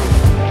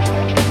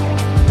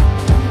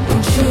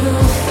 Would you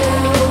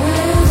feel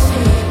with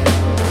me?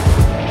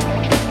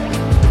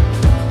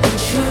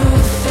 Would you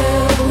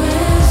feel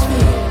with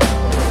me?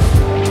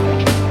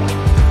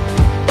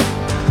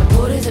 I'm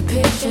bored of the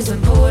pictures, I'm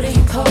bored of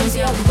your pose,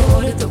 yeah, I'm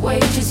bored of the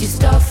wages you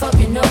stuff up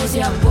your nose,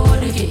 yeah, I'm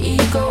bored of your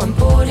ego, I'm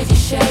bored of your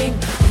shame,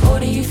 I'm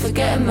bored of you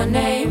forgetting my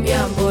name,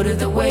 yeah, I'm bored of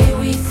the way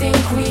we think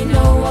we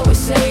know what we're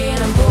saying,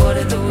 I'm bored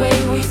of the way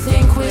we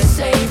think we're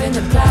saving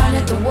the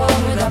planet, the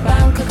world with our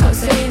bank account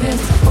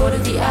savings, I'm bored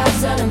of the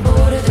ads and I'm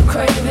bored of the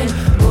craving,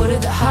 bored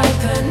of the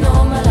hyper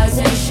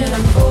normalization,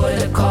 I'm bored of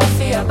the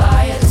coffee I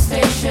buy at the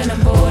station,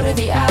 I'm bored of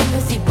the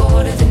apathy,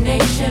 bored of the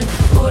nation,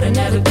 bored of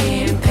never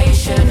being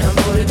patient, I'm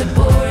bored of the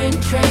boring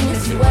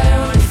trainers you wear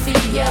on your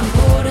feet, yeah, I'm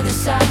bored of the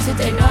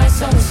Saturday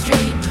nights on the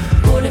street,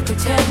 bored of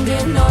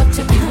pretending not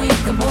to be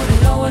weak, I'm bored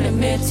of no one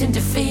admitting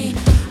defeat.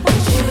 Would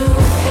you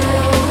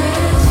feel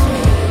with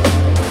me?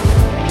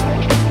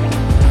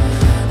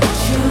 Would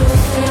you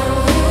feel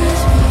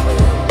with me?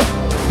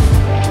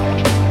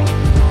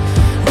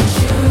 Would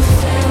you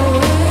feel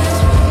with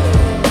me?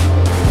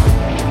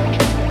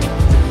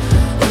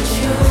 Would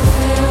you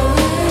feel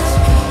with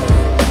me?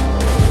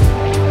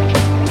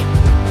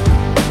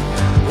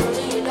 Bored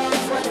of your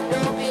love when I'm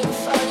not being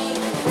funny,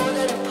 bored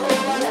of the poor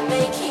when I'm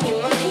making you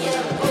money,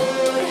 yeah, I'm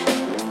bored.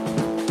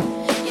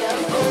 Yeah,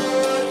 I'm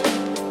bored.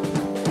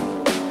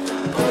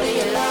 Bored of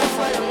your laugh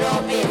when I'm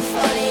not being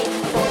funny.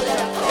 Bored that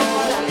I pour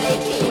while I'm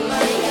making you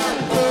money. Yeah, I'm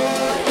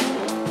bored.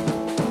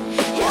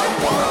 Yeah, I'm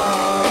bored.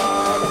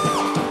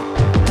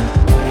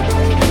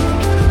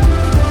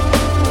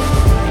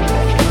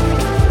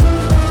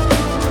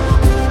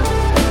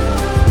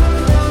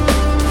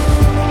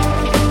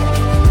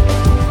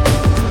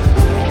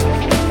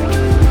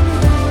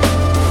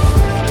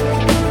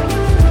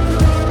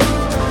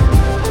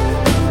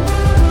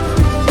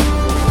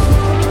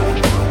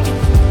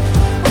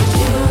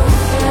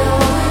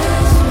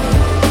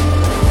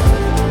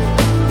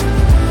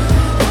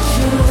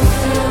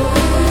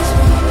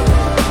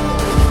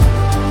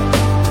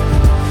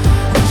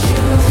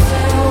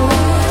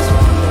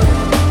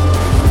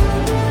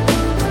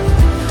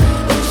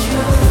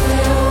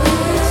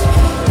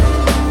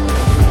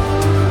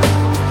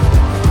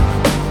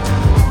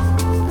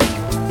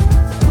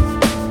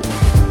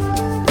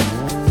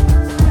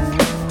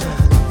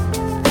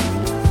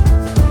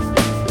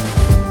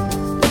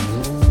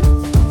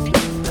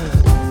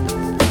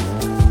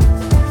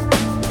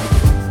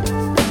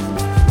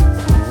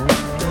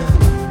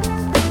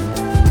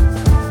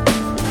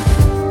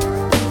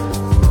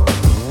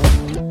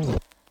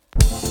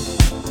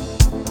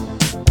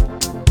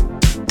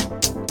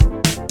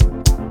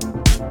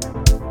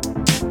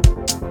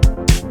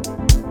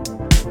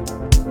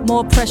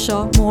 More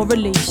pressure, more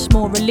release,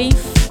 more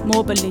relief,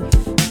 more belief.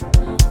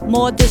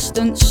 More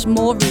distance,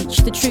 more reach.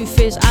 The truth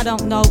is, I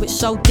don't know, it's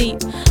so deep.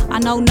 I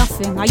know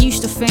nothing. I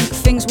used to think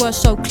things were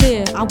so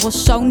clear. I was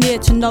so near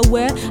to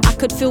nowhere. I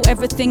could feel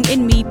everything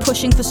in me,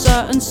 pushing for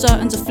certain,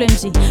 certain's are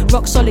flimsy.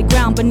 Rock solid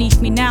ground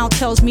beneath me now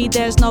tells me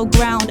there's no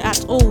ground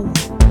at all.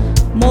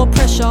 More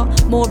pressure,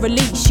 more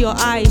release. Your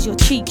eyes, your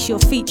cheeks, your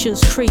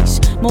features crease.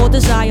 More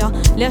desire,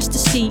 less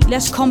deceit,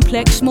 less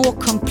complex, more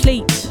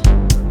complete.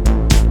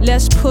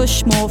 Less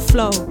push, more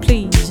flow,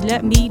 please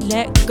let me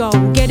let go.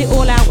 Get it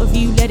all out of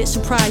you, let it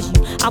surprise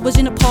you. I was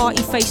in a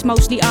party, face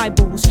mostly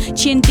eyeballs,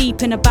 chin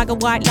deep in a bag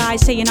of white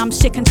lies, saying I'm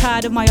sick and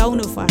tired of my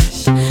own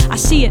advice. I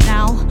see it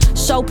now,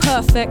 so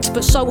perfect,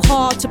 but so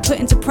hard to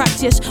put into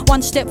practice.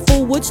 One step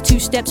forwards,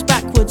 two steps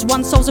backwards.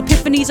 One soul's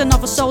epiphanies,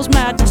 another soul's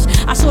madness.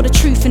 I saw the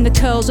truth in the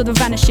curls of the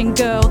vanishing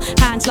girl,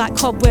 hands like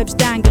cobwebs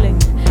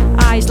dangling,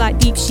 eyes like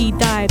deep sea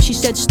dives. She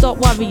said stop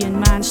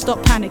worrying man, stop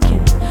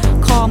panicking.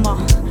 Calmer,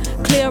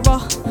 clearer,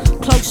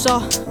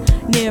 closer,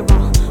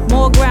 nearer.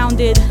 More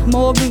grounded,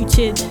 more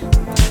rooted,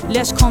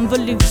 less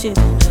convoluted.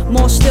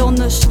 More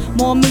stillness,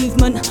 more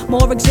movement,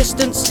 more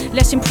existence,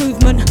 less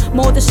improvement.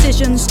 More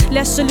decisions,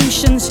 less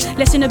solutions,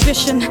 less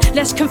inhibition,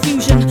 less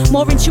confusion.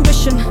 More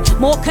intuition,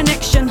 more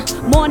connection,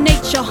 more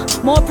nature,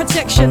 more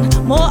protection.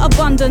 More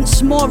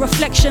abundance, more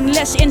reflection,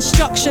 less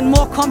instruction,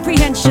 more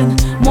comprehension.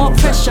 More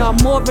pressure,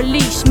 more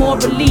release, more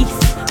relief,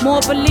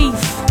 more belief.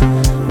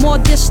 More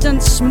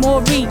distance,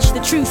 more reach. The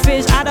truth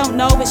is, I don't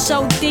know, it's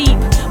so deep.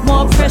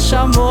 More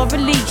pressure, more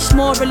release,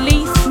 more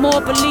relief,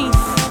 more belief.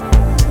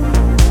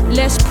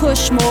 Less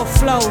push, more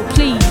flow.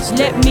 Please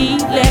let me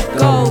let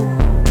go.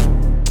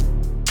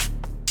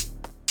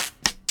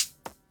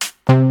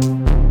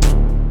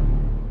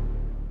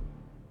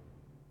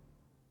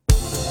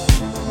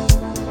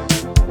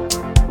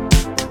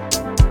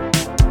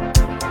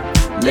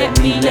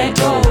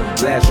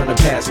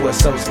 what's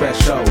so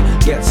special.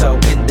 Ghetto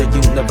in the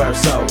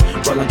universal.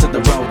 Rolling to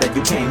the road that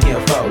you came here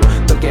for.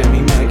 Look at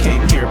me, man,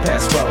 came here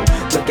past four.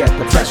 Look at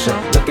the pressure,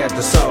 look at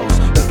the souls,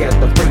 look at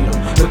the freedom,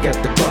 look at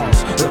the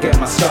clones, look at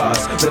my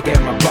scars, look at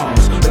my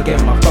bones, look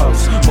at my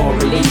foes. More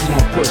release,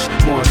 more push,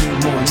 more you,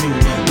 more new.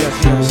 Yes,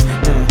 yes,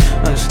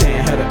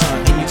 understand how to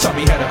and you taught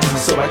me how to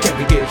so I can't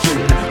forget you.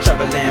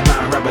 Travel land,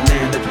 mind, rubber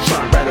land, let the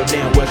trunk rattle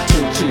down what's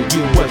true to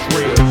you, what's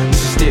real.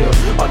 This is still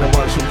all the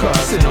ones you car,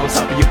 sitting on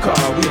top of your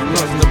car, we in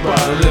noise in the bar,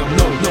 let them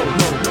know, no.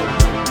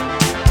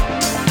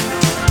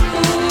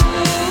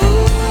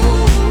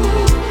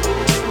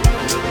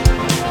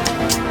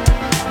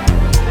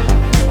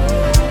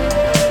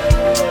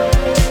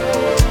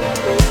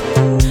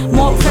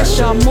 More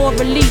pressure, more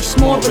release,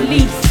 more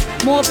relief,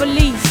 more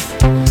belief.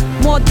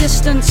 More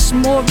distance,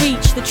 more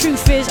reach. The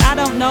truth is, I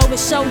don't know,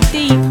 it's so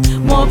deep.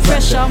 More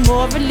pressure,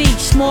 more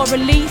release, more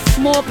relief,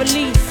 more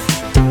belief.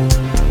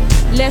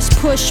 Less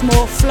push,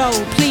 more flow.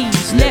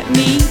 Please let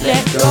me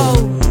let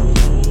go.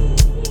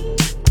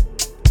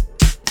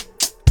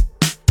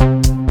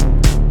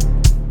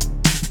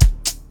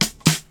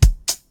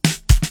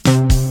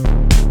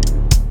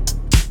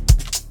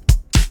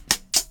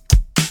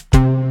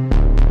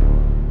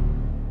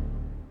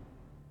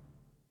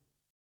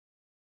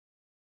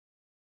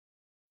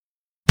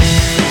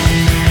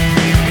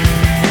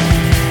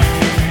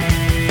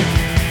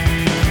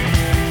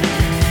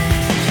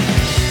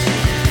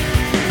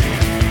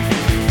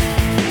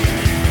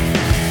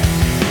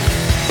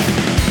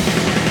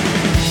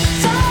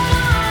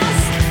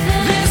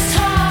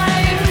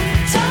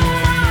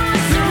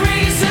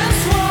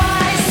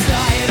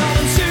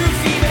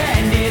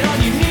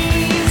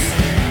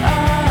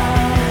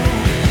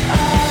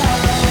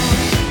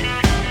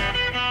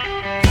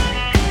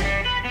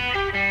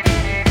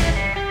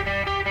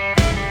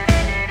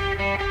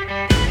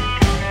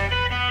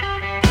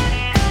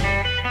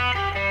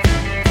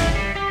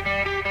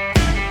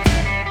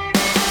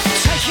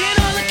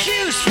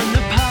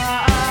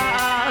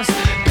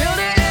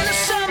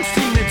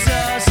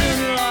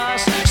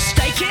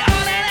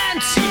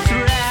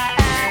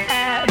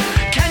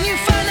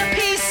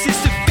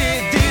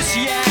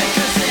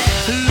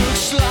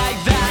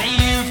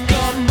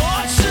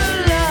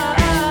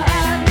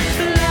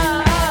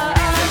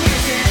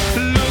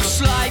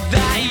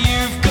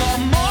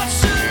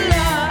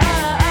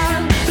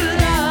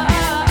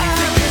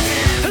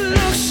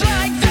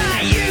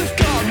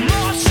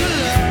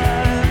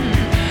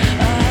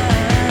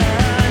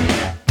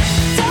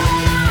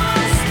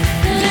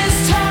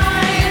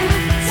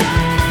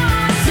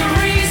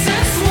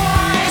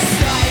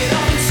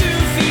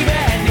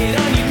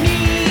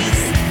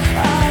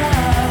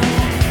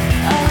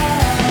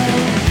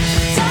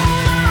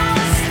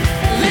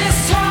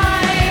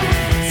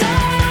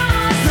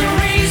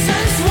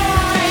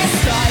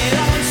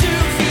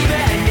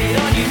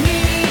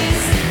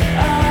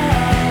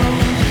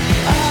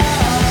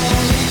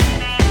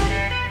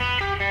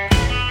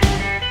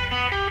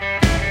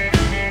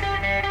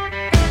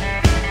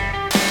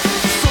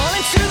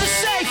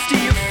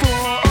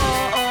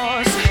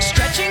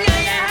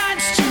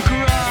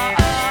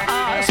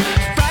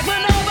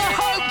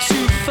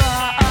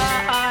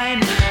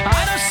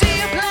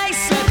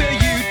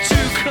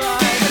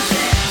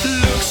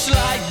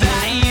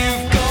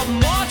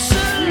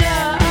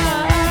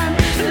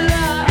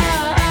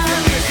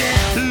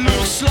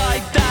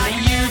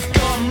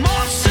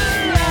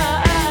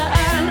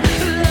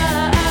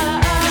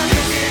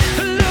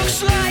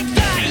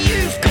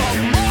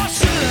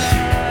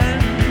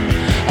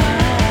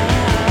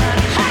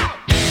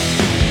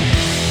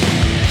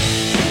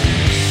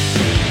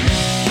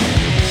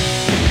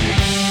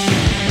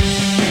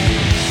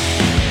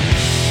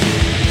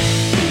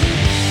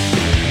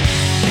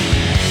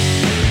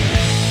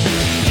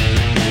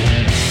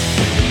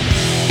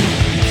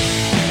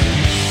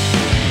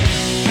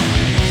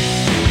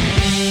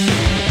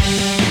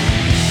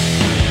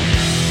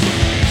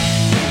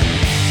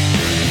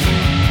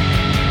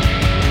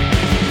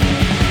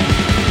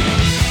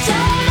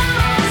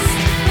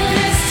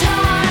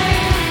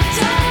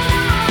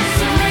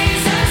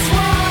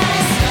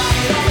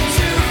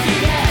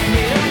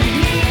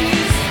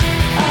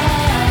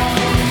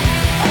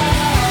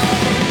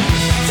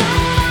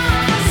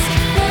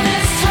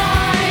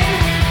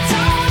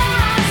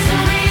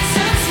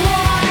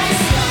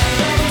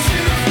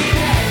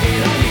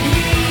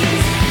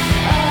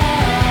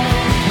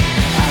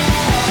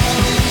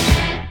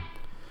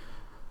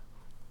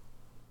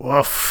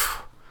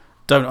 Woof.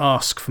 Don't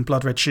Ask from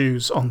Blood Red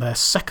Shoes on their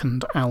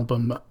second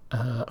album,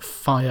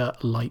 Fire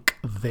Like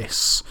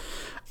This.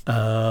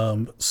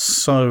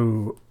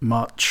 So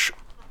much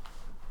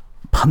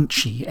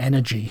punchy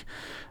energy.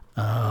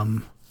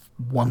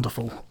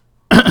 Wonderful.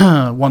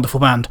 Wonderful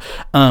band.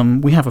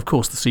 We have, of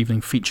course, this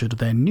evening featured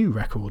their new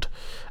record,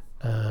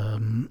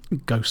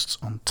 Ghosts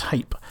on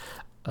Tape,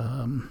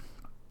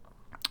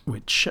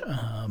 which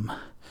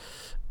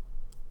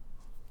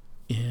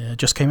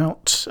just came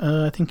out,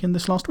 I think, in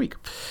this last week.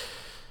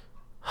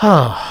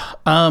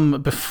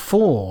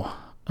 Before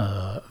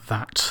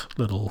that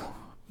little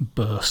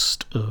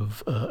burst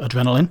of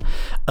adrenaline,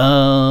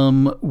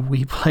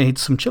 we played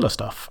some chiller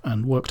stuff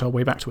and worked our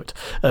way back to it.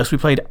 So we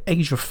played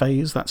Age of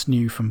Phase, that's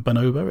new from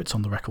Bonobo, it's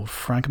on the record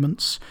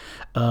Fragments.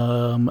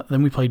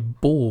 Then we played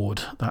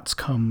Bored, that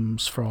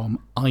comes from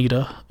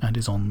Ida and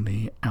is on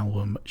the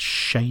album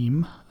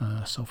Shame,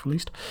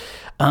 self-released.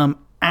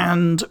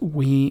 And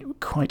we,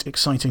 quite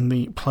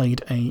excitingly,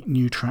 played a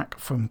new track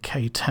from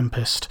K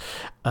Tempest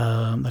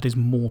that is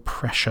More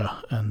Pressure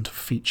and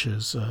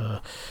features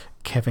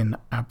Kevin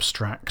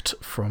Abstract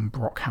from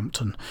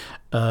Brockhampton.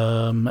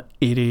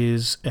 It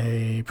is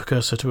a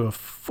precursor to a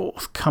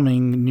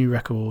forthcoming new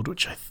record,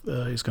 which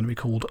is going to be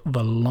called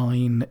The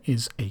Line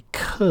is a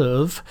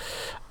Curve,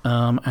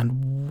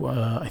 and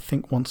I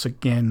think once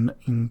again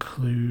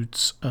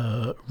includes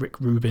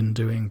Rick Rubin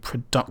doing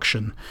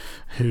production,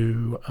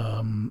 who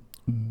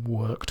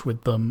worked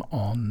with them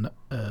on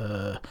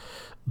the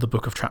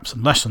Book of Traps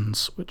and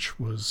Lessons, which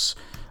was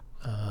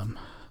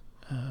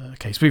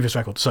K's previous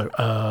record. So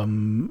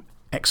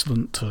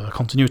excellent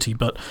continuity,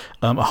 but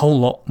a whole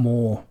lot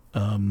more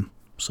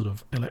sort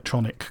of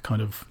electronic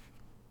kind of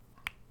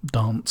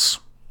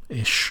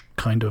dance-ish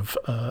kind of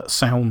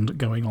sound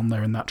going on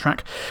there in that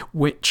track,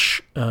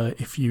 which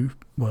if you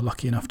were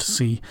lucky enough to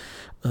see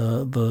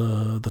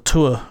the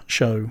tour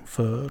show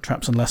for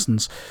Traps and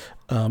Lessons,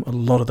 a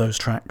lot of those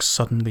tracks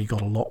suddenly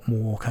got a lot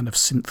more kind of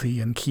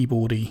synthy and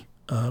keyboardy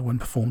when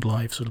performed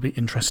live, so it'll be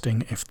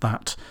interesting if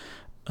that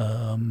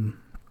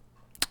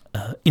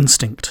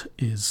instinct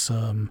is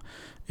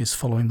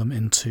following them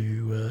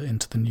into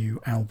the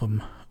new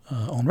album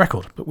on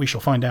record. But we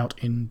shall find out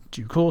in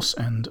due course,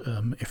 and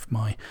if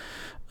my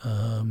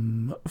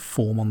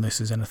form on this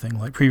is anything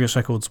like previous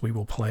records, we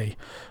will play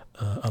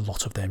a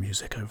lot of their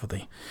music over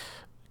the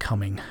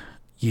coming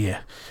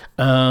year.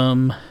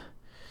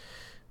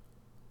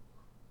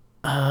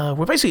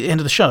 We're basically at the end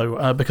of the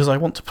show because I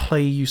want to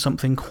play you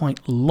something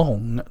quite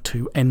long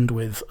to end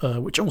with,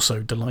 which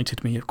also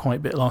delighted me quite a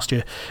bit last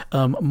year.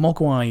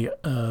 Mogwai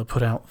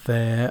put out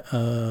their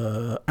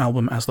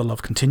album As the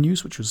Love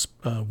Continues, which was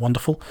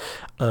wonderful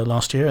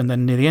last year, and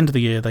then near the end of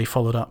the year they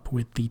followed up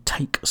with the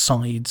Take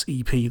Sides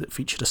EP that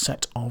featured a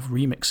set of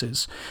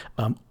remixes,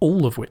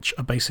 all of which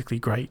are basically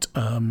great.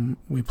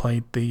 We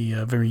played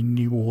the very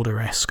New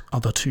Order-esque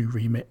Other Two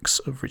remix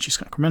of Richie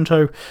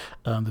Sacramento.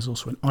 There's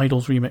also an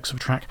Idols remix of a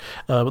track.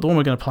 But the one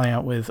we're going to play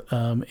out with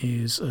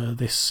is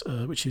this,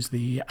 which is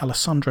the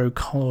Alessandro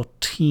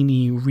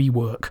Colortini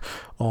rework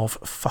of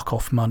Fuck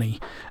Off Money.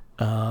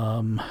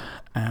 And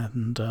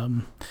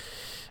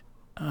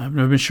I've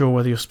never been sure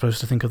whether you're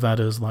supposed to think of that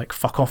as like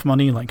fuck off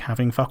money, like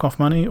having fuck off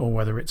money, or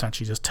whether it's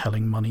actually just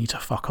telling money to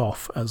fuck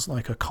off as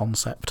like a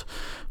concept.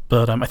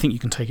 But I think you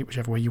can take it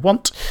whichever way you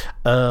want.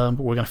 But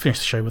we're going to finish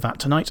the show with that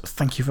tonight.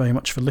 Thank you very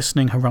much for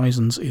listening.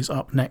 Horizons is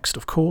up next,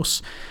 of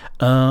course.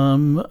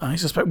 I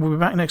suspect we'll be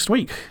back next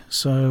week.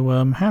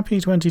 So happy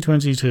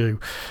 2022.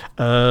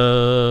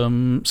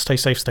 Stay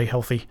safe, stay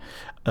healthy.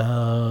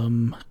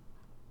 Thank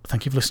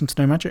you for listening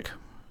to No Magic.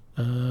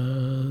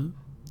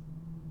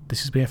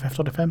 This is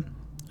BFF.FM,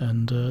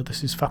 and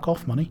this is Fuck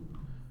Off Money.